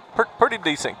got a pretty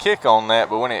decent kick on that,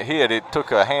 but when it hit, it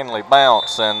took a Handley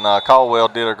bounce, and Caldwell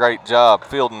did a great job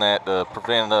fielding that to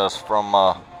prevent us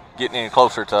from getting any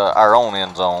closer to our own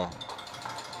end zone.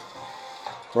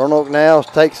 Roanoke now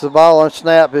takes the ball on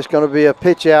snap. It's going to be a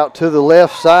pitch out to the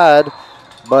left side,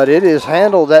 but it is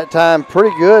handled that time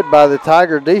pretty good by the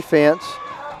Tiger defense.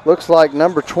 Looks like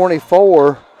number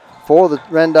 24 for the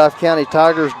Randolph County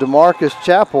Tigers, DeMarcus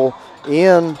Chappell,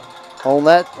 in on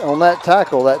that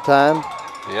tackle that time.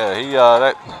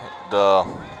 Yeah, the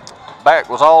back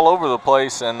was all over the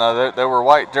place, and there were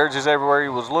white jerseys everywhere he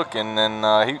was looking,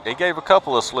 and he gave a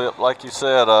couple of slip, like you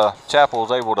said. Chappell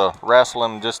was able to wrestle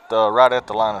him just right at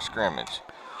the line of scrimmage.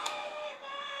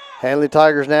 Handley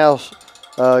Tigers now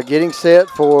getting set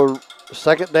for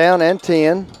 2nd down and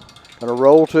 10. Going to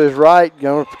roll to his right,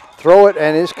 going to throw it,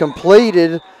 and it's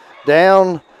completed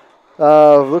down.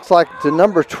 Looks like to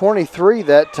number 23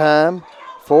 that time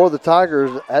for the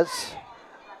Tigers. That's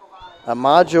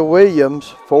Amaja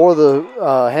Williams for the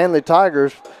Handley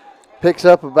Tigers. Picks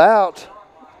up about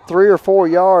 3 or 4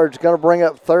 yards. Going to bring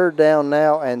up 3rd down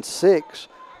now and 6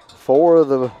 for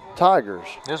the Tigers.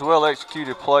 It was a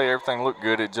well-executed play. Everything looked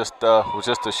good. It just was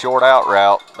just a short out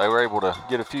route. They were able to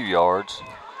get a few yards.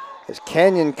 As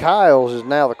Canyon Kyles is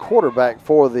now the quarterback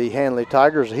for the Handley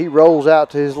Tigers. He rolls out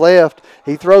to his left.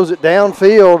 He throws it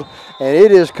downfield, and it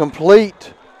is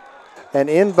complete and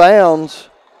inbounds.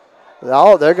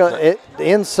 They're going to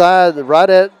inside right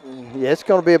at. Yeah, it's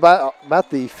going to be about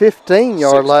the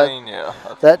 15-yard line. Yeah.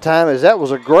 That time, as that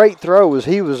was a great throw. As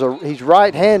he's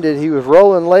right-handed, he was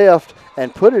rolling left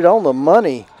and put it on the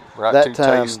money right that to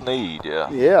time. Tate Sneed, yeah.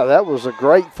 Yeah, that was a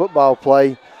great football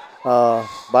play by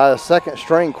the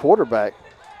second-string quarterback.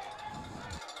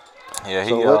 Yeah,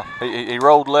 he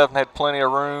rolled left and had plenty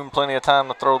of room, plenty of time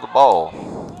to throw the ball.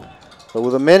 So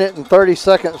with 1 minute and 30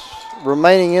 seconds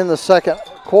remaining in the second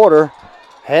quarter,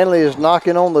 Handley is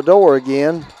knocking on the door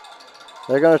again.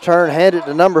 They're going to hand it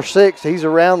to number 6. He's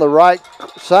around the right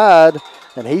side,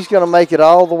 and he's going to make it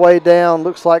all the way down,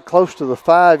 looks like close to the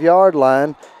 5-yard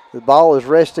line. The ball is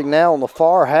resting now on the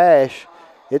far hash.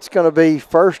 It's going to be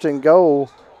 1st and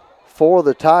goal for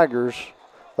the Tigers.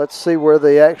 Let's see where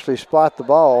they actually spot the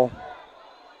ball.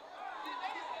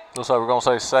 Looks like we're going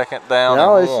to say 2nd down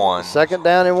and 1. 2nd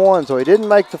down and 1, so he didn't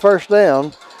make the 1st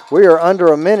down. We are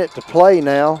under a minute to play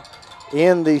now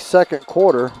in the second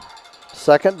quarter.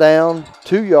 2nd down,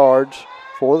 2 yards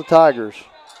for the Tigers.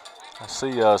 I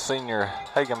see senior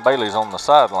Hagan Bailey's on the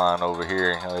sideline over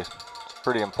here. He's a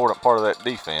pretty important part of that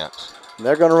defense. And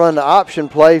they're going to run the option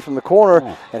play from the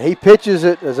corner, and he pitches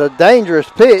it as a dangerous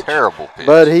pitch. Terrible pitch.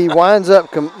 But he winds up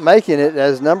making it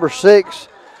as number 6,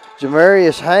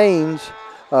 Jamarius Haynes,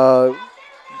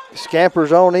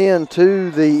 scampers on in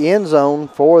to the end zone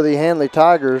for the Handley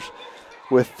Tigers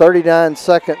with 39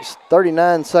 seconds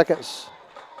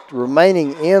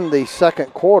remaining in the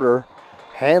second quarter.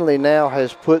 Handley now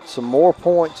has put some more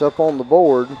points up on the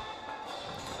board,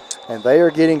 and they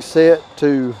are getting set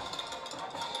to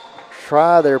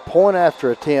try their point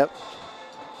after attempt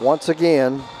once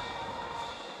again.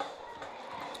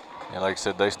 And like I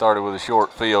said, they started with a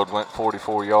short field, went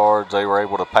 44 yards. They were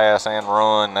able to pass and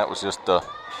run. That was just a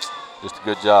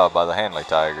good job by the Handley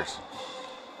Tigers.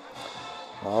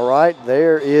 All right,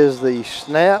 there is the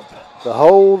snap, the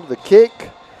hold, the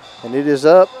kick, and it is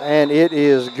up and it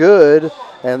is good.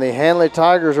 And the Handley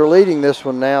Tigers are leading this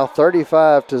one now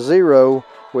 35-0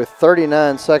 with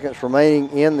 39 seconds remaining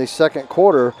in the second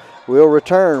quarter. We'll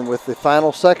return with the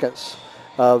final seconds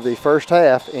of the first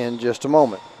half in just a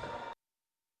moment.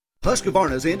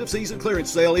 Husqvarna's end-of-season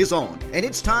clearance sale is on, and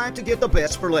it's time to get the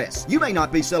best for less. You may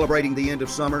not be celebrating the end of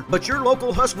summer, but your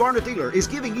local Husqvarna dealer is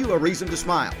giving you a reason to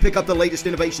smile. Pick up the latest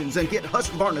innovations and get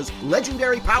Husqvarna's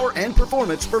legendary power and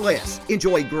performance for less.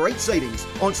 Enjoy great savings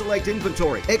on select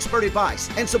inventory, expert advice,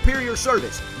 and superior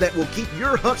service that will keep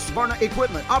your Husqvarna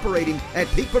equipment operating at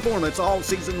peak performance all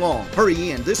season long. Hurry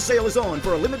in, this sale is on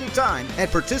for a limited time at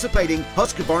participating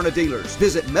Husqvarna dealers.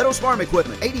 Visit Meadows Farm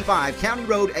Equipment, 85 County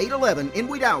Road 811 in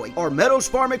Wedowee, or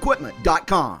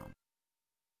meadowsfarmequipment.com.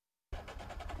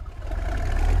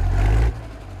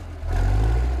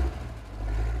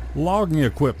 Logging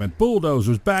equipment,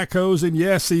 bulldozers, backhoes, and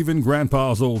yes, even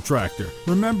Grandpa's old tractor.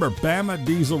 Remember Bama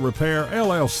Diesel Repair,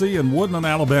 LLC in Woodland,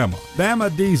 Alabama.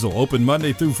 Bama Diesel, open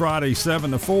Monday through Friday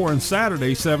 7 to 4 and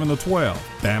Saturday 7 to 12.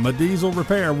 Bama Diesel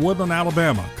Repair, Woodland,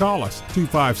 Alabama. Call us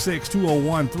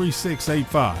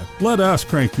 256-201-3685. Let us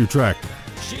crank your tractor.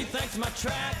 She thinks my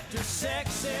tractor's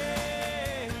sexy.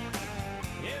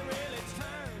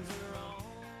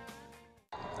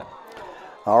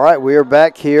 All right, we are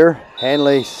back here.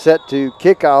 Handley set to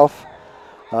kickoff.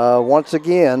 Once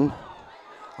again,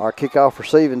 our kickoff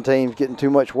receiving team's getting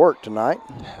too much work tonight.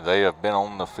 They have been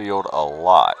on the field a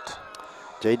lot.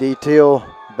 J.D. Teal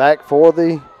back for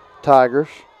the Tigers.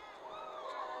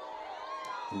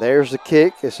 There's the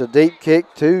kick. It's a deep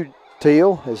kick to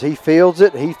Teal as he fields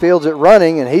it. He fields it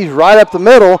running, and he's right up the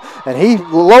middle, and he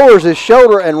lowers his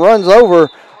shoulder and runs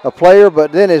over a player,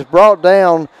 but then is brought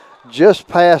down just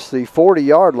past the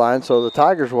 40-yard line, so the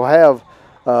Tigers will have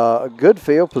a good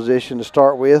field position to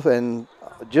start with, and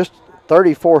just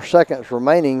 34 seconds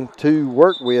remaining to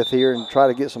work with here and try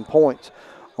to get some points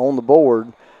on the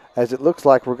board, as it looks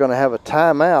like we're going to have a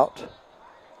timeout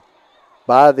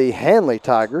by the Handley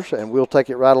Tigers, and we'll take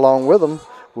it right along with them.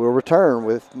 We'll return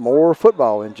with more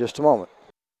football in just a moment.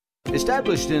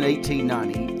 Established in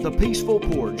 1890, the Peaceful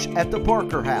Porch at the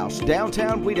Parker House,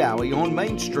 downtown Wedowee on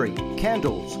Main Street.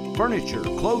 Candles, furniture,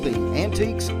 clothing,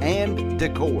 antiques, and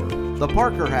decor. The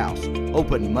Parker House,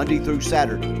 open Monday through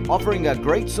Saturday, offering a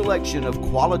great selection of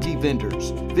quality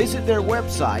vendors. Visit their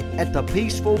website at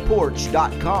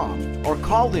thepeacefulporch.com or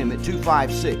call them at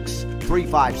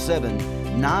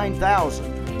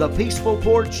 256-357-9000. The Peaceful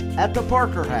Porch at the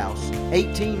Parker House,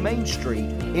 18 Main Street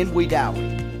in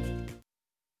Wedowee.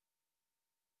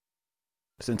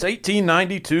 Since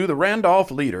 1892, the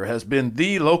Randolph Leader has been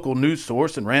the local news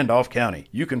source in Randolph County.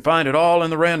 You can find it all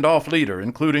in the Randolph Leader,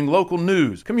 including local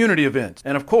news, community events,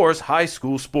 and of course, high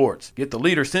school sports. Get the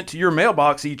Leader sent to your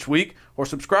mailbox each week or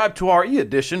subscribe to our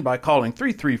e-edition by calling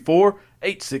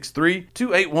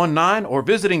 334-863-2819 or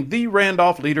visiting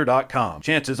therandolphleader.com.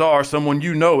 Chances are someone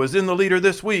you know is in the Leader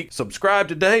this week. Subscribe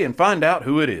today and find out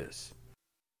who it is.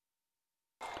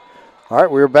 All right,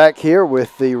 we're back here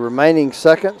with the remaining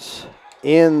seconds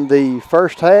in the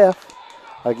first half.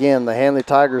 Again, the Handley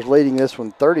Tigers leading this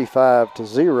one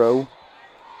 35-0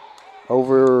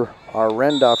 over our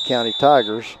Randolph County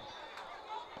Tigers.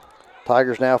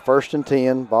 Tigers now 1st and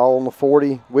 10, ball on the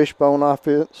 40, wishbone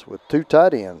offense with 2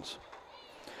 tight ends.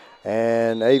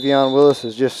 And Avion Willis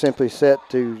is just simply set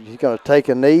to, he's going to take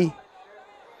a knee.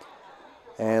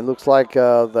 And looks like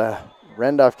the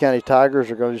Randolph County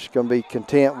Tigers are just going to be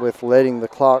content with letting the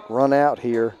clock run out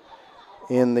here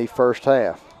in the first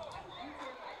half.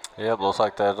 Yeah, it looks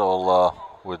like that'll,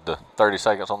 with the 30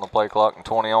 seconds on the play clock and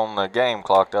 20 on the game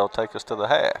clock, that'll take us to the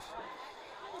half.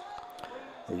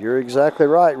 You're exactly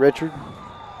right, Richard.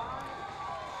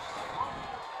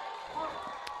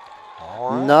 All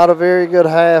right. Not a very good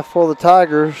half for the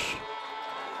Tigers.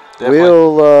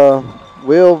 Definitely.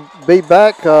 We'll be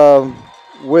back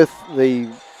with the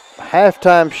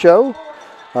halftime show.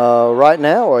 Right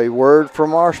now, a word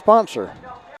from our sponsor.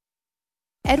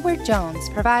 Edward Jones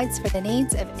provides for the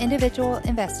needs of individual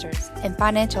investors, and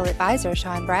financial advisor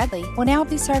Sean Bradley will now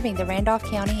be serving the Randolph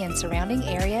County and surrounding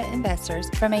area investors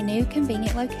from a new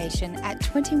convenient location at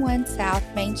 21 South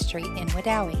Main Street in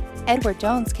Wedowee. Edward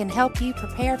Jones can help you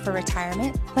prepare for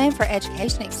retirement, plan for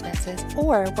education expenses,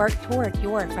 or work toward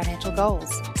your financial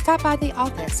goals. Stop by the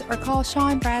office or call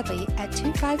Sean Bradley at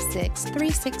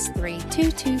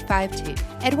 256-363-2252.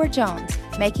 Edward Jones,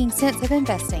 making sense of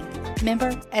investing.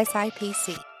 Member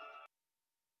SIPC.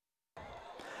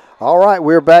 All right,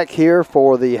 we're back here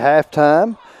for the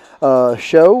halftime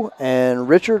show. And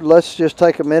Richard, let's just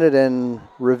take a minute and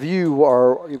review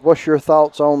what's your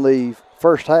thoughts on the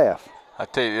first half? I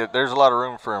tell you, there's a lot of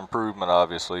room for improvement,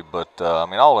 obviously, but I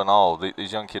mean, all in all,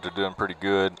 these young kids are doing pretty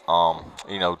good. 2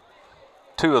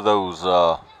 of those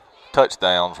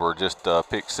touchdowns were just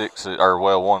pick six,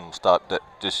 one stopped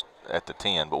just at the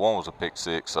 10, but one was a pick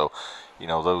six. So,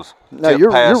 those. No, you're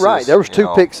right. There was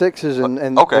 2 pick sixes and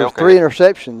there was 3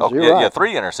 interceptions. Okay, you're right. Yeah,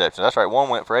 3 interceptions. That's right. One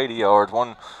went for 80 yards.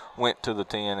 One went to the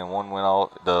 10, and one went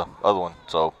all the other one.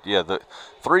 So yeah, the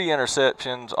 3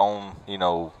 interceptions on.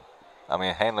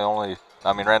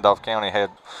 Randolph County had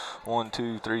 1,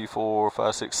 2, 3, 4,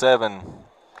 5, 6, 7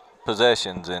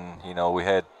 possessions, and we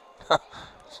had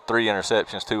 3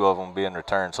 interceptions, 2 of them being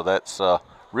returned. So that's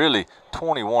really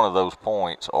 21 of those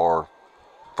points are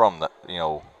from the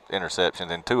interceptions,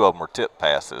 and 2 of them were tip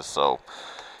passes. So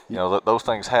those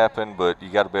things happen, but you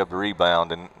got to be able to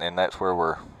rebound, and that's where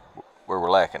we're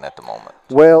lacking at the moment.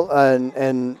 Well,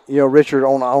 and Richard,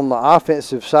 on the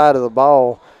offensive side of the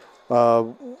ball,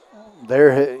 our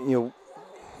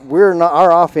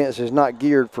offense is not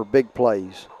geared for big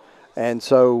plays. And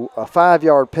so a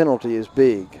 5-yard penalty is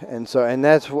big. And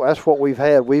that's what we've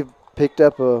had. We've picked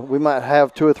up we might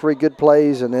have 2 or 3 good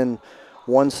plays and then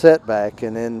 1 setback,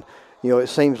 and then it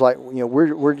seems like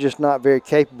we're just not very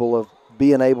capable of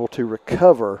being able to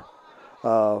recover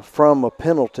from a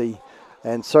penalty,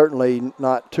 and certainly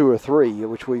not 2 or 3,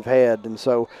 which we've had. And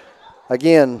so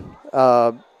again,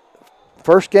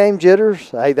 first game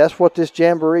jitters, hey, that's what this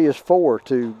Jamboree is for,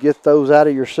 to get those out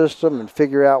of your system and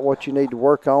figure out what you need to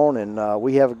work on. And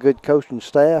we have a good coaching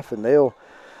staff, and they'll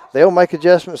make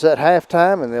adjustments at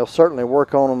halftime, and they'll certainly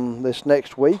work on them this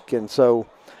next week. And so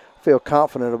I feel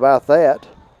confident about that.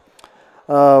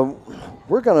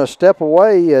 We're going to step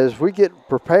away as we get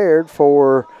prepared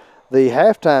for the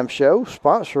halftime show,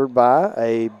 sponsored by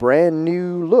A Brand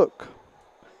New Look.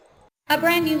 A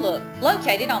Brand New Look,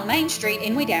 located on Main Street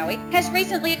in Wedowee, has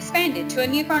recently expanded to a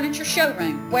new furniture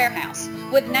showroom warehouse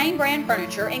with name brand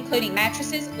furniture including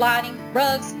mattresses, lighting,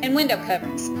 rugs, and window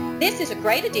coverings. This is a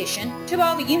great addition to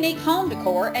all the unique home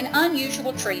decor and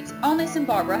unusual treats Honest and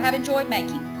Barbara have enjoyed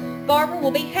making. Barbara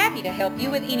will be happy to help you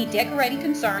with any decorating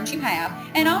concerns you have,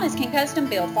 and Honest can custom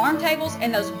build farm tables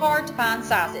and those hard-to-find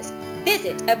sizes.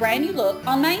 Visit A Brand New Look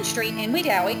on Main Street in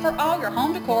Wedowee for all your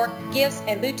home decor, gifts,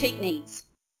 and boutique needs.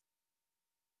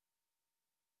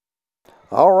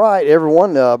 All right,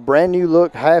 everyone, Brand New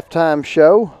Look halftime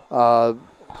show.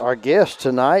 Our guest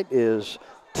tonight is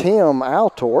Tim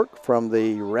Altork from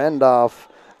the Randolph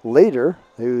Leader,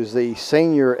 who's the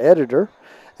senior editor,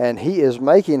 and he is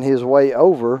making his way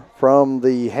over from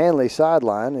the Handley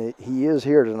sideline. He is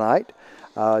here tonight.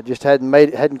 Just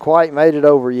hadn't quite made it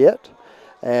over yet.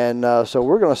 And so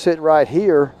we're going to sit right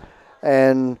here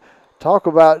and talk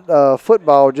about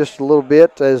football just a little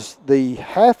bit, as the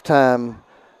halftime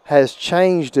has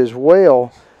changed as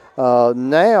well.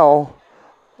 Now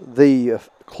the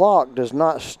clock does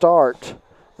not start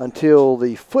until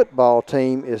both football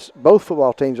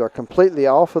teams are completely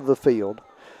off of the field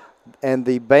and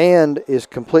the band is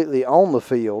completely on the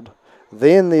field.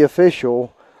 Then the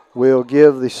official will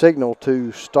give the signal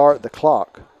to start the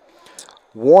clock.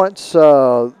 Once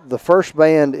the first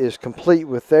band is complete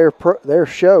with their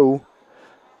show,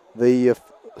 the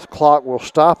clock will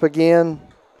stop again.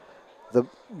 The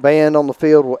band on the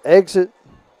field will exit.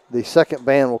 The second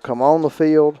band will come on the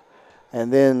field,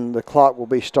 and then the clock will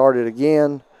be started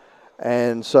again.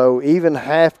 And so even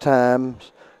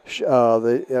halftimes,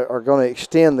 they are going to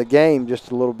extend the game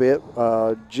just a little bit,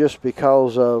 just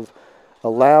because of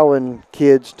allowing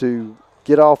kids to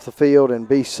get off the field and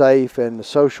be safe and the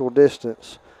social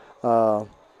distance.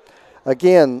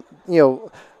 Again,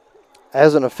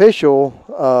 as an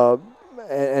official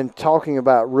and talking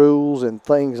about rules and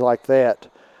things like that,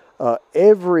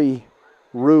 every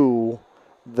rule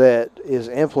that is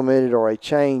implemented or a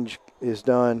change is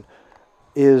done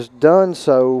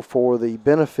so for the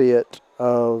benefit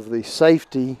of the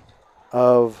safety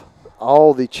of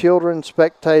all the children,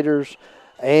 spectators,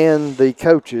 and the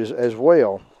coaches as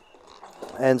well.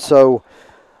 And so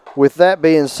with that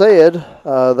being said,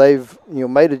 they've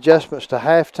made adjustments to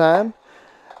halftime.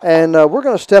 And we're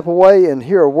going to step away and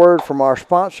hear a word from our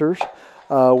sponsors.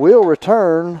 We'll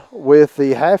return with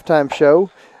the halftime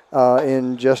show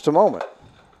in just a moment.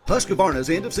 Husqvarna's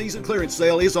end-of-season clearance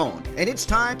sale is on, and it's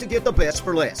time to get the best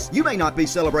for less. You may not be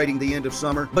celebrating the end of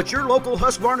summer, but your local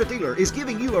Husqvarna dealer is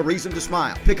giving you a reason to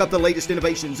smile. Pick up the latest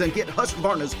innovations and get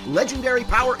Husqvarna's legendary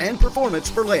power and performance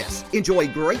for less. Enjoy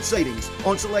great savings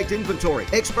on select inventory,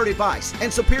 expert advice,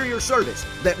 and superior service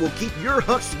that will keep your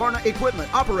Husqvarna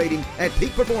equipment operating at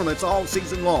peak performance all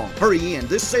season long. Hurry in,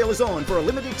 this sale is on for a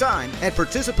limited time at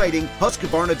participating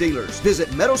Husqvarna dealers.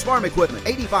 Visit Meadows Farm Equipment,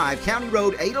 85 County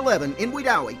Road 811 in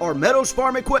Wedowee, or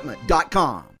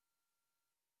meadowsfarmequipment.com.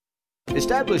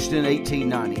 Established in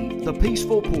 1890, the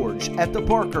Peaceful Porch at the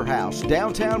Parker House,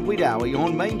 downtown Wedowee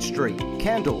on Main Street.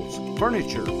 Candles,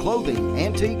 furniture, clothing,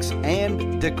 antiques,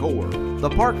 and decor. The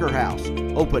Parker House,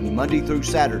 open Monday through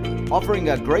Saturday, offering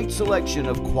a great selection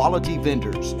of quality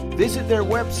vendors. Visit their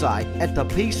website at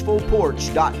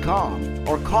thepeacefulporch.com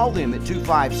or call them at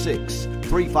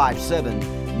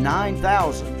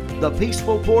 256-357-9000. The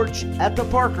Peaceful Porch at the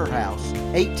Parker House,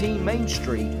 18 Main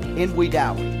Street in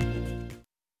Wedowee.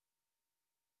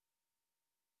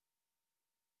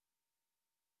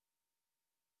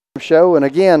 Show, and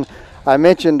again, I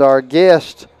mentioned our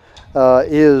guest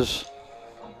this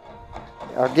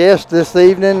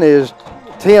evening is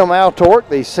Tim Altork,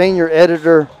 the senior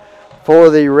editor for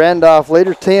the Randolph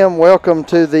Leader. Tim, welcome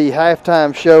to the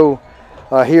halftime show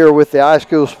here with the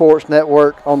iSchool Sports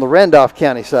Network on the Randolph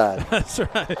County side. That's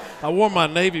right. I wore my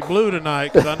navy blue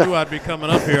tonight because I knew I'd be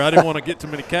coming up here. I didn't want to get too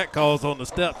many catcalls on the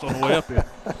steps on the way up here.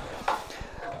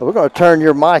 We're going to turn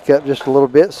your mic up just a little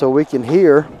bit so we can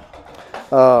hear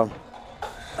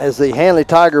as the Handley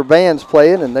Tiger Band's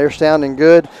playing, and they're sounding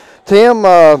good. Tim,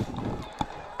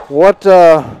 what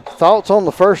thoughts on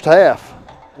the first half?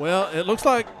 Well, it looks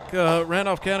like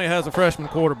Randolph County has a freshman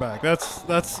quarterback. That's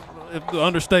the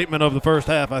understatement of the first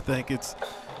half, I think. It's,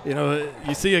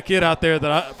 you see a kid out there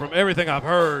that, from everything I've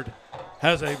heard,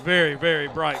 has a very, very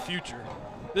bright future.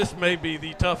 This may be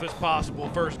the toughest possible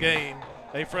first game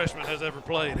a freshman has ever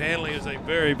played. Handley is a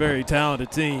very, very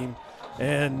talented team,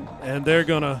 and they're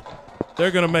gonna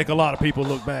make a lot of people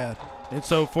look bad. And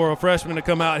so for a freshman to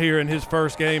come out here in his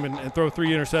first game and throw 3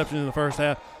 interceptions in the first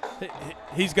half,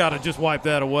 he's got to just wipe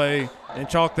that away and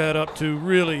chalk that up to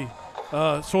really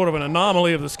sort of an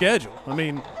anomaly of the schedule. I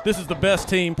mean, this is the best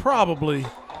team probably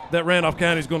that Randolph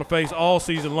County is going to face all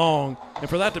season long, and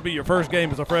for that to be your first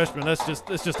game as a freshman, it's just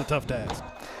a tough task.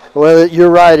 Well, you're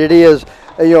right, it is.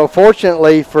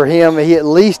 Fortunately for him, he at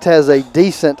least has a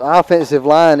decent offensive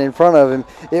line in front of him.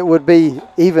 It would be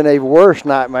even a worse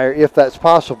nightmare if that's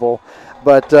possible.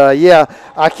 But,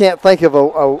 I can't think of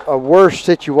a worse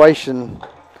situation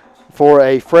for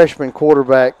a freshman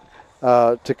quarterback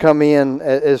to come in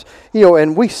as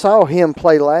and we saw him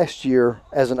play last year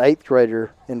as an 8th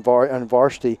grader in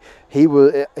varsity.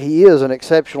 He is an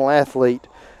exceptional athlete,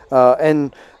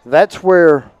 and that's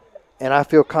where, and I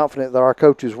feel confident that our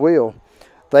coaches will.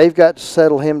 They've got to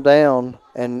settle him down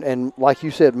and like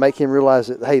you said, make him realize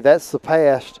that, hey, that's the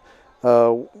past.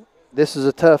 This is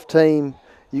a tough team.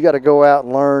 You got to go out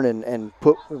and learn and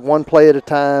put one play at a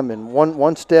time and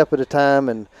one step at a time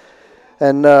and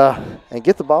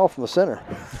get the ball from the center.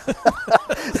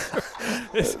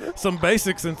 It's some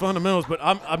basics and fundamentals, but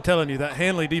I'm telling you, that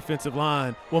Handley defensive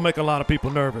line will make a lot of people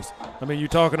nervous. I mean, you're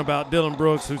talking about Dylan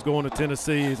Brooks, who's going to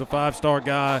Tennessee. He's a 5-star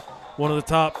guy, one of the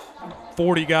top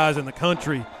 40 guys in the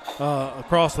country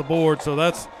across the board. So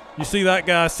you see that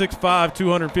guy 6'5",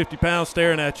 250 pounds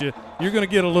staring at you, you're going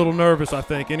to get a little nervous, I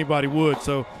think. Anybody would.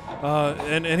 So,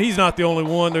 and he's not the only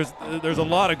one. There's a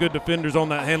lot of good defenders on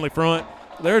that Handley front.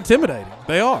 They're intimidating.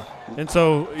 They are. And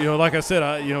so, like I said,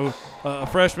 a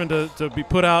freshman to be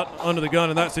put out under the gun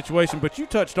in that situation. But you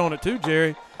touched on it too,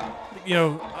 Jerry.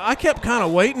 I kept kind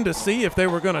of waiting to see if they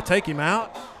were going to take him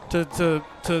out to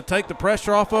take the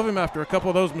pressure off of him after a couple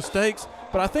of those mistakes.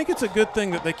 But I think it's a good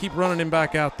thing that they keep running him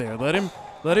back out there. Let him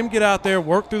get out there,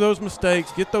 work through those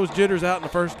mistakes, get those jitters out in the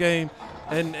first game,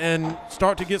 and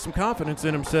start to get some confidence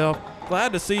in himself.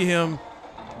 Glad to see him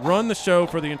run the show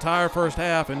for the entire first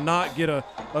half and not get a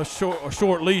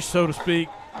short leash, so to speak,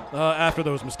 after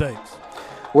those mistakes.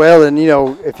 Well, and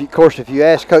if you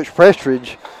ask Coach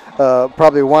Prestridge,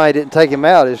 probably why he didn't take him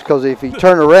out is because if he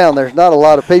turned around, there's not a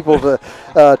lot of people to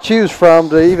choose from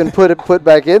to even put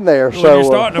back in there. Well, so you're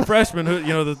starting a freshman,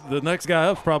 who the next guy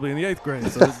up's probably in the 8th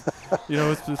grade, so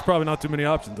it's probably not too many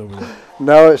options over there.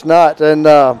 No, it's not. And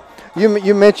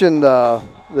you mentioned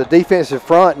the defensive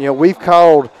front. We've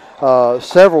called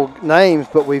several names,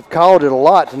 but we've called it a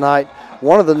lot tonight.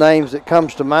 One of the names that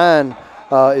comes to mind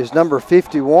is number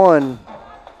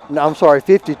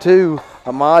 52,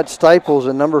 Ahmad Staples,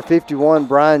 and number 51,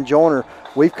 Brian Joyner.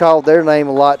 We've called their name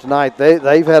a lot tonight.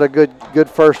 They've had a good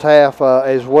first half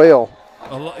as well.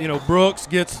 Brooks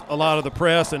gets a lot of the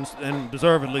press, and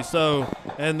deservedly so.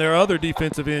 And their other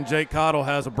defensive end, Jake Cottle,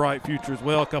 has a bright future as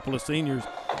well, a couple of seniors.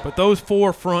 But those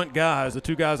 4 front guys, the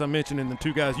 2 guys I mentioned and the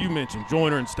 2 guys you mentioned,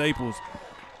 Joyner and Staples,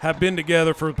 have been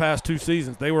together for the past 2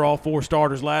 seasons. They were all 4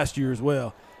 starters last year as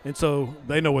well. And so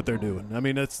they know what they're doing. I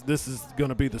mean, this is going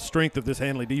to be the strength of this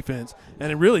Handley defense.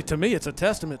 And it really, to me, it's a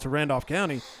testament to Randolph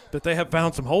County that they have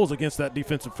found some holes against that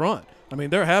defensive front. I mean,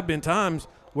 there have been times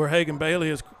where Hagan Bailey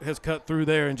has cut through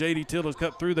there and J.D. Till has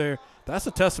cut through there. That's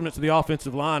a testament to the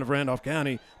offensive line of Randolph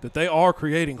County that they are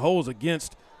creating holes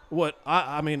against what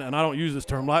I mean, and I don't use this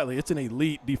term lightly, it's an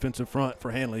elite defensive front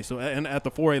for Handley. So, and at the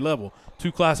 4A level,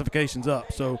 2 classifications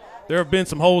up. So there have been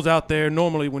some holes out there.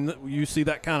 Normally when you see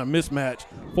that kind of mismatch,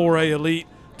 4A elite,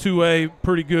 2A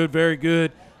pretty good, very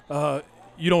good,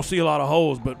 you don't see a lot of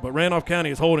holes. But Randolph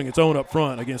County is holding its own up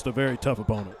front against a very tough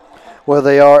opponent. Well,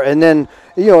 they are. And then,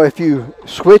 if you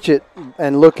switch it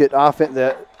and look at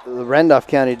the Randolph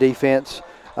County defense,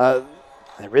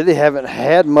 they really haven't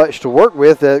had much to work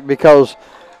with because –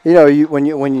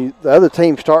 when the other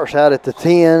team starts out at the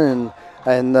 10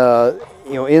 and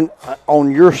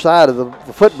on your side of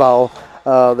the football,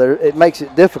 it makes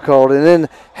it difficult. And then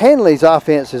Handley's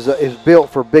offense is built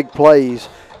for big plays.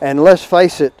 And let's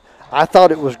face it, I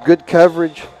thought it was good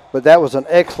coverage, but that was an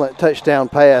excellent touchdown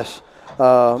pass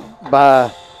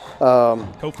by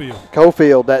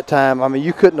Cofield that time. I mean,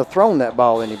 you couldn't have thrown that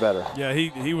ball any better. Yeah,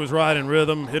 he was right in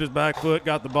rhythm, hit his back foot,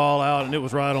 got the ball out, and it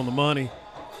was right on the money.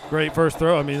 Great first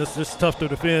throw. I mean, it's just tough to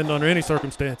defend under any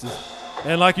circumstances.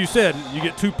 And like you said, you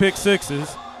get 2 pick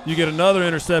sixes. You get another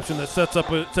interception that sets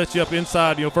you up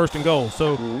inside, first and goal.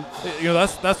 So,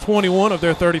 that's 21 of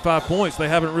their 35 points. They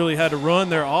haven't really had to run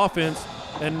their offense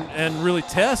and really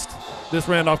test this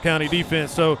Randolph County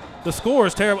defense. So the score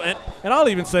is terrible. And I'll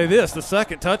even say this: the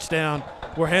second touchdown,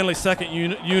 where Handley's second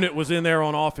unit was in there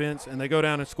on offense, and they go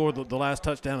down and score the last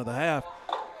touchdown of the half.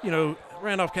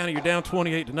 Randolph County, you're down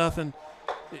 28-0.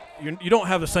 You don't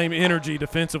have the same energy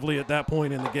defensively at that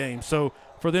point in the game. So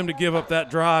for them to give up that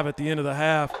drive at the end of the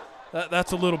half,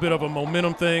 that's a little bit of a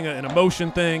momentum thing, an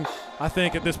emotion thing. I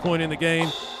think at this point in the game,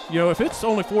 if it's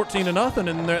only 14-0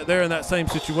 and they're in that same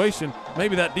situation,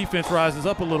 maybe that defense rises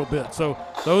up a little bit. So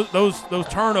those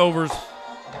turnovers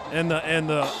and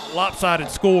the lopsided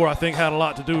score, I think, had a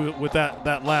lot to do with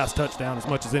that last touchdown as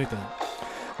much as anything.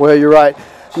 Well, you're right.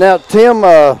 Now, Tim,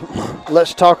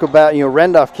 let's talk about,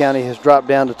 Randolph County has dropped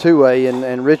down to 2A,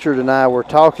 and Richard and I were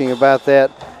talking about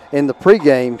that in the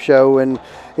pregame show. And,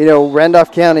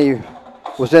 Randolph County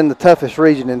was in the toughest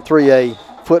region in 3A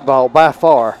football by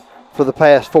far for the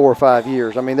past 4 or 5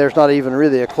 years. I mean, there's not even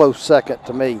really a close second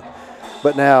to me.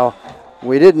 But now,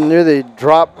 we didn't really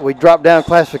we dropped down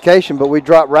classification, but we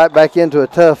dropped right back into a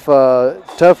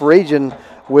tough region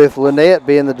with Lynette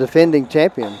being the defending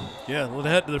champion. Yeah,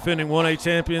 Lynette, the defending 1A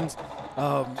champions.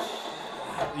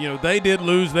 They did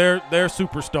lose their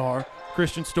superstar,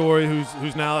 Christian Story,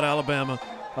 who's now at Alabama.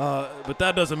 But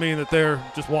that doesn't mean that they're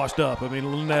just washed up. I mean,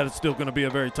 Lynette is still going to be a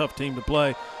very tough team to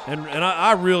play. And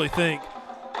I really think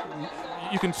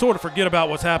you can sort of forget about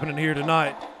what's happening here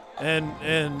tonight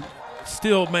and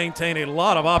still maintain a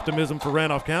lot of optimism for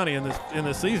Randolph County in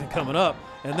this season coming up.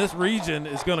 And this region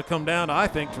is going to come down, I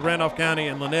think, to Randolph County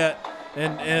and Lynette.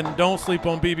 And don't sleep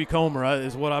on B.B. Comer,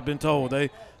 is what I've been told. They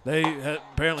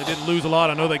apparently didn't lose a lot.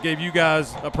 I know they gave you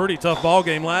guys a pretty tough ball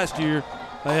game last year,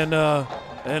 and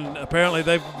apparently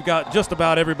they've got just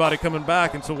about everybody coming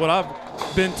back. And so what I've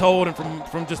been told, and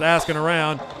from just asking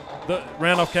around, the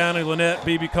Randolph County, Lynette,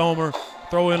 B.B. Comer,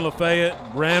 throw in Lafayette,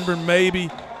 Ranburn maybe.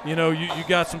 You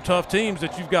got some tough teams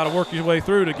that you've got to work your way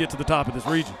through to get to the top of this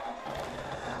region.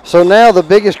 So now the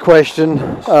biggest question,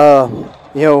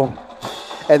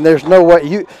 and there's no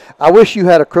way I wish you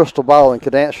had a crystal ball and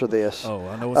could answer this. Oh,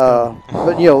 I know what's coming.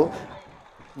 But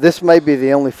this may be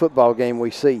the only football game we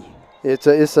see. It's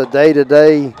a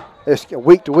day-to-day, it's a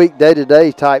week-to-week,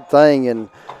 day-to-day type thing, and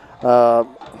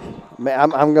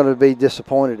I'm going to be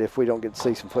disappointed if we don't get to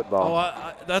see some football.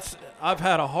 I've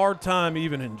had a hard time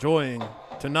even enjoying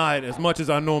tonight as much as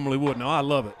I normally would. Now, I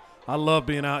love it. I love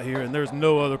being out here, and there's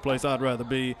no other place I'd rather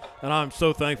be, and I'm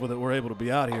so thankful that we're able to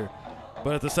be out here.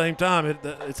 But at the same time,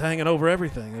 it's hanging over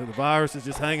everything. The virus is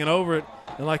just hanging over it.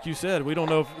 And like you said, we don't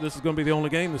know if this is going to be the only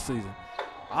game this season.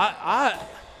 I'm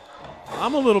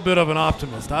a little bit of an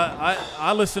optimist.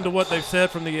 I listen to what they've said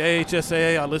from the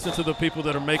AHSAA. I listen to the people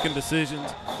that are making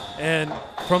decisions. And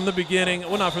from the beginning,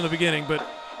 well, not from the beginning, but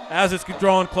as it's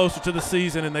drawn closer to the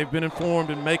season and they've been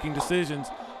informed and making decisions,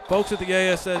 folks at the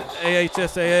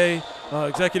AHSAA,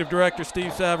 Executive Director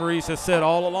Steve Savarese has said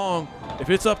all along, if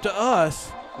it's up to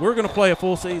us, we're going to play a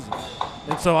full season.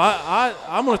 And so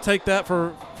I'm going to take that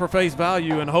for face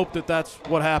value and hope that that's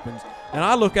what happens. And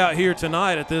I look out here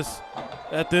tonight at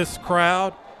this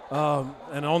crowd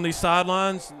and on these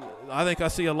sidelines, I think I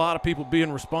see a lot of people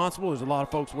being responsible. There's a lot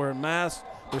of folks wearing masks.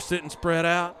 They're sitting spread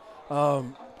out.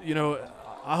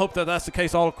 I hope that that's the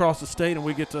case all across the state and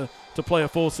we get to play a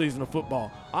full season of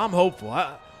football. I'm hopeful.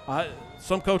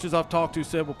 Some coaches I've talked to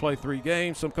said we'll play 3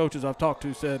 games. Some coaches I've talked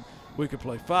to said we could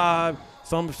play 5.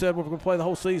 Some have said we're going to play the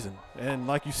whole season. And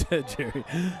like you said, Jerry,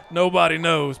 nobody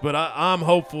knows. But I'm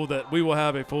hopeful that we will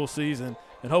have a full season,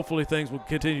 and hopefully things will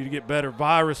continue to get better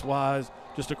virus-wise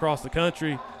just across the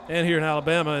country and here in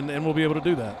Alabama, and we'll be able to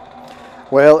do that.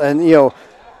 Well, and,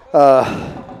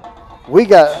 we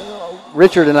got –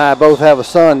 Richard and I both have a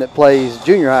son that plays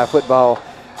junior high football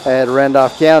at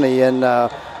Randolph County,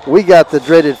 and we got the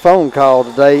dreaded phone call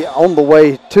today on the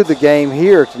way to the game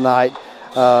here tonight.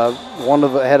 One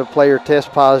of had a player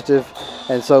test positive,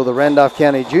 and so the Randolph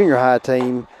County junior high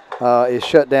team is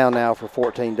shut down now for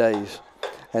 14 days.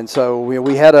 And so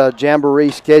we had a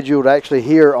jamboree scheduled actually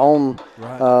here on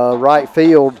right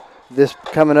field this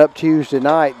coming up Tuesday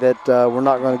night that we're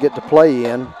not going to get to play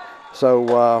in. So,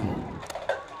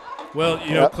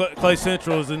 Clay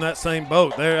Central is in that same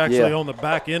boat. They're actually on the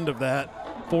back end of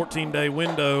that 14-day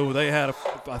window. They had,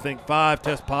 I think, 5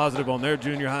 test positive on their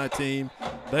junior high team.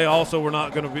 They also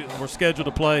were scheduled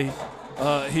to play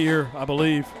here, I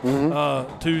believe,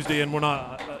 Tuesday, and we're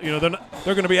not.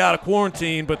 They're going to be out of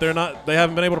quarantine, but they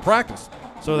haven't been able to practice,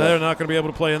 so they're not going to be able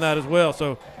to play in that as well.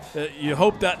 So you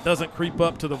hope that doesn't creep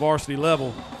up to the varsity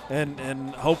level,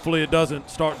 and hopefully it doesn't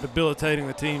start debilitating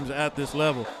the teams at this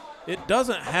level. It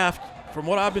doesn't have, from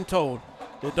what I've been told,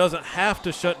 it doesn't have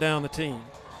to shut down the team.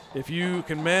 If you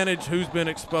can manage who's been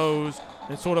exposed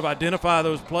and sort of identify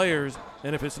those players,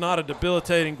 and if it's not a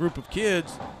debilitating group of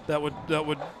kids that would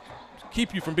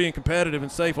keep you from being competitive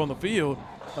and safe on the field,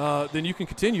 then you can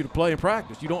continue to play and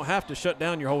practice. You don't have to shut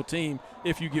down your whole team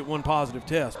if you get one positive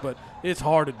test, but it's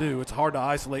hard to do. It's hard to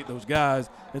isolate those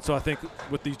guys, and so I think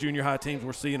with these junior high teams,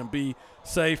 we're seeing them be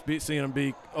safe, seeing them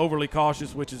be overly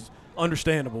cautious, which is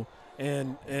understandable,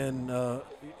 and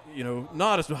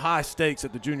not as high stakes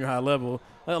at the junior high level,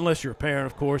 unless you're a parent,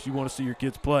 of course, you want to see your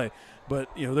kids play. But,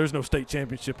 there's no state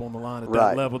championship on the line at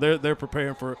that level. They're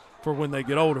preparing for when they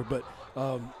get older. But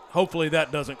hopefully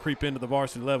that doesn't creep into the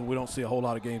varsity level. We don't see a whole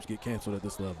lot of games get canceled at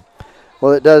this level.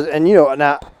 Well, it does. And,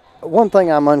 now one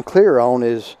thing I'm unclear on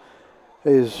is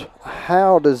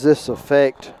how does this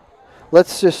affect –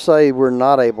 let's just say we're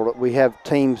not able to – we have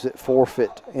teams that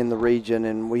forfeit in the region,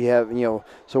 and we have,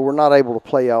 so we're not able to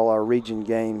play all our region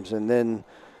games, and then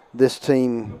this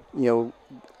team,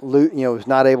 is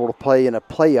not able to play in a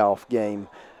playoff game.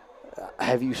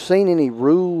 Have you seen any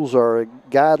rules or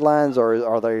guidelines, or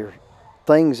are there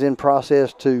things in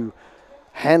process to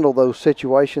handle those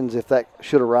situations if that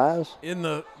should arise? In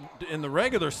the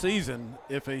regular season,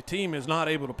 if a team is not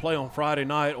able to play on Friday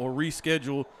night or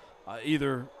reschedule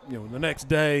either the next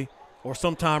day or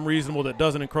sometime reasonable that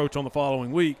doesn't encroach on the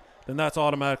following week, then that's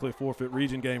automatically a forfeit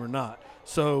region game or not.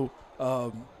 So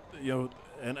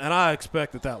and I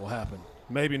expect that will happen.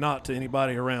 Maybe not to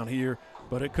anybody around here,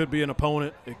 but it could be an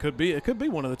opponent. It could be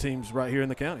one of the teams right here in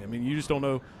the county. I mean, you just don't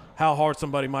know how hard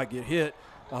somebody might get hit.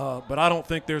 But I don't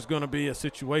think there's going to be a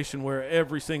situation where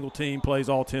every single team plays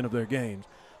all 10 of their games.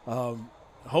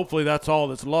 Hopefully that's all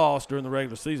that's lost during the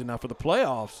regular season. Now for the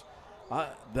playoffs,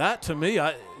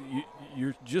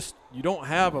 you don't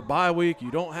have a bye week.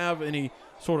 You don't have any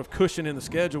sort of cushion in the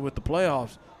schedule with the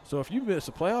playoffs. So if you miss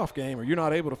a playoff game or you're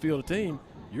not able to field a team,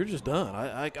 you're just done.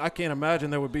 I can't imagine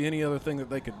there would be any other thing that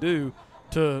they could do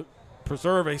to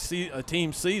preserve a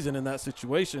team's season in that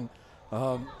situation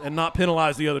and not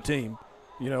penalize the other team,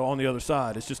 on the other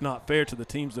side. It's just not fair to the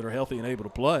teams that are healthy and able to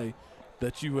play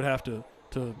that you would have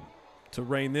to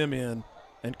rein them in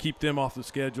and keep them off the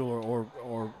schedule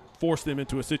or force them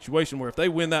into a situation where if they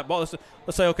win that ball,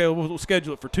 let's say, okay, we'll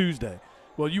schedule it for Tuesday.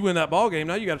 Well, you win that ball game,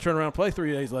 now you got to turn around and play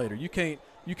 3 days later. You can't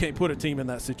put a team in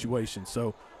that situation.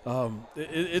 So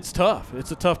it's tough.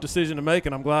 It's a tough decision to make,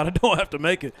 and I'm glad I don't have to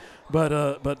make it.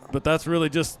 But that's really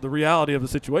just the reality of the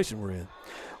situation we're in.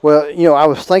 Well, I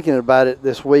was thinking about it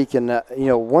this week, and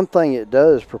one thing it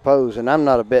does propose, and I'm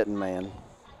not a betting man,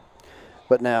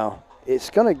 but now it's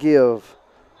going to give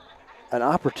an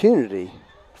opportunity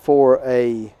for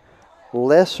a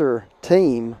lesser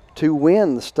team to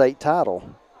win the state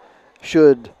title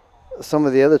should some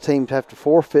of the other teams have to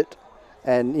forfeit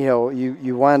and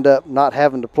you wind up not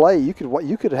having to play. You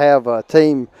could have a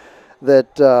team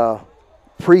that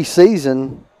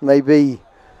preseason may be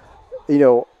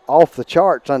off the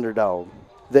charts underdog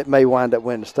that may wind up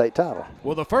winning the state title.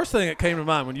 Well, the first thing that came to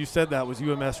mind when you said that was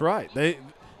UMS Wright.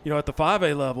 at the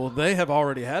 5A level, they have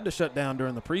already had to shut down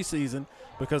during the preseason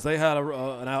because they had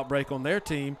an outbreak on their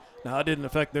team. Now, it didn't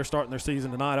affect their starting their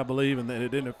season tonight, I believe, and it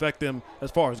didn't affect them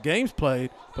as far as games played.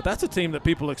 But that's a team that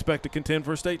people expect to contend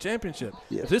for a state championship.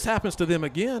 Yes. If this happens to them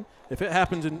again, if it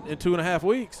happens in 2.5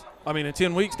 weeks, in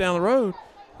 10 weeks down the road,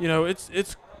 it's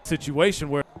a situation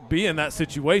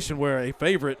where a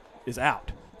favorite is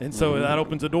out. And so that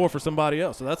opens the door for somebody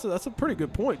else. So that's a pretty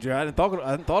good point, Jerry. I hadn't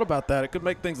thought about that. It could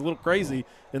make things a little crazy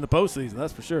in the postseason,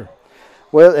 that's for sure.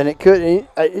 Well, and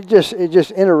it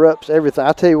just interrupts everything.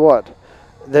 I tell you what,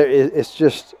 it's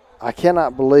just, I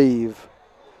cannot believe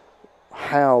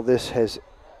how this has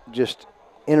just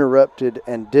interrupted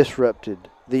and disrupted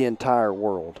the entire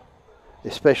world,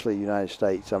 especially the United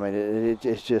States.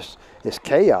 It's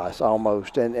chaos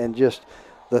almost, and just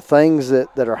the things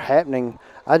that are happening.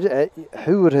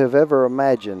 Who would have ever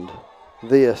imagined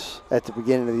this at the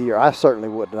beginning of the year? I certainly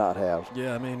would not have.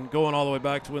 Yeah, going all the way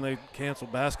back to when they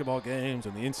canceled basketball games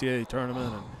and the NCAA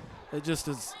tournament, and it just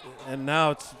is. And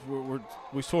now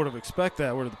we sort of expect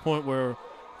that. We're to the point where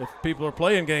if people are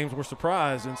playing games, we're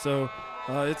surprised, and so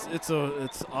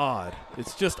it's odd.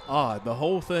 It's just odd. The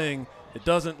whole thing. It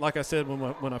doesn't, like I said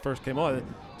when I first came on, it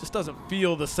just doesn't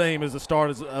feel the same as the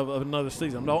start of another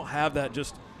season. I don't have that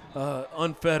just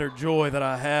unfettered joy that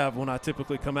I have when I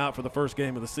typically come out for the first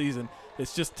game of the season.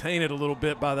 It's just tainted a little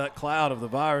bit by that cloud of the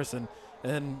virus and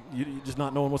you just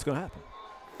not knowing what's going to happen.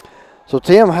 So,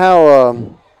 Tim, how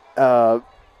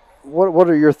what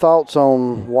are your thoughts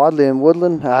on Wadley and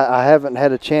Woodland? I haven't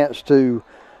had a chance to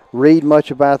read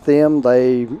much about them.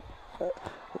 They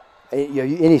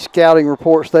any scouting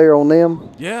reports there on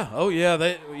them? Yeah. Oh, yeah.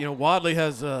 They, Wadley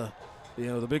has, the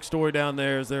big story down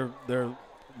there is they're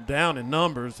down in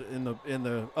numbers in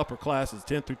the upper classes,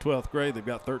 10th through 12th grade. They've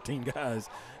got 13 guys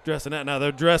dressing that. Now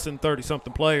they're dressing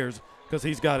 30-something players because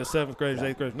he's got his 7th graders,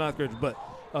 8th graders, 9th graders. But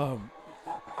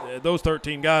those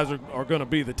 13 guys are going to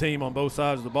be the team on both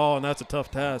sides of the ball, and that's a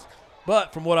tough task.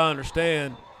 But from what I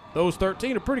understand, those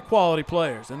 13 are pretty quality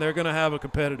players, and they're going to have a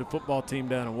competitive football team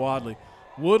down in Wadley.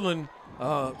 Woodland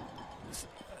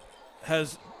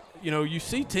has, you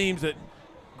see teams that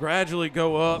gradually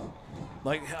go up.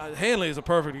 Like Handley is a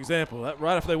perfect example.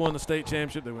 Right after they won the state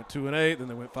championship, they went 2-8, then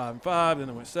they went 5-5, then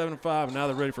they went 7-5, and now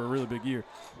they're ready for a really big year.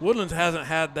 Woodlands hasn't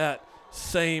had that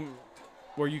same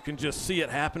where you can just see it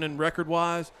happening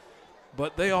record-wise,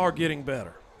 but they are getting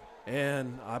better.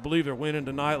 And I believe they're winning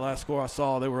tonight. Last score I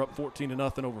saw, they were up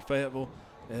 14-0 over Fayetteville,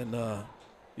 and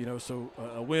so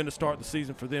a win to start the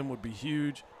season for them would be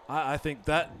huge. I think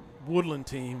that Woodland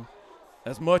team,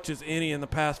 as much as any in the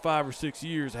past 5 or 6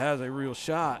 years, has a real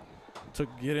shot to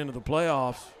get into the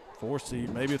playoffs, 4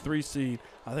 seed, maybe a 3 seed.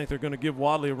 I think they're going to give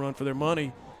Wadley a run for their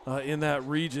money in that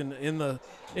region, in the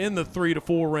 3 to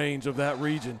 4 range of that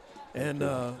region. And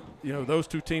those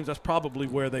two teams, that's probably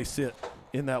where they sit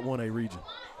in that 1A region.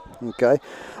 Okay.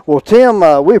 Well, Tim,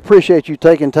 we appreciate you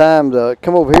taking time to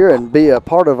come over here and be a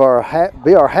part of our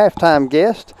halftime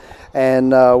guest.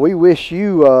 And we wish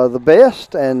you the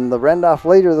best and the Randolph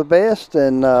leader the best.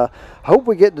 And hope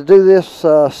we get to do this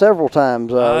several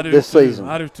times this season.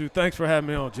 I do too. Thanks for having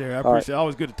me on, Jerry. I appreciate it.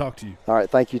 Always good to talk to you. All right.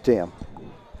 Thank you, Tim.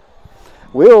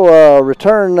 We'll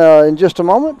return in just a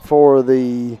moment for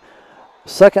the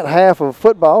second half of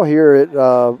football here at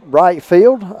Wright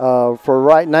Field. For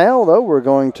right now, though, we're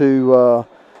going to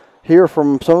hear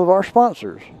from some of our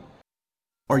sponsors.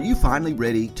 Are you finally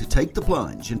ready to take the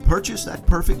plunge and purchase that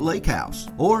perfect lake house?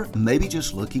 Or maybe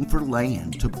just looking for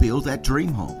land to build that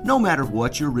dream home? No matter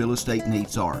what your real estate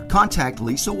needs are, contact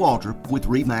Lisa Waldrop with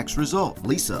RE/MAX Result.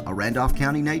 Lisa, a Randolph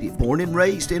County native, born and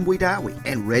raised in Wedowee,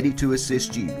 and ready to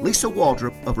assist you. Lisa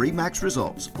Waldrop of RE/MAX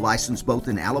Results, licensed both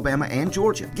in Alabama and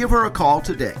Georgia. Give her a call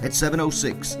today at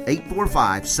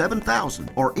 706-845-7000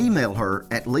 or email her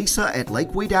at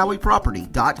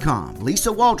lisa@lakewedoweeproperty.com.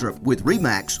 Lisa Waldrop with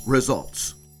RE/MAX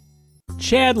Results.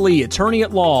 Chad Lee, attorney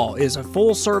at law, is a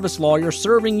full-service lawyer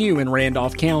serving you in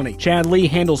Randolph County. Chad Lee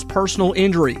handles personal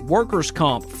injury, workers'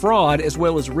 comp, fraud, as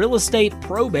well as real estate,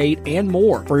 probate, and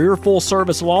more. For your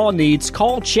full-service law needs,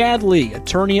 call Chad Lee,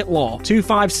 attorney at law,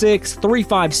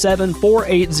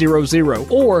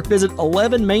 256-357-4800, or visit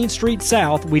 11 Main Street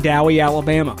South, Wedowee,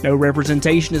 Alabama. No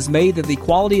representation is made that the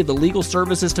quality of the legal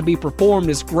services to be performed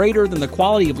is greater than the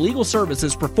quality of legal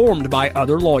services performed by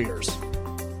other lawyers.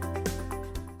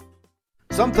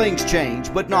 Some things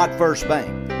change, but not First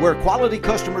Bank, where quality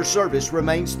customer service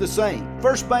remains the same.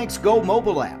 First Bank's Go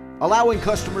mobile app, allowing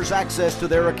customers access to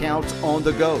their accounts on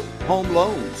the go. Home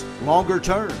loans, longer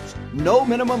terms, no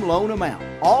minimum loan amount.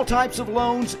 All types of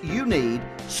loans you need,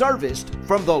 serviced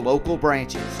from the local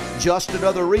branches. Just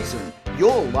another reason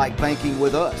You'll like banking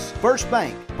with us. First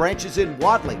Bank, branches in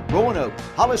Wadley, Roanoke,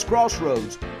 Hollis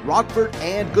Crossroads, Rockford,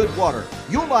 and Goodwater.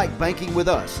 You'll like banking with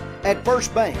us at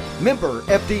First Bank, member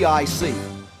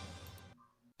FDIC.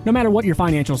 No matter what your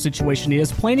financial situation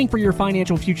is, planning for your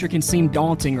financial future can seem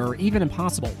daunting or even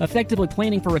impossible. Effectively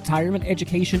planning for retirement,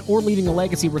 education, or leaving a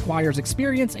legacy requires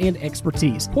experience and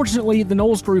expertise. Fortunately, the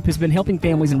Knowles Group has been helping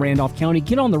families in Randolph County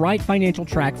get on the right financial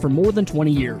track for more than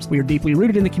 20 years. We are deeply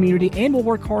rooted in the community and will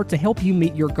work hard to help you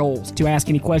meet your goals. To ask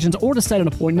any questions or to set an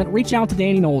appointment, reach out to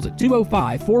Danny Knowles at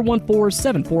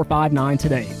 205-414-7459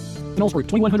 today. The Knowles Group,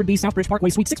 2100B Southbridge Parkway,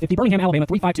 Suite 650, Birmingham, Alabama,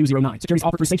 35209. Securities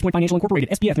offered through SafePoint Financial Incorporated,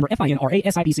 SPF member FINRA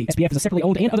SIPC. SPF is a separately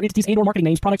owned and other entities and or marketing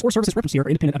names, products, or services referenced here are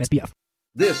independent of SPF.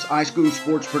 This iSchool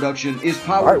Sports production is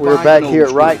powered All right, we're by back Knowles here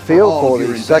at right Group. field for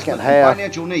your the second investment and half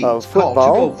financial needs, of call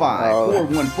football.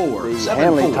 205-414-7459. The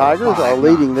Handley Tigers are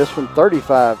leading this one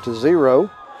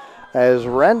 35-0 as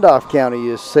Randolph County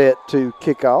is set to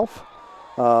kick off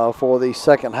for the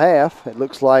second half. It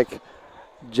looks like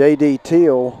J.D.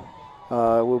 Teal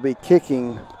will be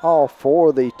kicking off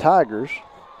for the Tigers.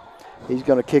 He's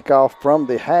going to kick off from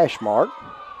the hash mark.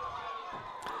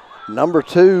 Number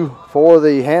 2 for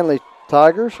the Handley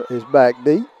Tigers is back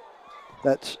deep.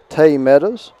 That's Tay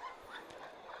Meadows.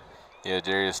 Yeah,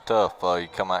 Jerry, it's tough. You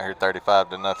come out here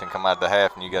 35-0, come out the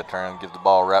half, and you got to turn and give the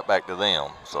ball right back to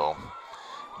them. So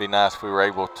it'd be nice if we were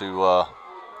able to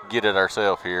get it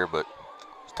ourselves here, but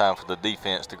it's time for the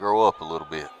defense to grow up a little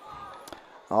bit.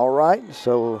 All right,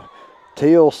 so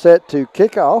Teal set to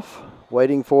kick off,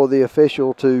 waiting for the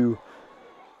official to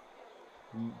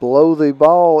blow the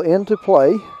ball into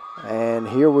play. And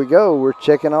here we go. We're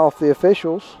checking off the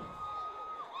officials.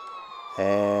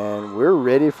 And we're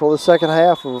ready for the second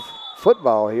half of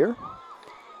football here.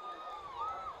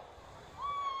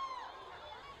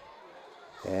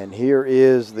 And here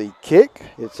is the kick.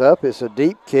 It's up. It's a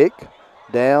deep kick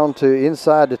down to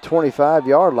inside the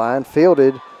 25-yard line,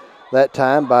 fielded that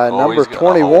time by number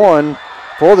 21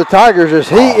 for the Tigers, as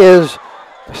he is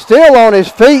still on his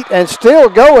feet and still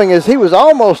going as he was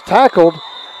almost tackled,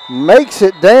 makes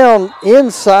it down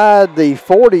inside the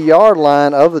 40-yard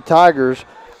line of the Tigers.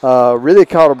 Really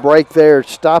caught a break there,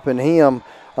 stopping him.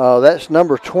 That's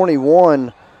number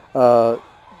 21,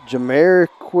 Jamboree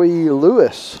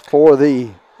Lewis for the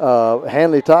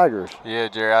Handley Tigers. Yeah,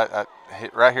 Jerry, I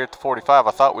hit right here at the 45.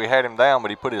 I thought we had him down, but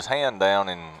he put his hand down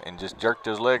and just jerked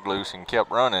his leg loose and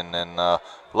kept running. And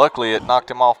luckily, it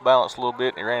knocked him off balance a little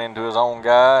bit. And he ran into his own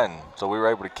guy, and so we were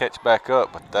able to catch back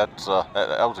up. But that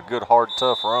was a good, hard,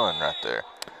 tough run right there.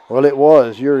 Well, it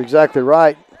was. You're exactly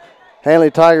right.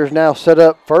 Handley Tigers now set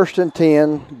up 1st and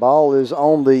 10. Ball is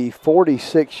on the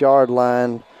 46-yard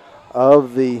line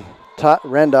of the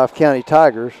Randolph County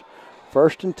Tigers.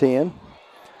 1st and 10.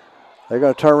 They're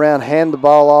going to turn around, hand the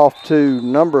ball off to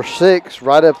number 6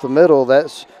 right up the middle.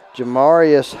 That's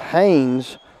Jamarius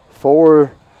Haynes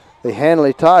for the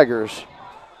Handley Tigers.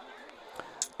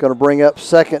 Going to bring up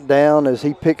 2nd down as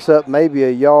he picks up maybe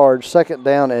a yard. 2nd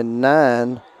down and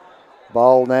 9.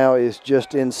 Ball now is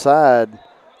just inside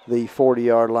the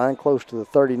 40-yard line, close to the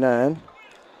 39.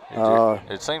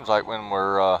 It seems like when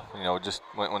we're, just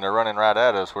when they're running right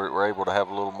at us, we're able to have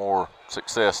a little more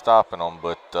success stopping them.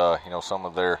 But, some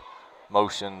of their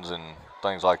motions and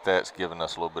things like that's giving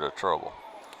us a little bit of trouble.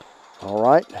 All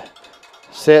right.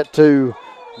 Set to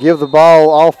give the ball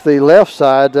off the left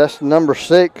side. That's number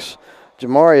 6,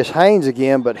 Jamarius Haynes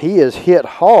again, but he is hit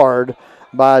hard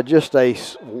by just a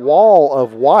wall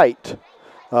of white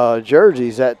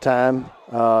jerseys that time.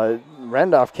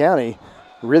 Randolph County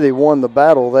really won the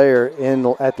battle there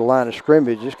at the line of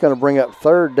scrimmage. It's going to bring up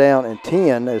 3rd down and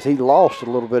 10 as he lost a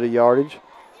little bit of yardage.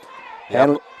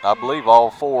 Yeah, I believe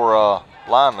all 4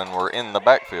 linemen were in the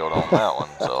backfield on that one.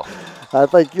 So I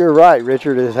think you're right,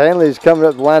 Richard. As Handley's coming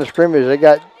up the line of scrimmage, they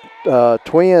got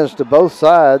twins to both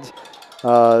sides.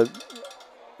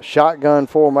 Shotgun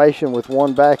formation with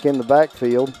one back in the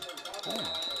backfield.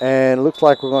 And looks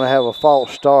like we're going to have a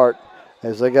false start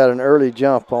as they got an early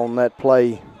jump on that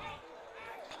play.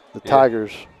 The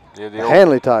Tigers, the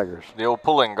Handley Tigers. The old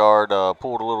pulling guard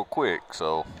pulled a little quick,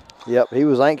 so. Yep, he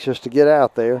was anxious to get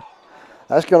out there.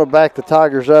 That's going to back the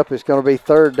Tigers up. It's going to be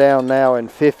 3rd down now and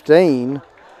 15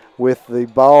 with the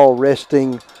ball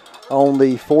resting on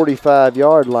the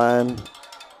 45-yard line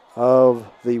of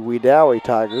the Wedowee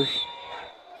Tigers.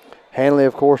 Handley,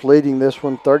 of course, leading this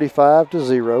one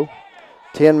 35-0.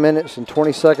 10 minutes and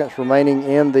 20 seconds remaining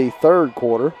in the 3rd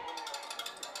quarter.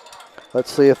 Let's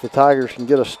see if the Tigers can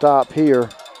get a stop here.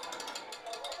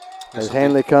 As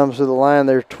Handley comes to the line,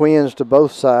 they're twins to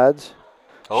both sides.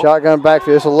 Shotgun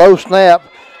backfield. It's a low snap,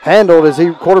 handled as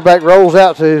quarterback rolls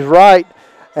out to his right,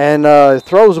 and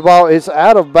throws the ball. It's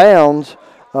out of bounds.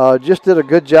 Just did a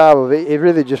good job of it. It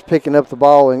really just picking up the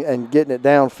ball and getting it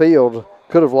downfield.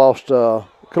 Could have lost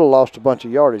a bunch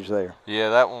of yardage there. Yeah,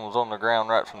 that one was on the ground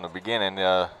right from the beginning.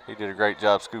 He did a great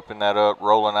job scooping that up,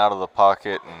 rolling out of the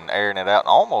pocket and airing it out, and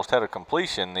almost had a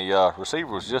completion. The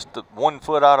receiver was just 1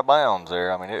 foot out of bounds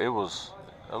there. I mean, it was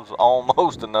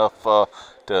almost enough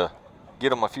to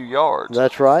get him a few yards.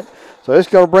 That's right. So it's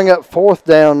going to bring up 4th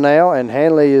down now, and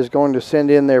Handley is going to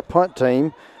send in their punt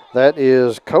team. That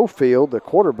is Cofield, the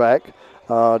quarterback,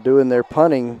 doing their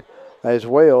punting as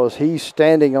well, as he's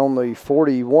standing on the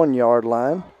 41-yard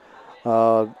line.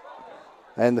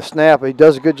 And the snap, he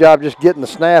does a good job just getting the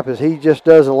snap as he just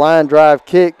does a line drive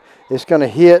kick. It's going to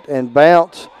hit and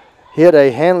bounce, hit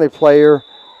a Handley player.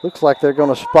 Looks like they're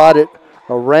going to spot it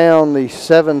around the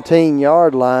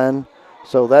 17-yard line.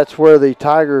 So that's where the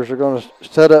Tigers are going to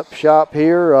set up shop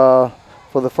here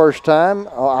for the first time.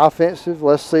 Offensive,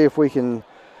 let's see if we can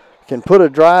put a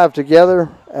drive together.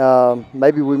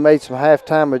 Maybe we made some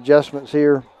halftime adjustments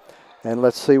here, and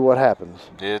let's see what happens.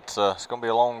 It's going to be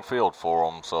a long field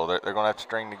for them, so they're going to have to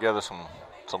string together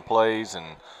some plays, and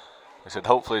they said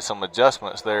hopefully some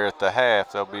adjustments there at the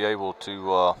half. They'll be able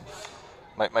to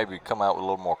maybe come out with a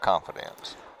little more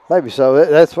confidence. Maybe so.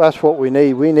 That's what we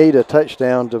need. We need a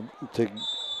touchdown to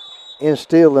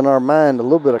instill in our mind a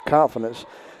little bit of confidence.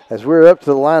 As we're up to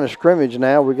the line of scrimmage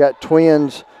now, we got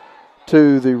Twins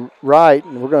to the right,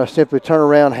 and we're going to simply turn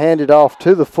around, hand it off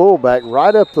to the fullback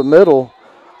right up the middle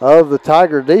of the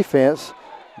Tiger defense.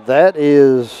 That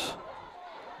is,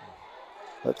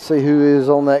 let's see who is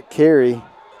on that carry.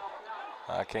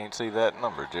 I can't see that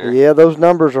number, Jerry. Yeah, those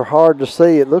numbers are hard to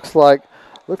see. It looks like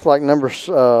numbers.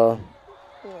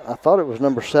 I thought it was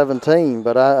number 17,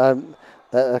 but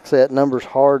that number's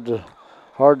hard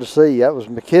to see. That was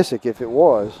McKissick if it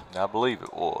was. I believe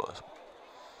it was.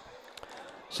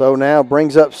 So now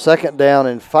brings up 2nd down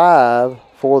and 5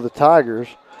 for the Tigers,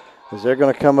 as they're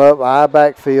going to come up I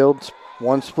backfield,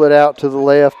 one split out to the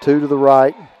left, 2 to the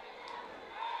right.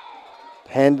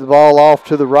 Hand the ball off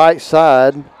to the right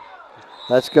side.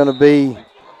 That's going to be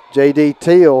J.D.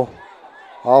 Teal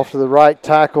off to the right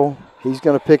tackle. He's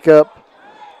going to pick up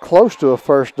close to a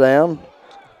 1st down.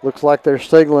 Looks like they're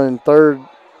signaling third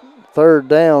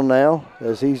down now,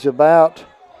 as he's about.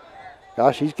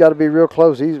 Gosh, he's got to be real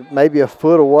close. He's maybe a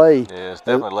foot away. Yeah, it's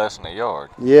definitely less than a yard.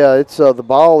 Yeah, it's the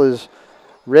ball is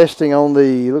resting on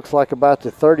looks like about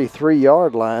the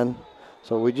 33-yard line.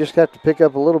 So we just have to pick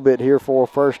up a little bit here for a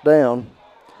 1st down.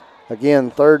 Again,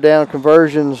 3rd down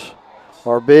conversions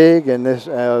are big, and this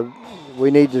we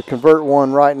need to convert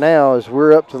one right now as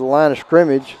we're up to the line of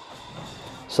scrimmage.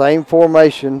 Same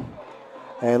formation,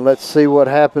 and let's see what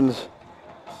happens.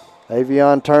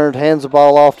 Avion turned, hands the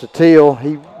ball off to Teal.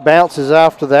 He bounces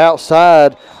off to the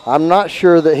outside. I'm not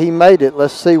sure that he made it.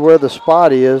 Let's see where the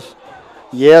spot is.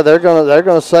 Yeah, they're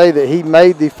gonna say that he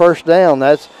made the 1st down.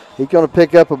 He's gonna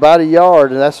pick up about a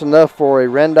yard, and that's enough for a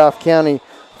Randolph County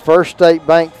First State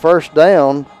Bank 1st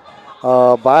down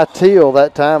by Teal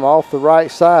that time off the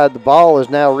right side. The ball is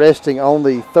now resting on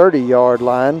the 30-yard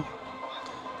line.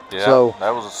 Yeah, so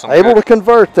that was able to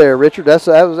convert there, Richard. That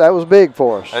was big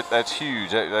for us. That's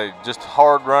huge. They just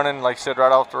hard running, like you said,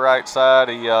 right off the right side.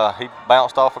 He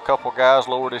bounced off a couple guys,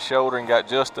 lowered his shoulder, and got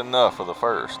just enough for the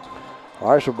 1st.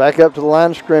 All right, so back up to the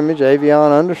line of scrimmage.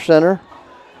 Avion under center.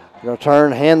 Going to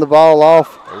turn, hand the ball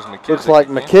off. Looks like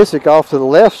McKissick off to the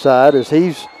left side as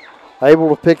he's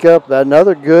able to pick up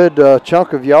another good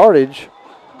chunk of yardage.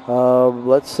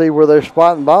 Let's see where they're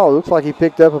spotting the ball. It looks like he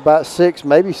picked up about 6,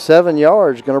 maybe 7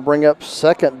 yards. Going to bring up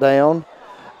 2nd down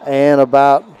and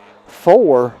about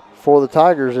 4 for the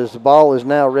Tigers as the ball is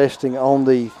now resting on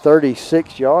the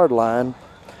 36-yard line.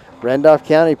 Randolph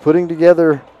County putting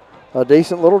together a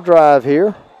decent little drive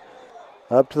here.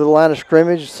 Up to the line of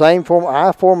scrimmage, same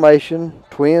I formation,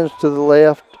 Twins to the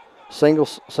left,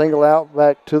 single out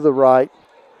back to the right.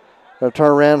 Going to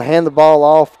turn around, hand the ball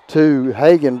off to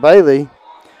Hagan Bailey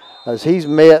as he's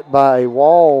met by a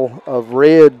wall of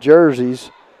red jerseys.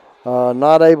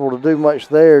 Not able to do much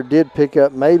there. Did pick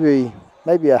up maybe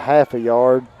a half a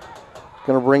yard.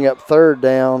 Going to bring up 3rd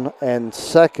down and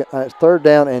 3rd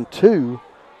down and 2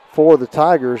 for the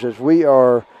Tigers as we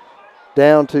are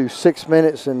down to 6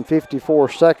 minutes and 54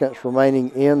 seconds remaining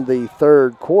in the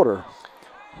 3rd quarter.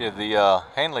 Yeah, the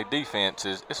Handley defense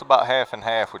it's about half and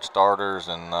half with starters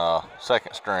and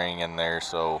 2nd string in there.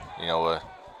 So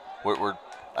we're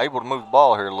able to move the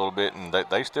ball here a little bit, and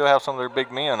they still have some of their big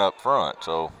men up front.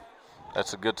 So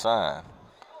that's a good sign.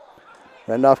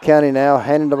 Randolph County now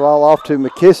handing the ball off to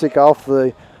McKissick off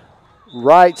the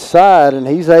right side, and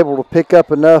he's able to pick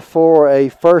up enough for a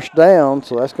first down.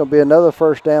 So that's going to be another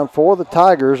first down for the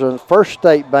Tigers, a First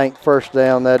State Bank first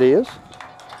down, that is.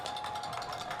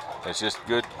 It's just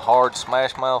good, hard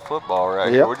smash mouth football right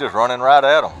Yep. here. We're just running right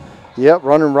at them. Yep,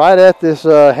 running right at this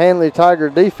Handley Tiger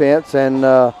defense, and,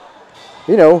 no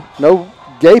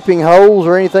gaping holes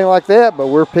or anything like that, but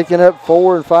we're picking up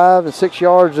 4 and 5 and 6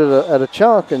 yards at a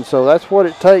chunk, and so that's what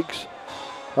it takes.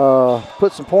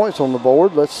 Put some points on the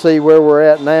board. Let's see where we're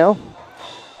at now.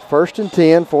 1st and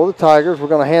 10 for the Tigers. We're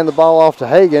going to hand the ball off to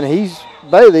Hagan.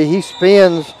 Bailey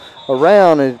spins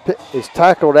around and is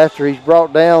tackled after he's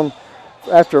brought down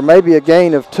after maybe a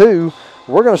gain of 2.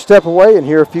 We're going to step away and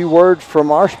hear a few words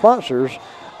from our sponsors,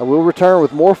 and we'll return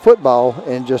with more football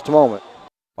in just a moment.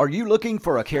 Are you looking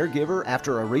for a caregiver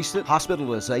after a recent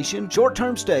hospitalization?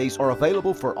 Short-term stays are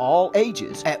available for all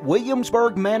ages at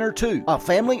Williamsburg Manor 2, a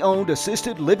family-owned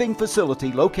assisted living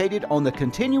facility located on the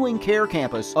continuing care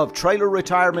campus of Trailer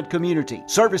Retirement Community.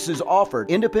 Services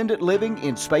offered: independent living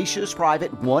in spacious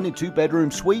private 1 and 2 bedroom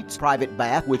suites, private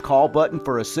bath with call button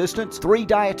for assistance, 3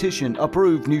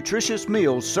 dietitian-approved nutritious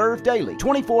meals served daily,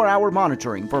 24-hour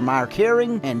monitoring from our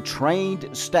caring and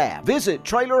trained staff. Visit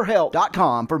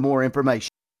trailerhelp.com for more information.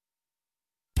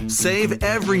 Save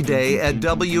every day at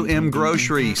WM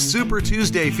Grocery. Super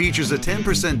Tuesday features a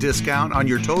 10% discount on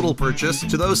your total purchase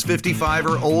to those 55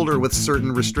 or older with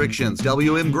certain restrictions.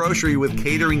 WM Grocery with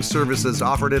catering services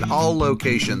offered at all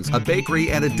locations. A bakery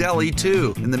and a deli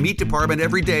too. In the meat department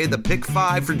every day, the Pick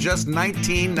 5 for just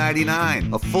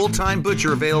 $19.99. A full-time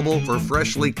butcher available for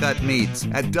freshly cut meats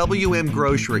at WM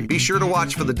Grocery. Be sure to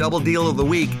watch for the double deal of the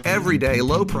week. Every day,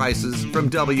 low prices from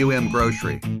WM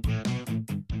Grocery.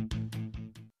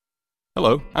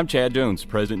 Hello, I'm Chad Jones,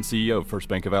 President and CEO of First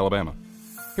Bank of Alabama.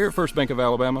 Here at First Bank of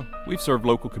Alabama, we've served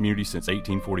local communities since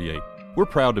 1848. We're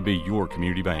proud to be your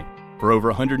community bank. For over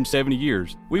 170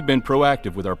 years, we've been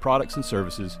proactive with our products and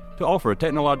services to offer a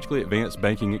technologically advanced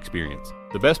banking experience.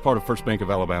 The best part of First Bank of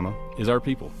Alabama is our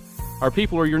people. Our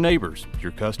people are your neighbors,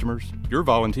 your customers, your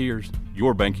volunteers,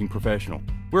 your banking professional.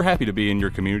 We're happy to be in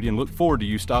your community and look forward to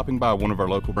you stopping by one of our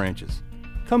local branches.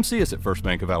 Come see us at First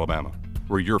Bank of Alabama.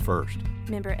 We're your first.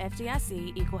 Member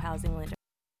FDIC, Equal Housing Lender.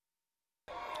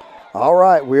 All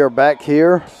right, we are back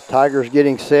here. Tigers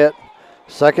getting set.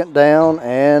 2nd down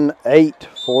and 8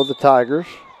 for the Tigers.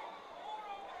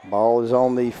 Ball is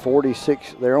on the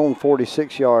 46, their own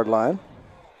 46-yard line.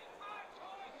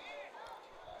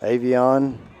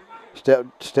 Avion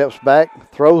steps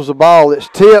back, throws the ball. It's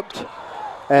tipped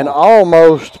and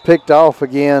almost picked off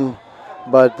again,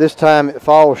 but this time it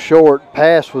falls short.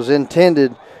 Pass was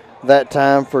intended that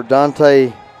time for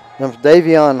Davion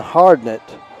Hardnett.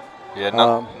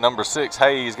 Yeah, number 6,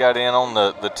 Hayes, got in on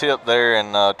the tip there,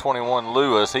 and 21,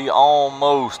 Lewis, he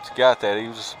almost got that. He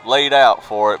was laid out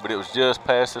for it, but it was just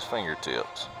past his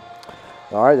fingertips.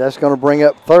 All right, that's going to bring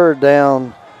up 3rd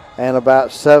down and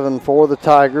about 7 for the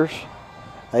Tigers.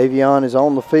 Avion is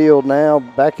on the field now,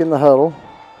 back in the huddle.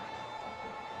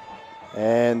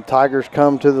 And Tigers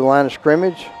come to the line of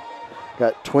scrimmage.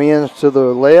 Got twins to the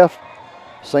left.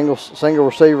 Single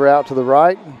receiver out to the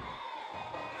right.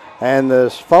 And the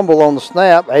fumble on the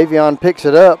snap, Avion picks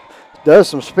it up, does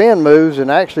some spin moves,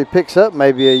 and actually picks up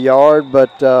maybe a yard.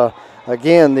 But,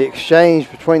 again, the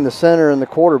exchange between the center and the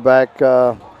quarterback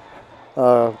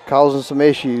causing some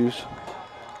issues.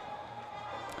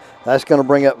 That's going to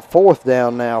bring up 4th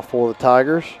down now for the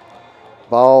Tigers.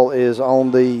 Ball is on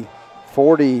the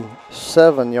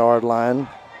 47-yard line.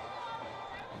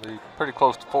 Be pretty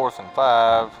close to 4th and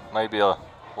 5, maybe a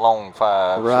long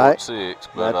 5, right. Short 6.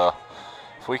 But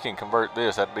if we can convert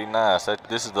this, that'd be nice.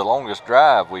 This is the longest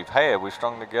drive we've had. We've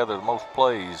strung together the most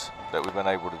plays that we've been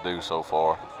able to do so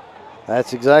far.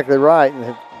 That's exactly right. And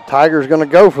the Tigers going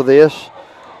to go for this.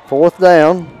 4th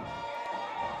down.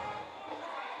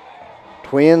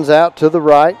 Twins out to the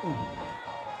right.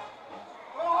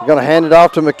 We're going to hand it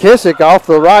off to McKissick off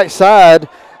the right side,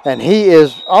 and he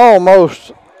is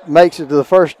almost makes it to the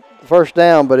first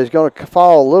down, but he's going to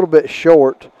fall a little bit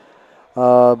short.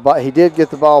 But he did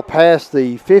get the ball past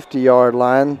the 50-yard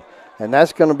line, and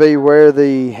that's going to be where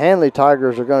the Handley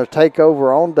Tigers are going to take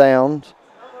over on downs,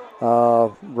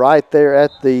 right there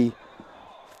at the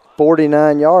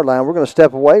 49-yard line. We're going to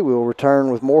step away. We'll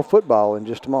return with more football in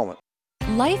just a moment.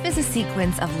 Life is a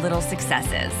sequence of little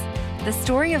successes. The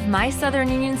story of my Southern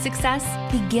Union success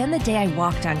began the day I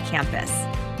walked on campus,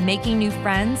 making new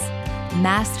friends,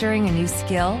 mastering a new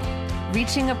skill,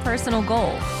 reaching a personal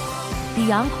goal.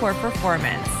 The encore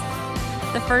performance,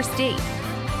 the first date,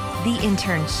 the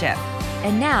internship,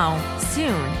 and now,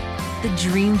 soon, the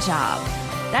dream job.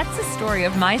 That's the story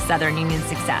of my Southern Union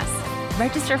success.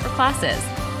 Register for classes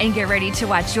and get ready to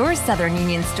watch your Southern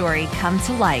Union story come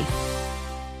to life.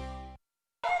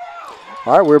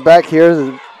 All right, we're back here.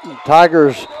 The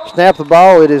Tigers snap the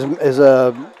ball. It is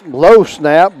a low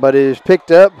snap, but it is picked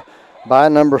up by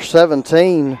number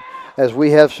 17 as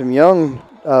we have some young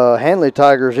Handley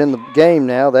Tigers in the game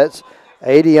now. That's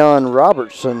Adion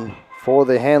Robertson for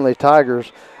the Handley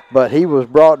Tigers, but he was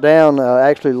brought down,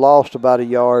 actually lost about a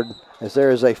yard, as there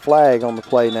is a flag on the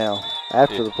play now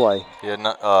after the play. Yeah,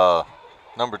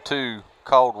 number 2,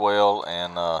 Caldwell,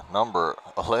 and number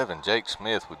 11, Jake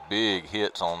Smith, with big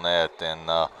hits on that.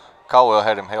 And Caldwell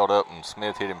had him held up, and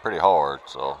Smith hit him pretty hard.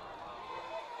 So,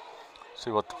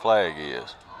 see what the flag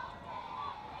is.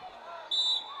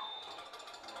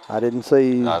 I didn't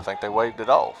see. I think they waved it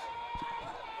off.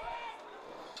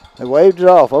 They waved it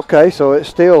off. Okay, so it's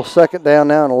still second down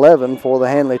now and 11 for the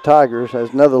Handley Tigers.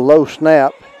 There's another low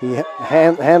snap. He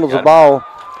handles the ball,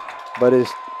 but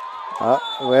it's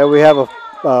well, we have a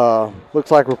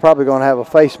looks like we're probably going to have a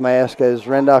face mask as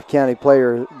Randolph County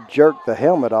player jerked the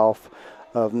helmet off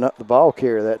of the ball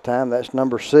carrier that time. That's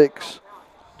number 6,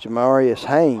 Jamarius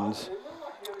Haynes.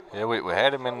 Yeah, we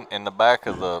had him in the back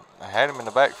of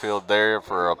backfield there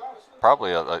for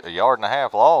probably a yard and a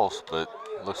half loss, but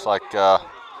looks like got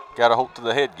a hook to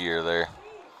the headgear there.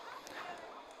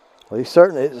 Well, it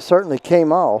certainly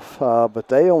came off, but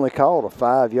they only called a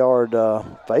 5-yard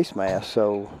face mask,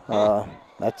 so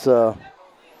that's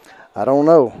I don't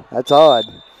know. That's odd.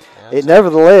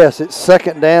 Nevertheless, it's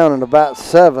second down and about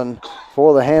 7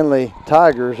 for the Handley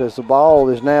Tigers as the ball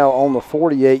is now on the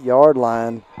 48-yard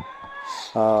line.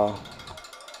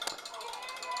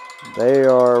 They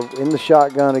are in the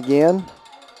shotgun again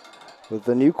with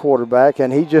the new quarterback,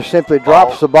 and he just simply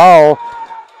drops the ball,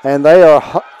 and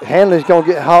Handley's going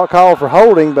to get called for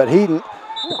holding, but the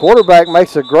quarterback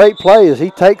makes a great play as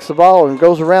he takes the ball and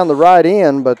goes around the right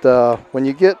end, but when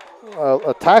you get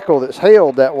a tackle that's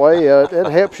held that way, it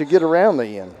helps you get around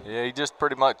the end. Yeah, he just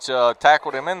pretty much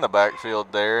tackled him in the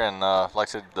backfield there, and like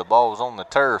I said, the ball was on the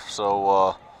turf,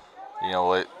 so,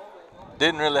 it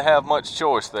didn't really have much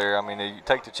choice there. I mean, you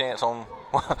take the chance on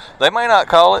 – they may not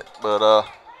call it, but,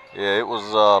 yeah, it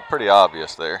was pretty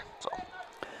obvious there. So.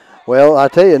 Well, I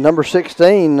tell you, number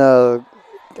 16,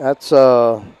 that's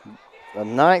a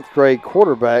 9th grade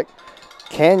quarterback,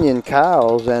 Canyon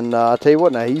Kyles, and I tell you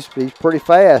what, now he's pretty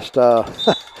fast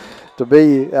to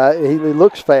be. He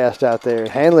looks fast out there.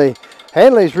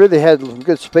 Handley's really had some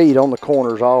good speed on the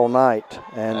corners all night,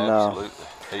 and absolutely.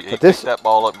 He picked that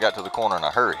ball up and got to the corner in a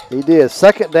hurry. He did.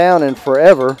 Second down and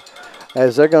forever,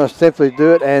 as they're going to simply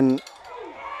do it, and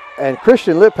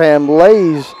Christian Lipham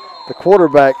lays the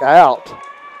quarterback out.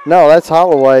 No, that's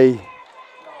Holloway.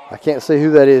 I can't see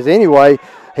who that is. Anyway,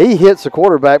 he hits the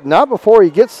quarterback, not before he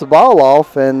gets the ball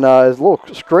off, and his little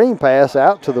screen pass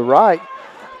out to the right.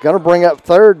 Going to bring up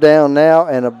third down now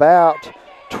and about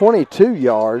 22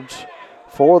 yards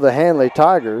for the Handley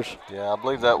Tigers. Yeah, I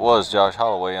believe that was Josh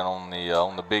Holloway on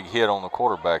the big hit on the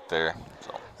quarterback there.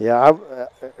 So. Yeah, I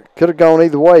could have gone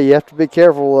either way. You have to be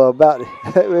careful about it.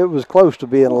 It was close to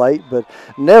being late, but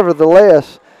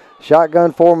nevertheless,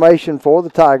 shotgun formation for the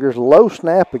Tigers. Low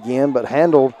snap again, but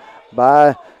handled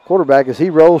by quarterback as he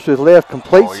rolls to his left,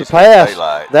 completes the pass.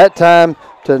 That time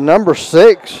to number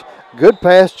 6. Good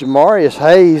pass, Jamarius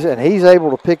Hayes, and he's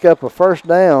able to pick up a first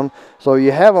down. So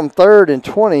you have them 3rd and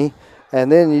 20, and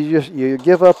then you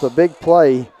give up a big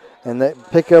play and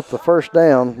pick up the first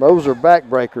down. Those are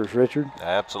backbreakers, Richard.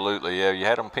 Absolutely, yeah. You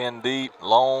had them pinned deep,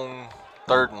 long,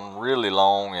 3rd and really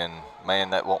long, and man,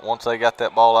 that once they got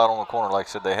that ball out on the corner, like I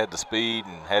said, they had the speed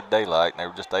and had daylight, and they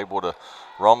were just able to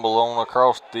rumble on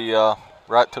across the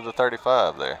right to the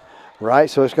 35 there. Right,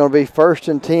 so it's going to be 1st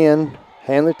and 10.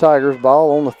 Handley Tigers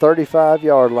ball on the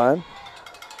 35-yard line.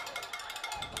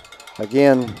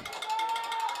 Again,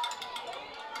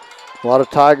 a lot of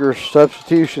Tigers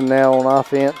substitution now on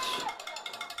offense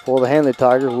for the Handley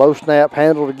Tigers. Low snap,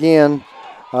 handled again.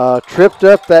 Tripped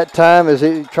up that time as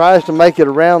he tries to make it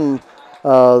around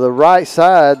the right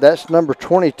side. That's number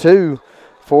 22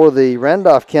 for the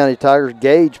Randolph County Tigers,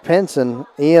 Gage Penson,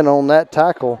 in on that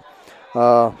tackle.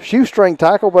 Shoestring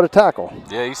tackle, but a tackle.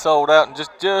 Yeah, he sold out and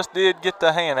just did get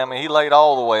the hand. I mean, he laid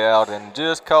all the way out and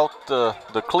just caught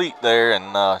the cleat there, and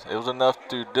it was enough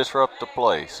to disrupt the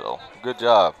play. So, good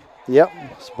job. Yep,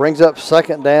 this brings up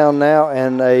second down now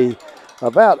and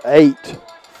about 8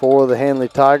 for the Handley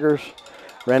Tigers.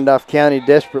 Randolph County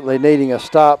desperately needing a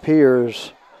stop here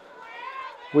as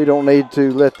we don't need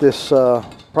to let this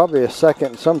probably a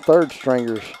second, some third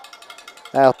stringers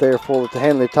out there for the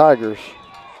Handley Tigers.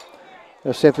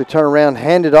 They'll simply turn around,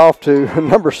 hand it off to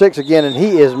number 6 again, and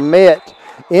he is met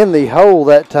in the hole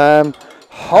that time.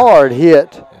 Hard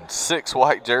hit 6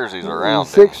 white jerseys around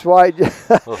 6 white.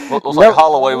 Looks like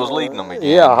Holloway was leading them again.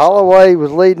 Yeah, Holloway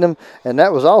was leading them, and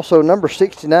that was also number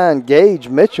 69, Gage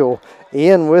Mitchell,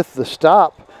 in with the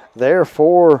stop there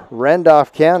for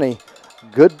Randolph County.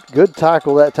 Good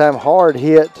tackle that time, hard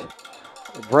hit.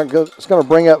 It's going to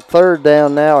bring up 3rd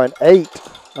down now and 8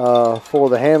 for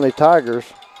the Handley Tigers.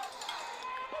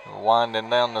 Winding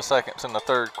down the seconds in the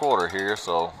 3rd quarter here,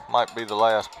 so might be the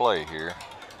last play here.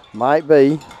 Might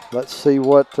be. Let's see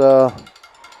what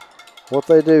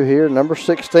they do here. Number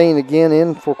 16 again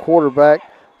in for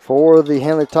quarterback for the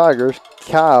Handley Tigers,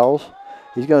 Kyles.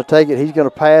 He's going to take it. He's going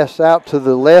to pass out to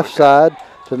the left side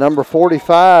to number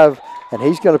 45, and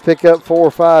he's going to pick up 4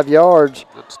 or 5 yards.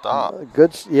 Good stop.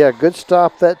 Good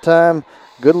stop that time.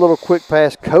 Good little quick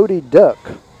pass. Cody Duck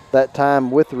that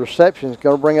time with the reception is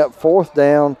going to bring up 4th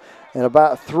down and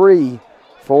about 3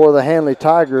 for the Handley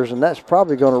Tigers, and that's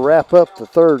probably going to wrap up the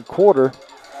 3rd quarter.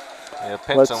 Yeah,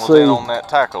 Pinson was in on that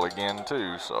tackle again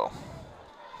too, so.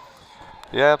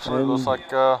 Yeah, absolutely. Looks like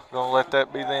going to let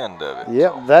that be the end of it.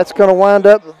 Yep, that's going to wind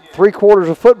up 3 quarters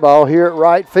of football here at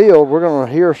right field. We're going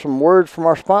to hear some words from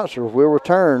our sponsors. We'll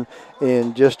return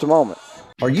in just a moment.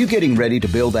 Are you getting ready to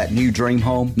build that new dream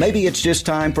home? Maybe it's just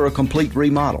time for a complete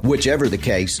remodel. Whichever the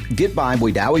case, get by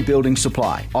Wedowee Building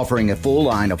Supply, offering a full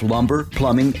line of lumber,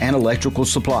 plumbing, and electrical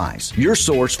supplies. Your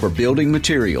source for building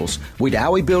materials.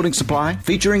 Wedowee Building Supply,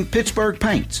 featuring Pittsburgh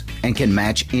paints and can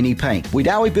match any paint.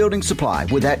 Wedowee Building Supply,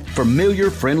 with that familiar,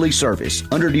 friendly service.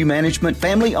 Under new management,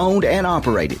 family owned and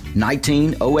operated.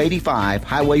 19085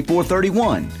 Highway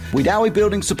 431. Wedowee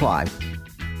Building Supply.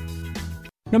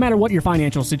 No matter what your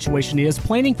financial situation is,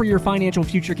 planning for your financial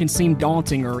future can seem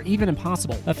daunting or even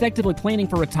impossible. Effectively planning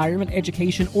for retirement,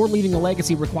 education, or leaving a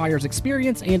legacy requires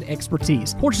experience and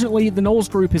expertise. Fortunately, the Knowles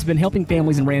Group has been helping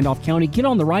families in Randolph County get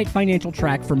on the right financial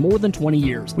track for more than 20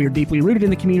 years. We are deeply rooted in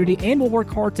the community and will work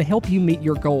hard to help you meet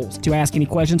your goals. To ask any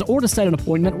questions or to set an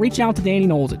appointment, reach out to Danny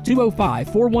Knowles at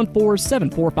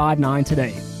 205-414-7459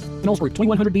 today. Knowles Group,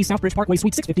 2100B Southbridge Parkway,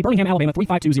 Suite 650, Birmingham, Alabama,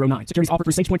 35209. Securities offered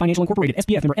through SagePoint Financial Incorporated,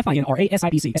 SPF member FINRA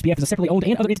SIPC. SPF is a separately owned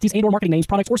and other entities and or marketing names,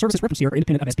 products, or services referenced here are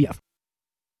independent of SPF.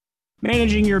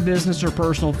 Managing your business or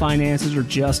personal finances are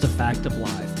just a fact of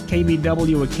life.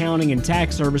 KBW Accounting and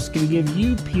Tax Service can give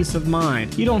you peace of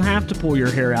mind. You don't have to pull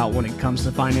your hair out when it comes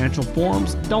to financial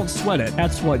forms. Don't sweat it.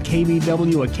 That's what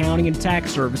KBW Accounting and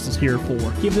Tax Service is here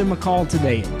for. Give them a call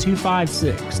today at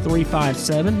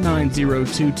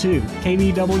 256-357-9022.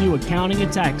 KBW Accounting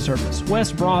and Tax Service,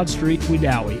 West Broad Street,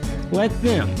 Wedowee. Let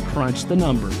them crunch the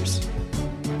numbers.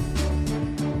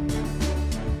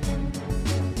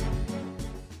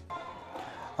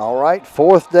 All right,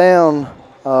 4th down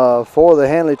for the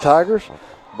Handley Tigers.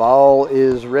 Ball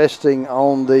is resting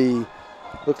on the,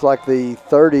 looks like the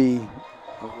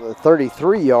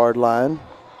 33-yard line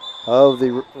of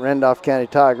the Randolph County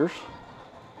Tigers.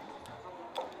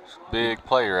 Big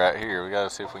play right here. We got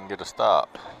to see if we can get a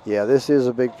stop. Yeah, this is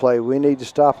a big play. We need to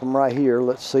stop them right here.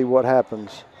 Let's see what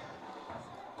happens.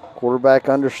 Quarterback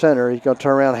under center. He's going to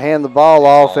turn around, hand the ball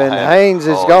off, and Haynes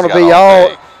is going to be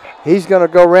all. He's going to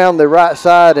go around the right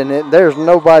side, and there's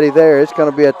nobody there. It's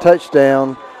going to be a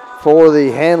touchdown for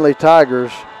the Handley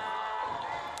Tigers,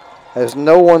 as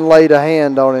no one laid a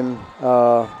hand on him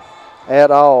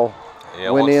at all. Yeah,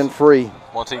 went in free.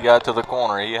 Once he got to the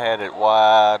corner, he had it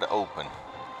wide open.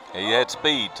 He had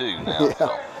speed too now.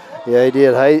 Yeah, yeah, he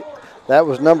did. Hey, that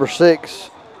was number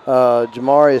 6,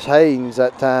 Jamarius Haynes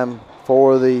that time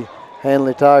for the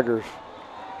Handley Tigers.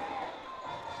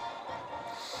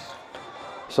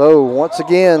 So once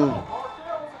again,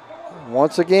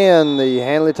 the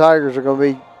Handley Tigers are going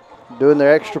to be doing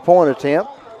their extra point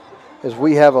attempt, as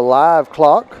we have a live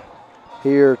clock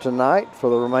here tonight for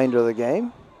the remainder of the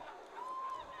game.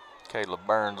 Caleb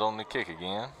Burns on the kick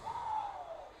again.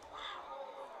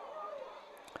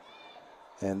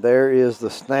 And there is the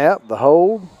snap, the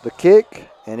hold, the kick,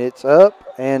 and it's up,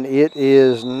 and it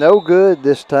is no good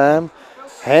this time.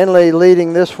 Handley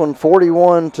leading this one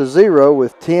 41-0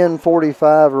 with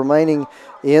 10:45 remaining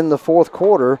in the 4th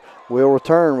quarter. We'll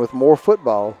return with more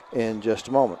football in just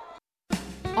a moment.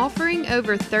 Offering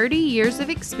over 30 years of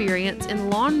experience in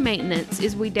lawn maintenance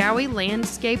is Wedowee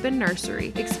Landscape and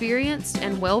Nursery. Experienced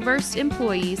and well-versed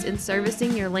employees in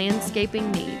servicing your landscaping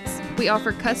needs. We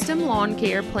offer custom lawn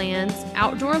care plans,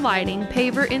 outdoor lighting,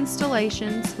 paver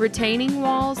installations, retaining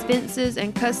walls, fences,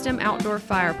 and custom outdoor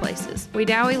fireplaces.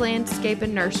 Wedowee Landscape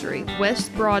and Nursery,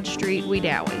 West Broad Street,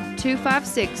 Wedowee.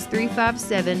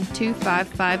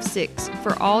 256-357-2556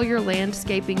 for all your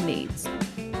landscaping needs.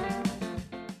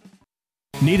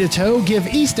 Need a tow? Give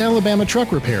East Alabama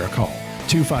Truck Repair a call.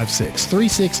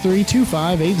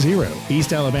 256-363-2580.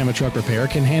 East Alabama Truck Repair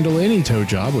can handle any tow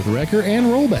job with wrecker and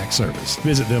rollback service.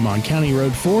 Visit them on County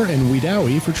Road 4 in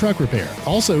Wedowee for truck repair.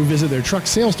 Also visit their truck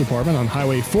sales department on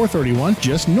Highway 431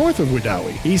 just north of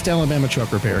Wedowee. East Alabama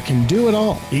Truck Repair can do it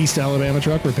all. East Alabama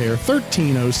Truck Repair,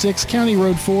 1306 County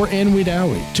Road 4 in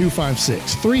Wedowee.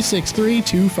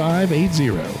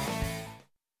 256-363-2580.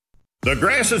 The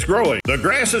grass is growing. The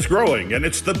grass is growing, and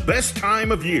it's the best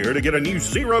time of year to get a new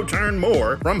zero-turn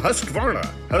mower from Husqvarna.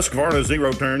 Husqvarna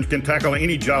Zero Turns can tackle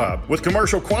any job with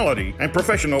commercial quality and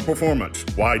professional performance.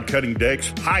 Wide cutting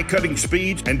decks, high cutting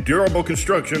speeds, and durable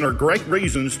construction are great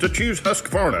reasons to choose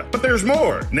Husqvarna. But there's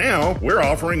more. Now, we're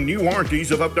offering new warranties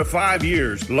of up to 5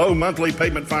 years, low monthly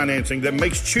payment financing that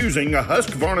makes choosing a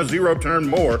Husqvarna Zero-Turn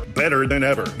mower better than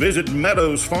ever. Visit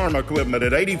Meadows Farm Equipment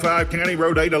at 85 County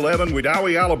Road 811,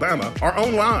 Wedowee, Alabama, or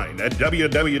online at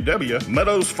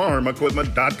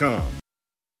www.meadowsfarmequipment.com.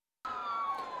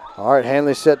 All right,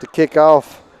 Handley set to kick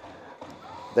off.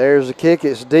 There's the kick.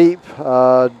 It's deep.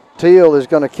 Teal is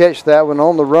going to catch that one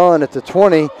on the run at the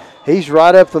 20. He's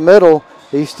right up the middle.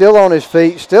 He's still on his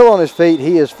feet.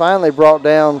 He is finally brought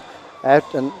down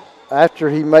after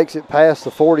he makes it past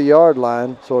the 40-yard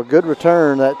line. So a good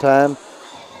return that time.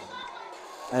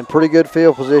 And pretty good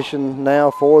field position now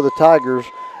for the Tigers,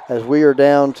 as we are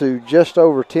down to just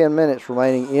over 10 minutes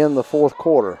remaining in the fourth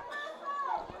quarter.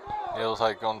 It looks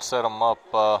like going to set them up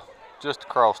just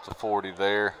across the 40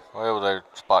 there. Well, they're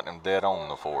spotting them dead on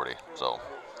the 40. So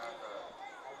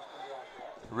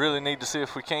really need to see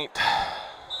if we can't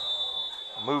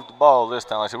move the ball this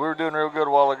time. Like I said, we were doing real good a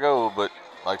while ago, but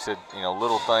like I said, you know,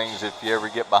 little things, if you ever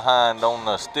get behind on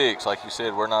the sticks, like you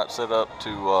said, we're not set up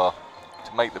to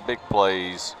make the big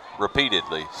plays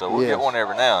repeatedly. So we'll get one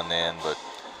every now and then, but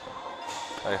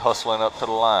they hustling up to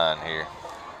the line here.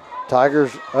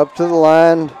 Tigers up to the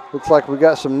line. Looks like we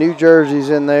got some new jerseys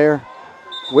in there.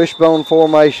 Wishbone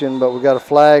formation, but we got a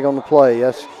flag on the play.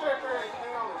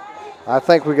 I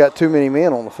think we got too many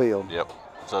men on the field. Yep,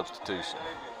 substitution.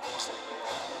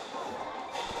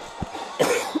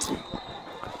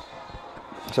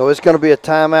 So it's going to be a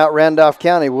timeout, Randolph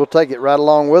County. We'll take it right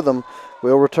along with them.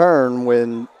 We'll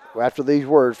return after these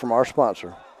words from our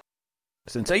sponsor.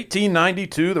 Since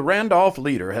 1892, the Randolph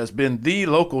Leader has been the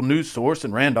local news source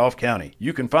in Randolph County.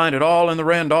 You can find it all in the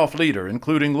Randolph Leader,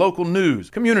 including local news,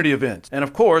 community events, and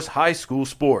of course, high school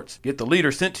sports. Get the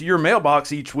Leader sent to your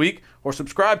mailbox each week or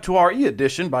subscribe to our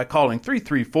e-edition by calling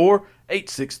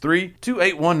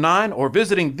 334-863-2819 or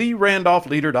visiting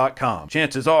therandolphleader.com.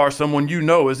 Chances are someone you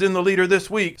know is in the Leader this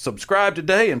week. Subscribe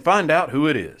today and find out who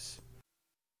it is.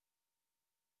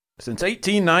 Since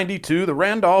 1892, the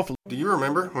Randolph... Do you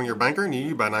remember when your banker knew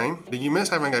you by name? Do you miss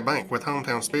having a bank with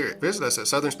hometown spirit? Visit us at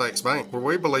Southern States Bank, where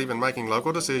we believe in making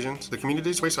local decisions, the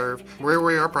communities we serve, where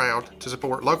we are proud to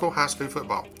support local high school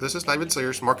football. This is David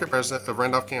Sears, Market President of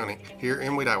Randolph County, here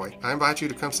in Wedowee. I invite you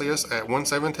to come see us at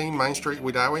 117 Main Street,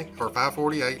 Wedowee, or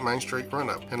 548 Main Street,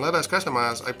 Roanoke, and let us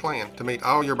customize a plan to meet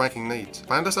all your banking needs.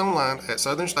 Find us online at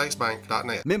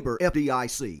southernstatesbank.net. Member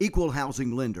FDIC, Equal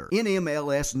Housing Lender,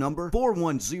 NMLS number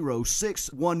 410611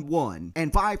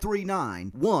 and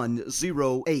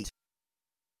 539108.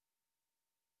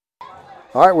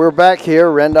 All right, we're back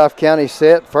here. Randolph County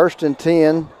set, 1st and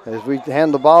 10, as we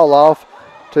hand the ball off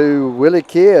to Willie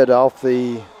Kidd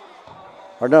Austin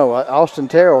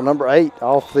Terrell, number 8,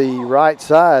 off the right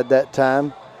side that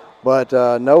time. But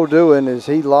no doing as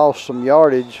he lost some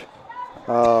yardage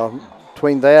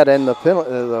between that and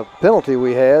the penalty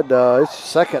we had. It's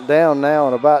second down now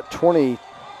and about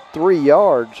 23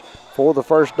 yards for the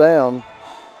first down.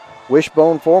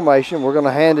 Wishbone formation. We're going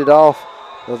to hand it off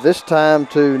this time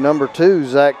to number 2,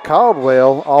 Zach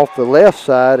Caldwell, off the left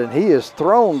side, and he is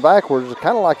thrown backwards,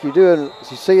 kind of like you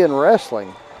see in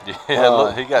wrestling. Yeah,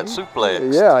 look, he got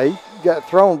suplexed. Yeah, he got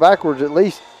thrown backwards at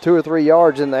least 2 or 3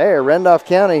 yards in the air. Randolph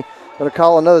County going to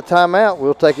call another timeout.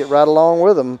 We'll take it right along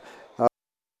with them.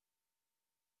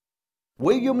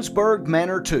 Williamsburg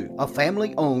Manor 2, a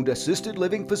family-owned assisted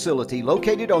living facility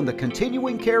located on the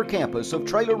continuing care campus of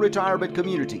Traylor Retirement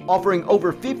Community, offering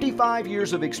over 55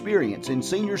 years of experience in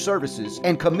senior services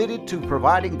and committed to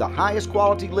providing the highest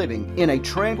quality living in a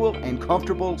tranquil and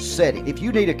comfortable setting. If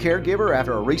you need a caregiver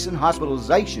after a recent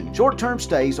hospitalization, short-term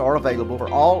stays are available for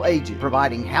all ages,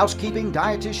 providing housekeeping,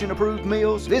 dietitian-approved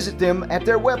meals. Visit them at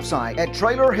their website at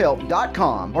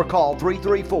trailerhelp.com or call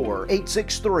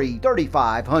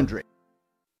 334-863-3500.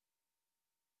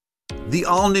 The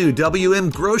all-new WM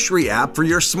Grocery app for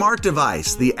your smart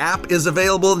device. The app is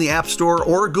available in the App Store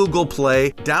or Google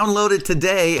Play. Download it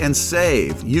today and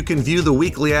save. You can view the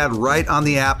weekly ad right on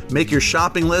the app, make your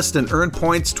shopping list, and earn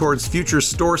points towards future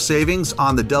store savings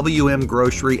on the WM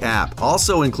Grocery app.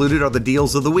 Also included are the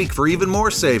deals of the week for even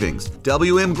more savings.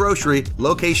 WM Grocery,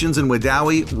 locations in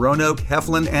Wedowee, Roanoke,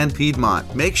 Heflin, and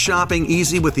Piedmont. Make shopping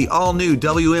easy with the all-new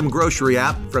WM Grocery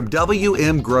app from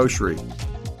WM Grocery.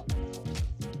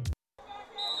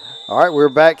 All right, we're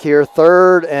back here,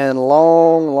 third and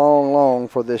long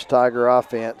for this Tiger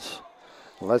offense.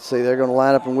 Let's see, they're going to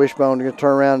line up in wishbone. They're going to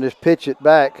turn around and just pitch it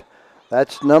back.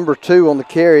 That's number 2 on the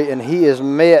carry, and he is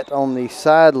met on the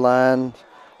sideline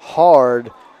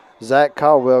hard. Zach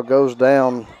Caldwell goes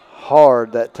down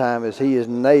hard that time as he is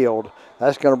nailed.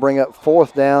 That's going to bring up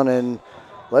 4th down, and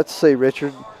let's see,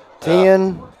 Richard,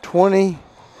 10, 20,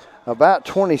 about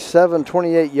 27,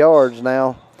 28 yards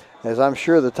now. As I'm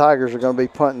sure the Tigers are going to be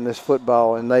punting this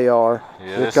football, and they are.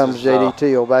 Yeah, here comes J.D.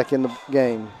 Teal back in the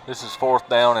game. This is 4th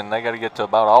down, and they got to get to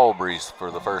about Albury's for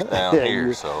the first down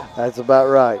here. So that's about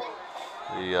right.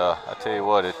 I tell you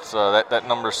what, it's that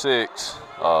number 6,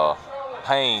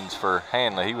 Haynes for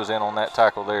Handley. He was in on that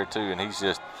tackle there too, and he's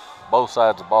just both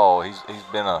sides of the ball. He's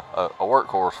been a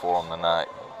workhorse for them tonight.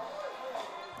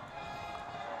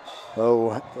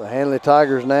 So the Handley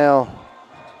Tigers now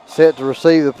set to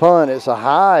receive the punt. It's a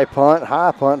high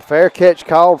punt, fair catch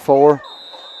called for,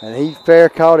 and he fair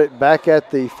caught it back at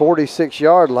the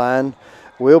 46-yard line.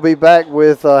 We'll be back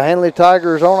with Handley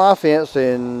Tigers on offense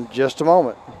in just a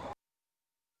moment.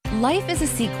 Life is a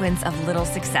sequence of little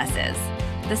successes.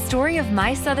 The story of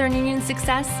my Southern Union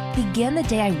success began the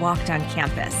day I walked on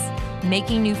campus,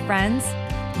 making new friends,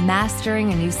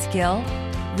 mastering a new skill,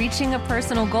 reaching a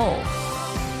personal goal,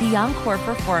 the encore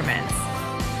performance,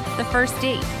 the first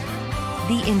date,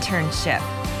 the internship,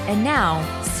 and now,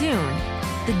 soon,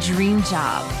 the dream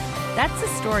job. That's the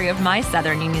story of my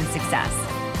Southern Union success.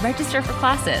 Register for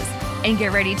classes and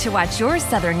get ready to watch your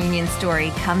Southern Union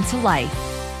story come to life.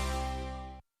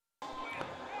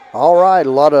 All right,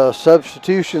 a lot of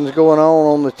substitutions going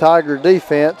on the Tiger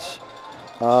defense.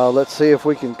 Let's see if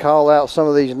we can call out some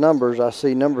of these numbers. I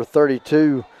see number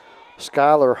 32,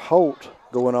 Skylar Holt,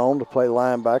 going on to play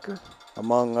linebacker,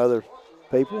 among other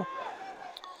people.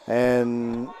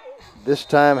 And this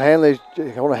time Handley's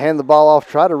going to hand the ball off,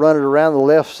 try to run it around the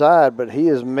left side, but he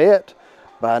is met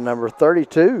by number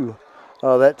 32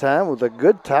 that time with a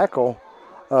good tackle.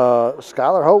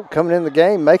 Skylar Holt coming in the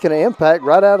game, making an impact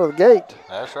right out of the gate.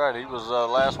 That's right. He was the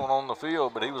last one on the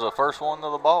field, but he was the first one to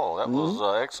the ball. That was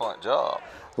an excellent job.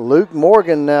 Luke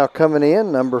Morgan now coming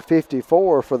in, number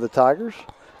 54 for the Tigers.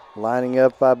 Lining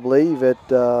up, I believe,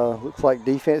 at looks like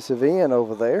defensive end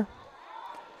over there.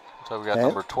 So we got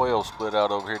number 12 split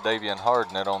out over here, Davian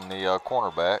Hardnett on the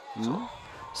cornerback. So.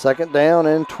 2nd down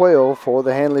and 12 for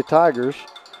the Handley Tigers.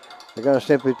 They're going to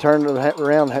simply turn it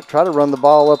around, try to run the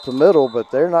ball up the middle, but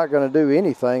they're not going to do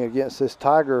anything against this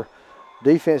Tiger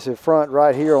defensive front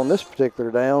right here on this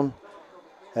particular down,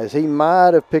 as he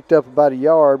might have picked up about a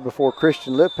yard before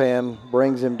Christian Lipham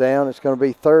brings him down. It's going to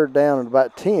be 3rd down and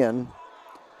about 10.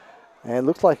 And it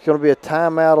looks like it's going to be a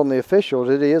timeout on the officials.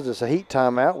 It is. It's a heat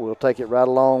timeout. We'll take it right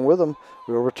along with them.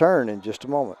 We'll return in just a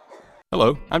moment.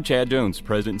 Hello, I'm Chad Jones,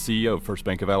 President and CEO of First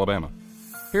Bank of Alabama.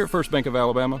 Here at First Bank of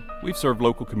Alabama, we've served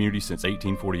local communities since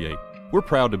 1848. We're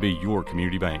proud to be your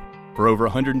community bank. For over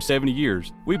 170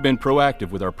 years, we've been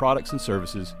proactive with our products and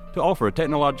services to offer a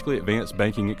technologically advanced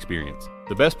banking experience.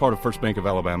 The best part of First Bank of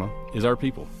Alabama is our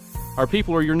people. Our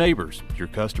people are your neighbors, your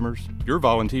customers, your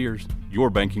volunteers,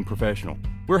 your banking professional.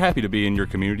 We're happy to be in your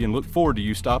community and look forward to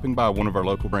you stopping by one of our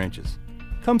local branches.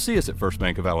 Come see us at First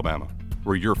Bank of Alabama.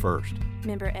 We're your first.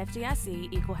 Member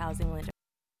FDIC, Equal Housing Lender.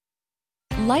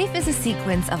 Life is a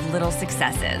sequence of little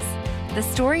successes. The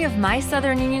story of my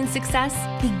Southern Union success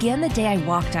began the day I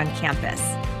walked on campus,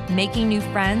 making new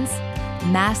friends,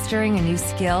 mastering a new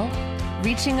skill,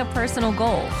 reaching a personal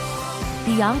goal,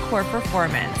 the encore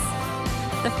performance,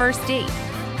 the first date,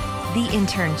 the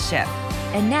internship,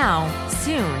 and now,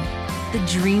 soon, the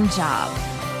dream job.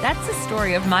 That's the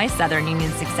story of my Southern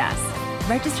Union success.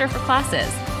 Register for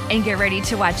classes and get ready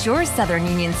to watch your Southern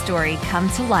Union story come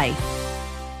to life.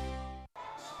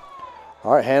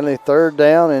 All right, Handley, 3rd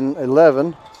down and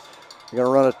 11. They're going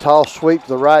to run a toss sweep to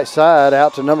the right side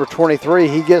out to number 23.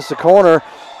 He gets the corner,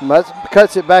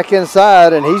 cuts it back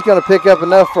inside, and he's going to pick up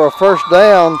enough for a first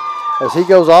down as he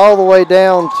goes all the way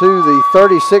down to the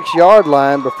 36-yard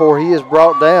line before he is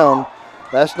brought down.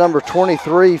 That's number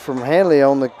 23 from Handley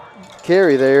on the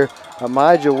carry there,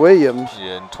 Amijah Williams.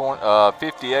 Yeah, and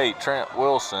 58, Trent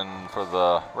Wilson for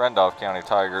the Randolph County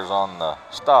Tigers on the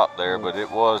stop there, but it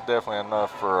was definitely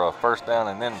enough for a first down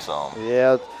and then some.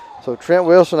 Yeah, so Trent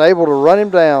Wilson able to run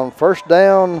him down. First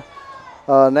down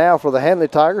now for the Handley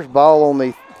Tigers. Ball on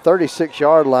the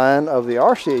 36-yard line of the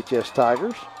RCHS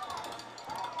Tigers.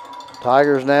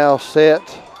 Tigers now set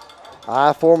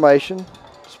I formation,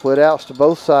 split outs to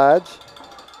both sides.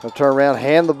 They'll turn around,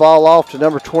 hand the ball off to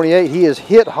number 28. He is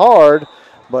hit hard,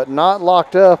 but not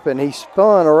locked up, and he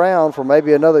spun around for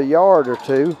maybe another yard or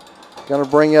two. Going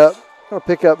to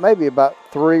pick up maybe about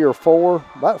 3 or 4,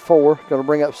 about 4. Going to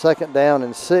bring up second down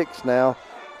and 6 now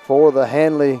for the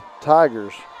Handley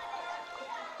Tigers.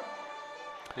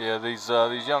 Yeah, these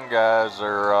young guys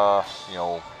are,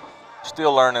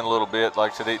 still learning a little bit.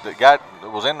 Like I said, the guy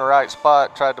was in the right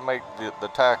spot, tried to make the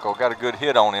tackle, got a good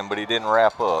hit on him, but he didn't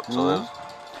wrap up. So that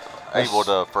was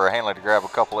able for Handley to grab a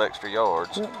couple extra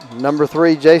yards. Number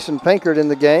 3, Jason Pinkert in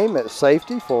the game at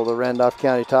safety for the Randolph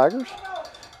County Tigers.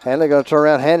 Handley going to turn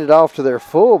around, hand it off to their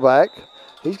fullback.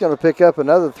 He's going to pick up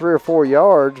another 3 or 4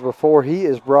 yards before he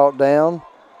is brought down.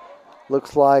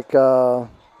 Looks like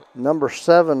number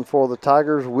 7 for the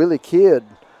Tigers, Willie Kidd,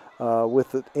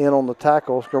 with it in on the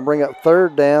tackle. It's going to bring up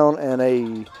third down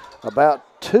and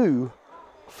about 2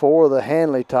 for the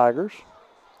Handley Tigers.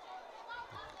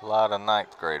 A lot of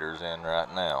ninth graders in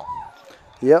right now.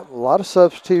 Yep, a lot of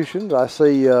substitutions. I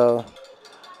see number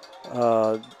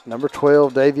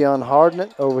 12, Davion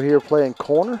Hardnett, over here playing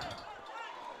corner.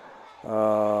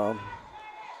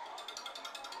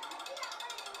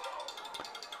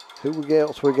 Who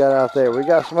else we got out there? We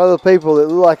got some other people that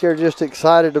look like they're just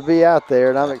excited to be out there,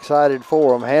 and I'm excited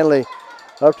for them. Handley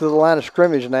up to the line of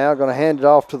scrimmage now, going to hand it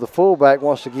off to the fullback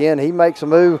once again. He makes a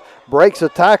move, breaks a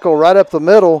tackle right up the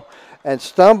middle, and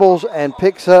stumbles and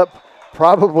picks up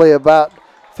probably about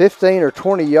 15 or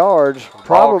 20 yards. The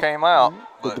ball came out.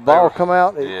 Did the ball come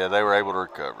out? Yeah, they were able to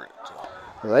recover it.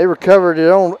 They recovered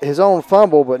his own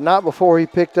fumble, but not before he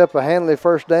picked up a Handley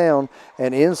first down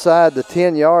and inside the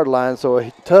 10-yard line. So a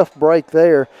tough break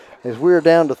there as we're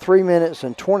down to 3 minutes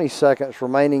and 20 seconds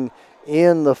remaining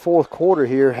in the fourth quarter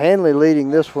here. Handley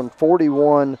leading this one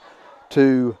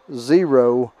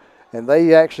 41-0, and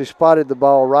they actually spotted the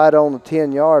ball right on the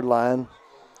 10-yard line.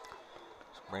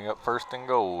 Let's bring up first and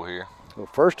goal here. So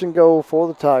first and goal for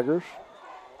the Tigers,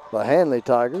 the Handley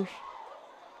Tigers.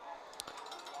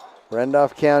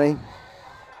 Randolph County,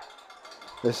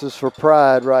 this is for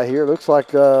pride right here. Looks like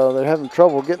they're having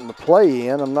trouble getting the play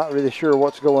in. I'm not really sure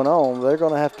what's going on. They're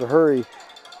going to have to hurry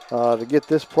to get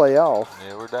this play off.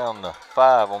 Yeah, we're down to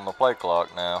 5 on the play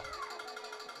clock now.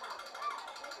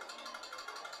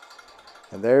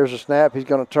 And there's a snap. He's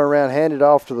going to turn around, hand it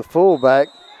off to the fullback,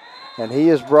 and he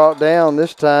is brought down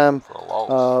this time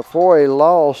for a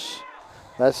loss.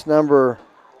 That's number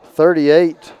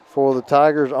 38 for the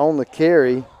Tigers on the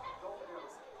carry.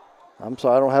 I'm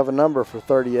sorry, I don't have a number for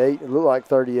 38. It looked like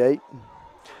 38.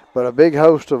 But a big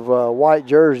host of white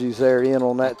jerseys there in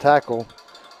on that tackle.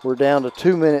 We're down to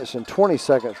 2 minutes and 20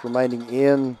 seconds remaining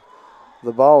in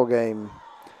the ball game.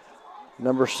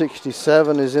 Number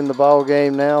 67 is in the ball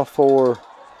game now for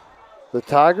the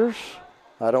Tigers.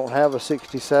 I don't have a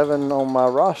 67 on my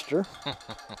roster.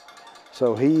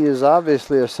 So he is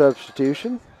obviously a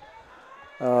substitution.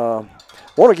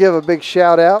 Want to give a big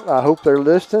shout out. I hope they're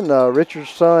listening.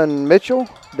 Richard's son Mitchell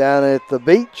down at the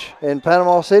beach in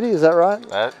Panama City. Is that right?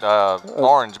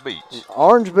 Orange Beach.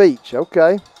 Orange Beach.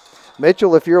 Okay.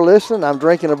 Mitchell, if you're listening, I'm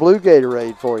drinking a blue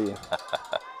Gatorade for you.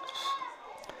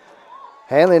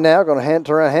 Handley now going to hand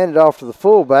it off to the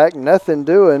fullback. Nothing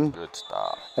doing. Good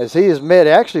stop. As he is met,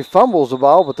 he actually fumbles the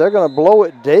ball, but they're going to blow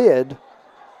it dead.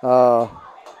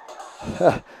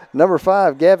 Number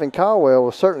 5, Gavin Caldwell,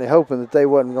 was certainly hoping that they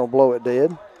wasn't going to blow it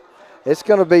dead. It's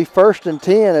going to be first and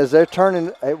 10 as they're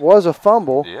turning. It was a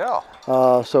fumble. Yeah.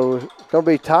 So it's going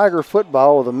to be Tiger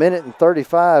football with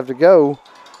 1:35 to go.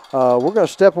 We're going to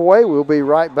step away. We'll be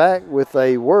right back with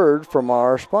a word from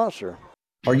our sponsor.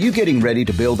 Are you getting ready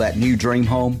to build that new dream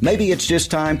home? Maybe it's just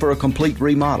time for a complete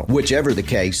remodel. Whichever the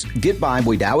case, get by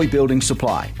Wedowee Building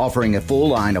Supply, offering a full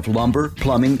line of lumber,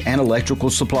 plumbing, and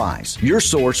electrical supplies. Your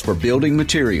source for building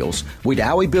materials.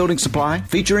 Wedowee Building Supply,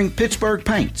 featuring Pittsburgh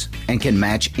paints and can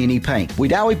match any paint.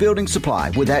 Wedowee Building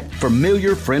Supply, with that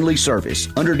familiar, friendly service.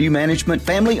 Under new management,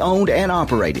 family owned and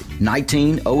operated.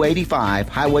 19085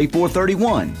 Highway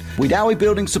 431. Wedowee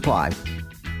Building Supply.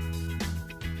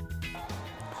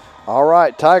 All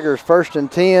right, Tigers first and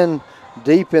 10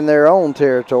 deep in their own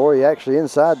territory, actually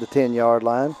inside the 10-yard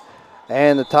line.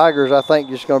 And the Tigers, I think,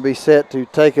 just going to be set to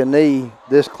take a knee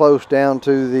this close down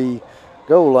to the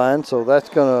goal line. So that's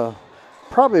going to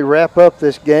probably wrap up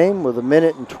this game with 1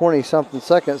 minute and 20-something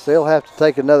seconds. They'll have to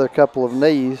take another couple of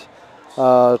knees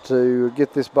to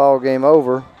get this ball game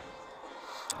over.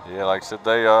 Yeah, like I said,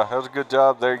 they that was a good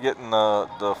job there getting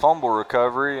the fumble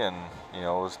recovery, and it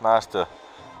was nice to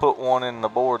put one in the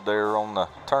board there on the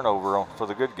turnover for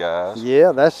the good guys.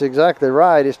 Yeah, that's exactly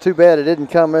right. It's too bad it didn't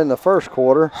come in the first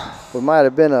quarter. It might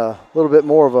have been a little bit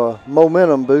more of a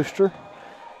momentum booster,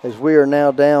 as we are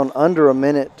now down under 1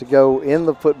 minute to go in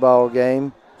the football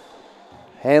game.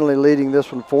 Handley leading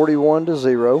this one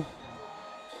 41-0.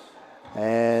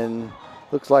 And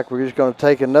looks like we're just going to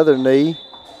take another knee.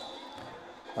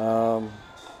 Might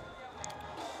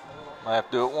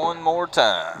have to do it one more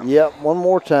time. Yep, one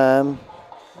more time.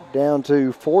 Down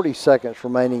to 40 seconds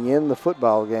remaining in the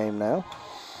football game now.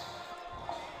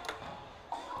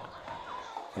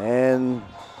 And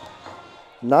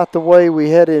not the way we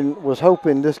was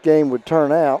hoping this game would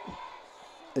turn out.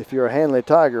 If you're a Handley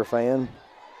Tiger fan,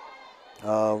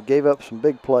 gave up some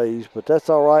big plays, but that's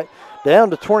all right. Down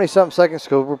to 20-something seconds,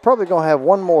 because we're probably going to have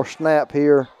one more snap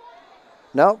here.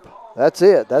 Nope, that's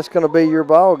it. That's going to be your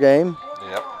ball game.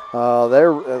 Yep.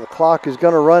 The clock is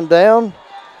going to run down,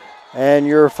 and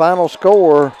your final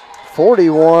score,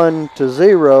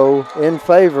 41-0 in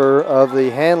favor of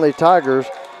the Handley Tigers.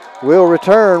 We'll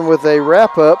return with a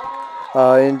wrap-up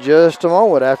in just a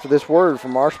moment after this word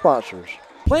from our sponsors.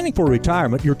 Planning for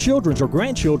retirement, your children's or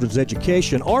grandchildren's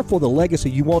education, or for the legacy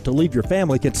you want to leave your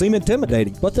family can seem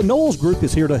intimidating, but the Knowles Group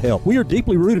is here to help. We are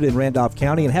deeply rooted in Randolph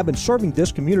County and have been serving this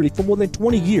community for more than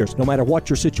 20 years. No matter what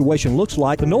your situation looks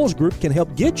like, the Knowles Group can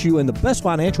help get you in the best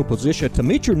financial position to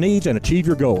meet your needs and achieve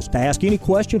your goals. To ask any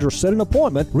questions or set an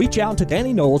appointment, reach out to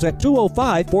Danny Knowles at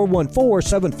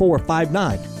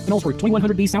 205-414-7459. Knowles Group,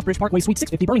 2100B Southbridge Parkway, Suite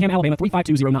 650, Birmingham, Alabama,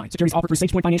 35209. Securities offered through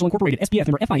SafePoint Financial Incorporated, SPF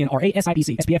member FINRA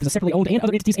SIPC. SPF is a separately owned and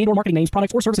other entities and/or marketing names,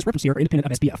 products, or services referenced here are independent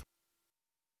of SPF.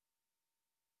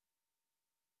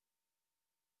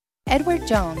 Edward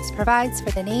Jones provides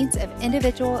for the needs of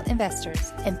individual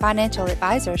investors, and financial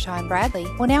advisor Sean Bradley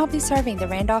will now be serving the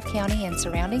Randolph County and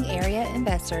surrounding area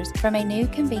investors from a new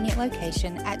convenient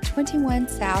location at 21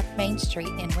 South Main Street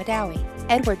in Wedowee.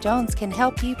 Edward Jones can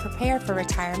help you prepare for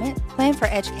retirement, plan for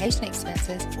education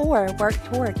expenses, or work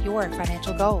toward your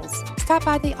financial goals. Stop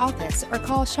by the office or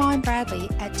call Sean Bradley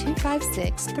at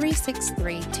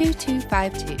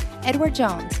 256-363-2252. Edward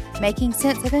Jones, making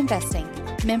sense of investing.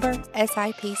 Member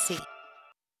SIPC.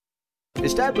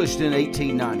 Established in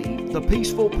 1890, the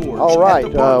Peaceful Porch. All right,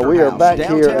 at the Parker we are House, back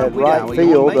here at right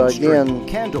field again.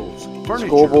 Candles, furniture,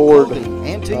 scoreboard clothing,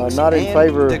 antiques, not in and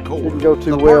favor. decor. Didn't go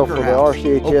too The well Parker for the House,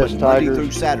 RCHS open Tigers. Monday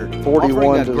through Saturday, 41-0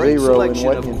 offering a great selection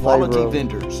in of favor quality of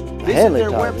vendors. Visit Handley their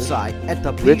Tigers. website at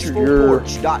Richard, your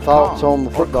thepeacefulporch.com thoughts on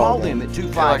the or football call game? them at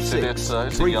It's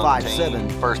a young team.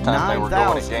 First time they were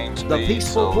going at game 256-357-9000. The speed,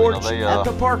 Peaceful so Porch they at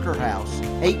the Parker House,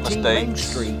 18 Main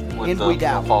Street with in the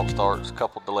Wedowee. false starts, a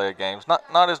couple delayed games.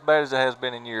 Not as bad as it has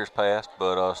been in years past,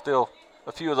 but still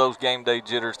a few of those game day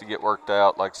jitters to get worked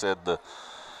out. Like I said, the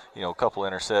couple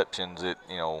interceptions, it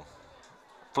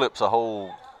flips a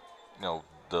whole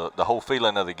the whole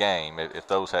feeling of the game if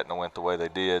those hadn't went the way they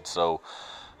did. So,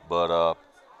 but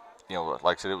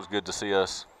like I said, it was good to see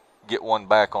us get one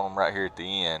back on them right here at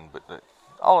the end. But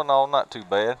all in all, not too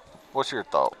bad. What's your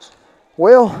thoughts?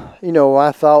 Well,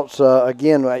 my thoughts,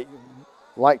 again,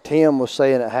 like Tim was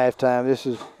saying at halftime, this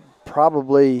is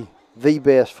probably the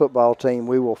best football team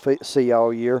we will see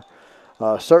all year.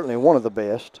 Certainly one of the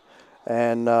best.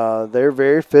 And they're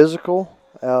very physical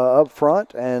up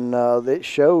front, and it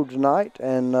showed tonight.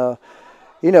 And, look,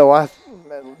 we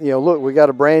got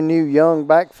a brand new young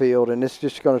backfield, and it's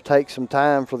just going to take some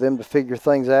time for them to figure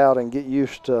things out and get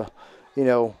used to,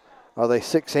 are they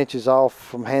 6 inches off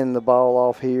from handing the ball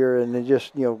off here? And then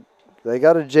just, they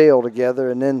got to gel together.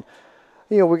 And then,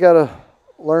 we got to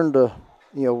learn to,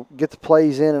 get the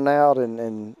plays in and out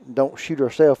and don't shoot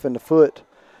ourselves in the foot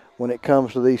when it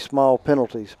comes to these small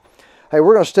penalties. Hey,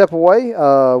 we're going to step away.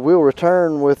 We'll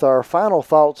return with our final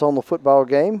thoughts on the football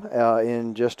game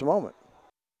in just a moment.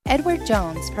 Edward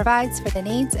Jones provides for the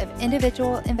needs of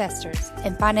individual investors,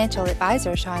 and financial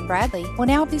advisor Sean Bradley will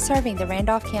now be serving the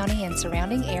Randolph County and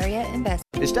surrounding area investors.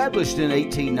 Established in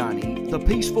 1890, the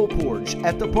Peaceful Porch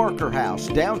at the Parker House,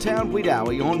 downtown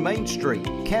Wedowee on Main Street.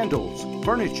 Candles,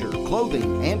 furniture,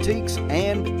 clothing, antiques,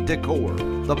 and decor.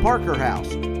 The Parker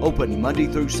House, open Monday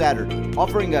through Saturday,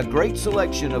 offering a great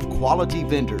selection of quality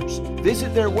vendors.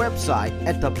 Visit their website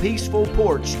at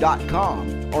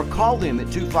thepeacefulporch.com or call them at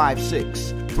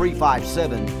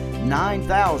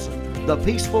 256-357-9000. The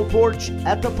Peaceful Porch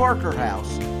at the Parker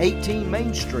House, 18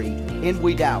 Main Street in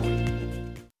Wedowee.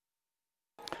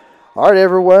 All right,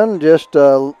 everyone, just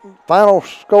final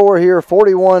score here,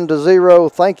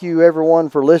 41-0. Thank you, everyone,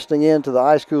 for listening in to the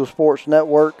iSchool Sports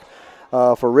Network.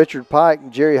 For Richard Pike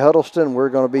and Jerry Huddleston, we're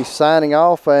going to be signing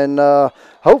off, and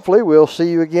hopefully we'll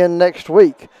see you again next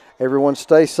week. Everyone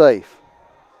stay safe.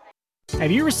 Have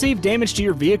you received damage to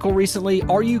your vehicle recently?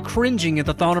 Are you cringing at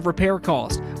the thought of repair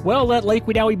costs? Well, let Lake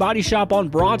Wedowee Body Shop on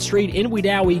Broad Street in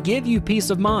Wedowee give you peace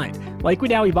of mind. Lake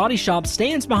Wedowee Body Shop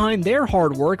stands behind their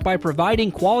hard work by providing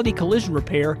quality collision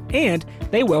repair, and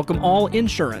they welcome all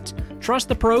insurance. Trust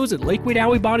the pros at Lake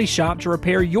Wedowee Body Shop to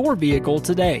repair your vehicle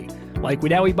today. Lake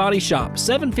Wedowee Body Shop,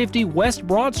 750 West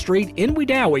Broad Street in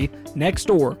Wedowee, next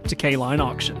door to K-Line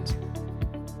Auctions.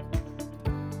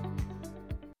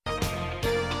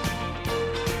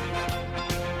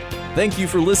 Thank you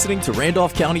for listening to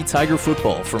Randolph County Tiger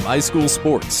Football from iSchool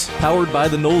Sports, powered by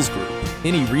the Knowles Group.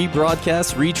 Any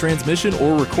rebroadcast, retransmission,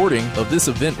 or recording of this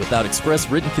event without express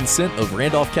written consent of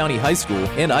Randolph County High School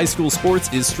and iSchool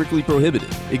Sports is strictly prohibited.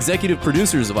 Executive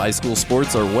producers of iSchool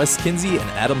Sports are Wes Kinsey and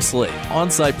Adam Slade.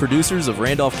 On-site producers of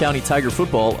Randolph County Tiger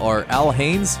Football are Al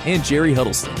Haynes and Jerry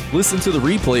Huddleston. Listen to the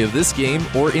replay of this game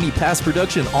or any past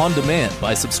production on demand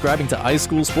by subscribing to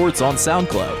iSchool Sports on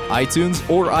SoundCloud, iTunes,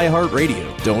 or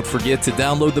iHeartRadio. Don't forget to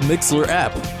download the Mixlr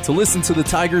app to listen to the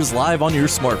Tigers live on your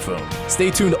smartphone.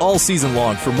 Stay tuned all season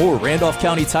long for more Randolph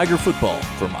County Tiger football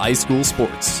from iSchool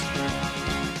Sports.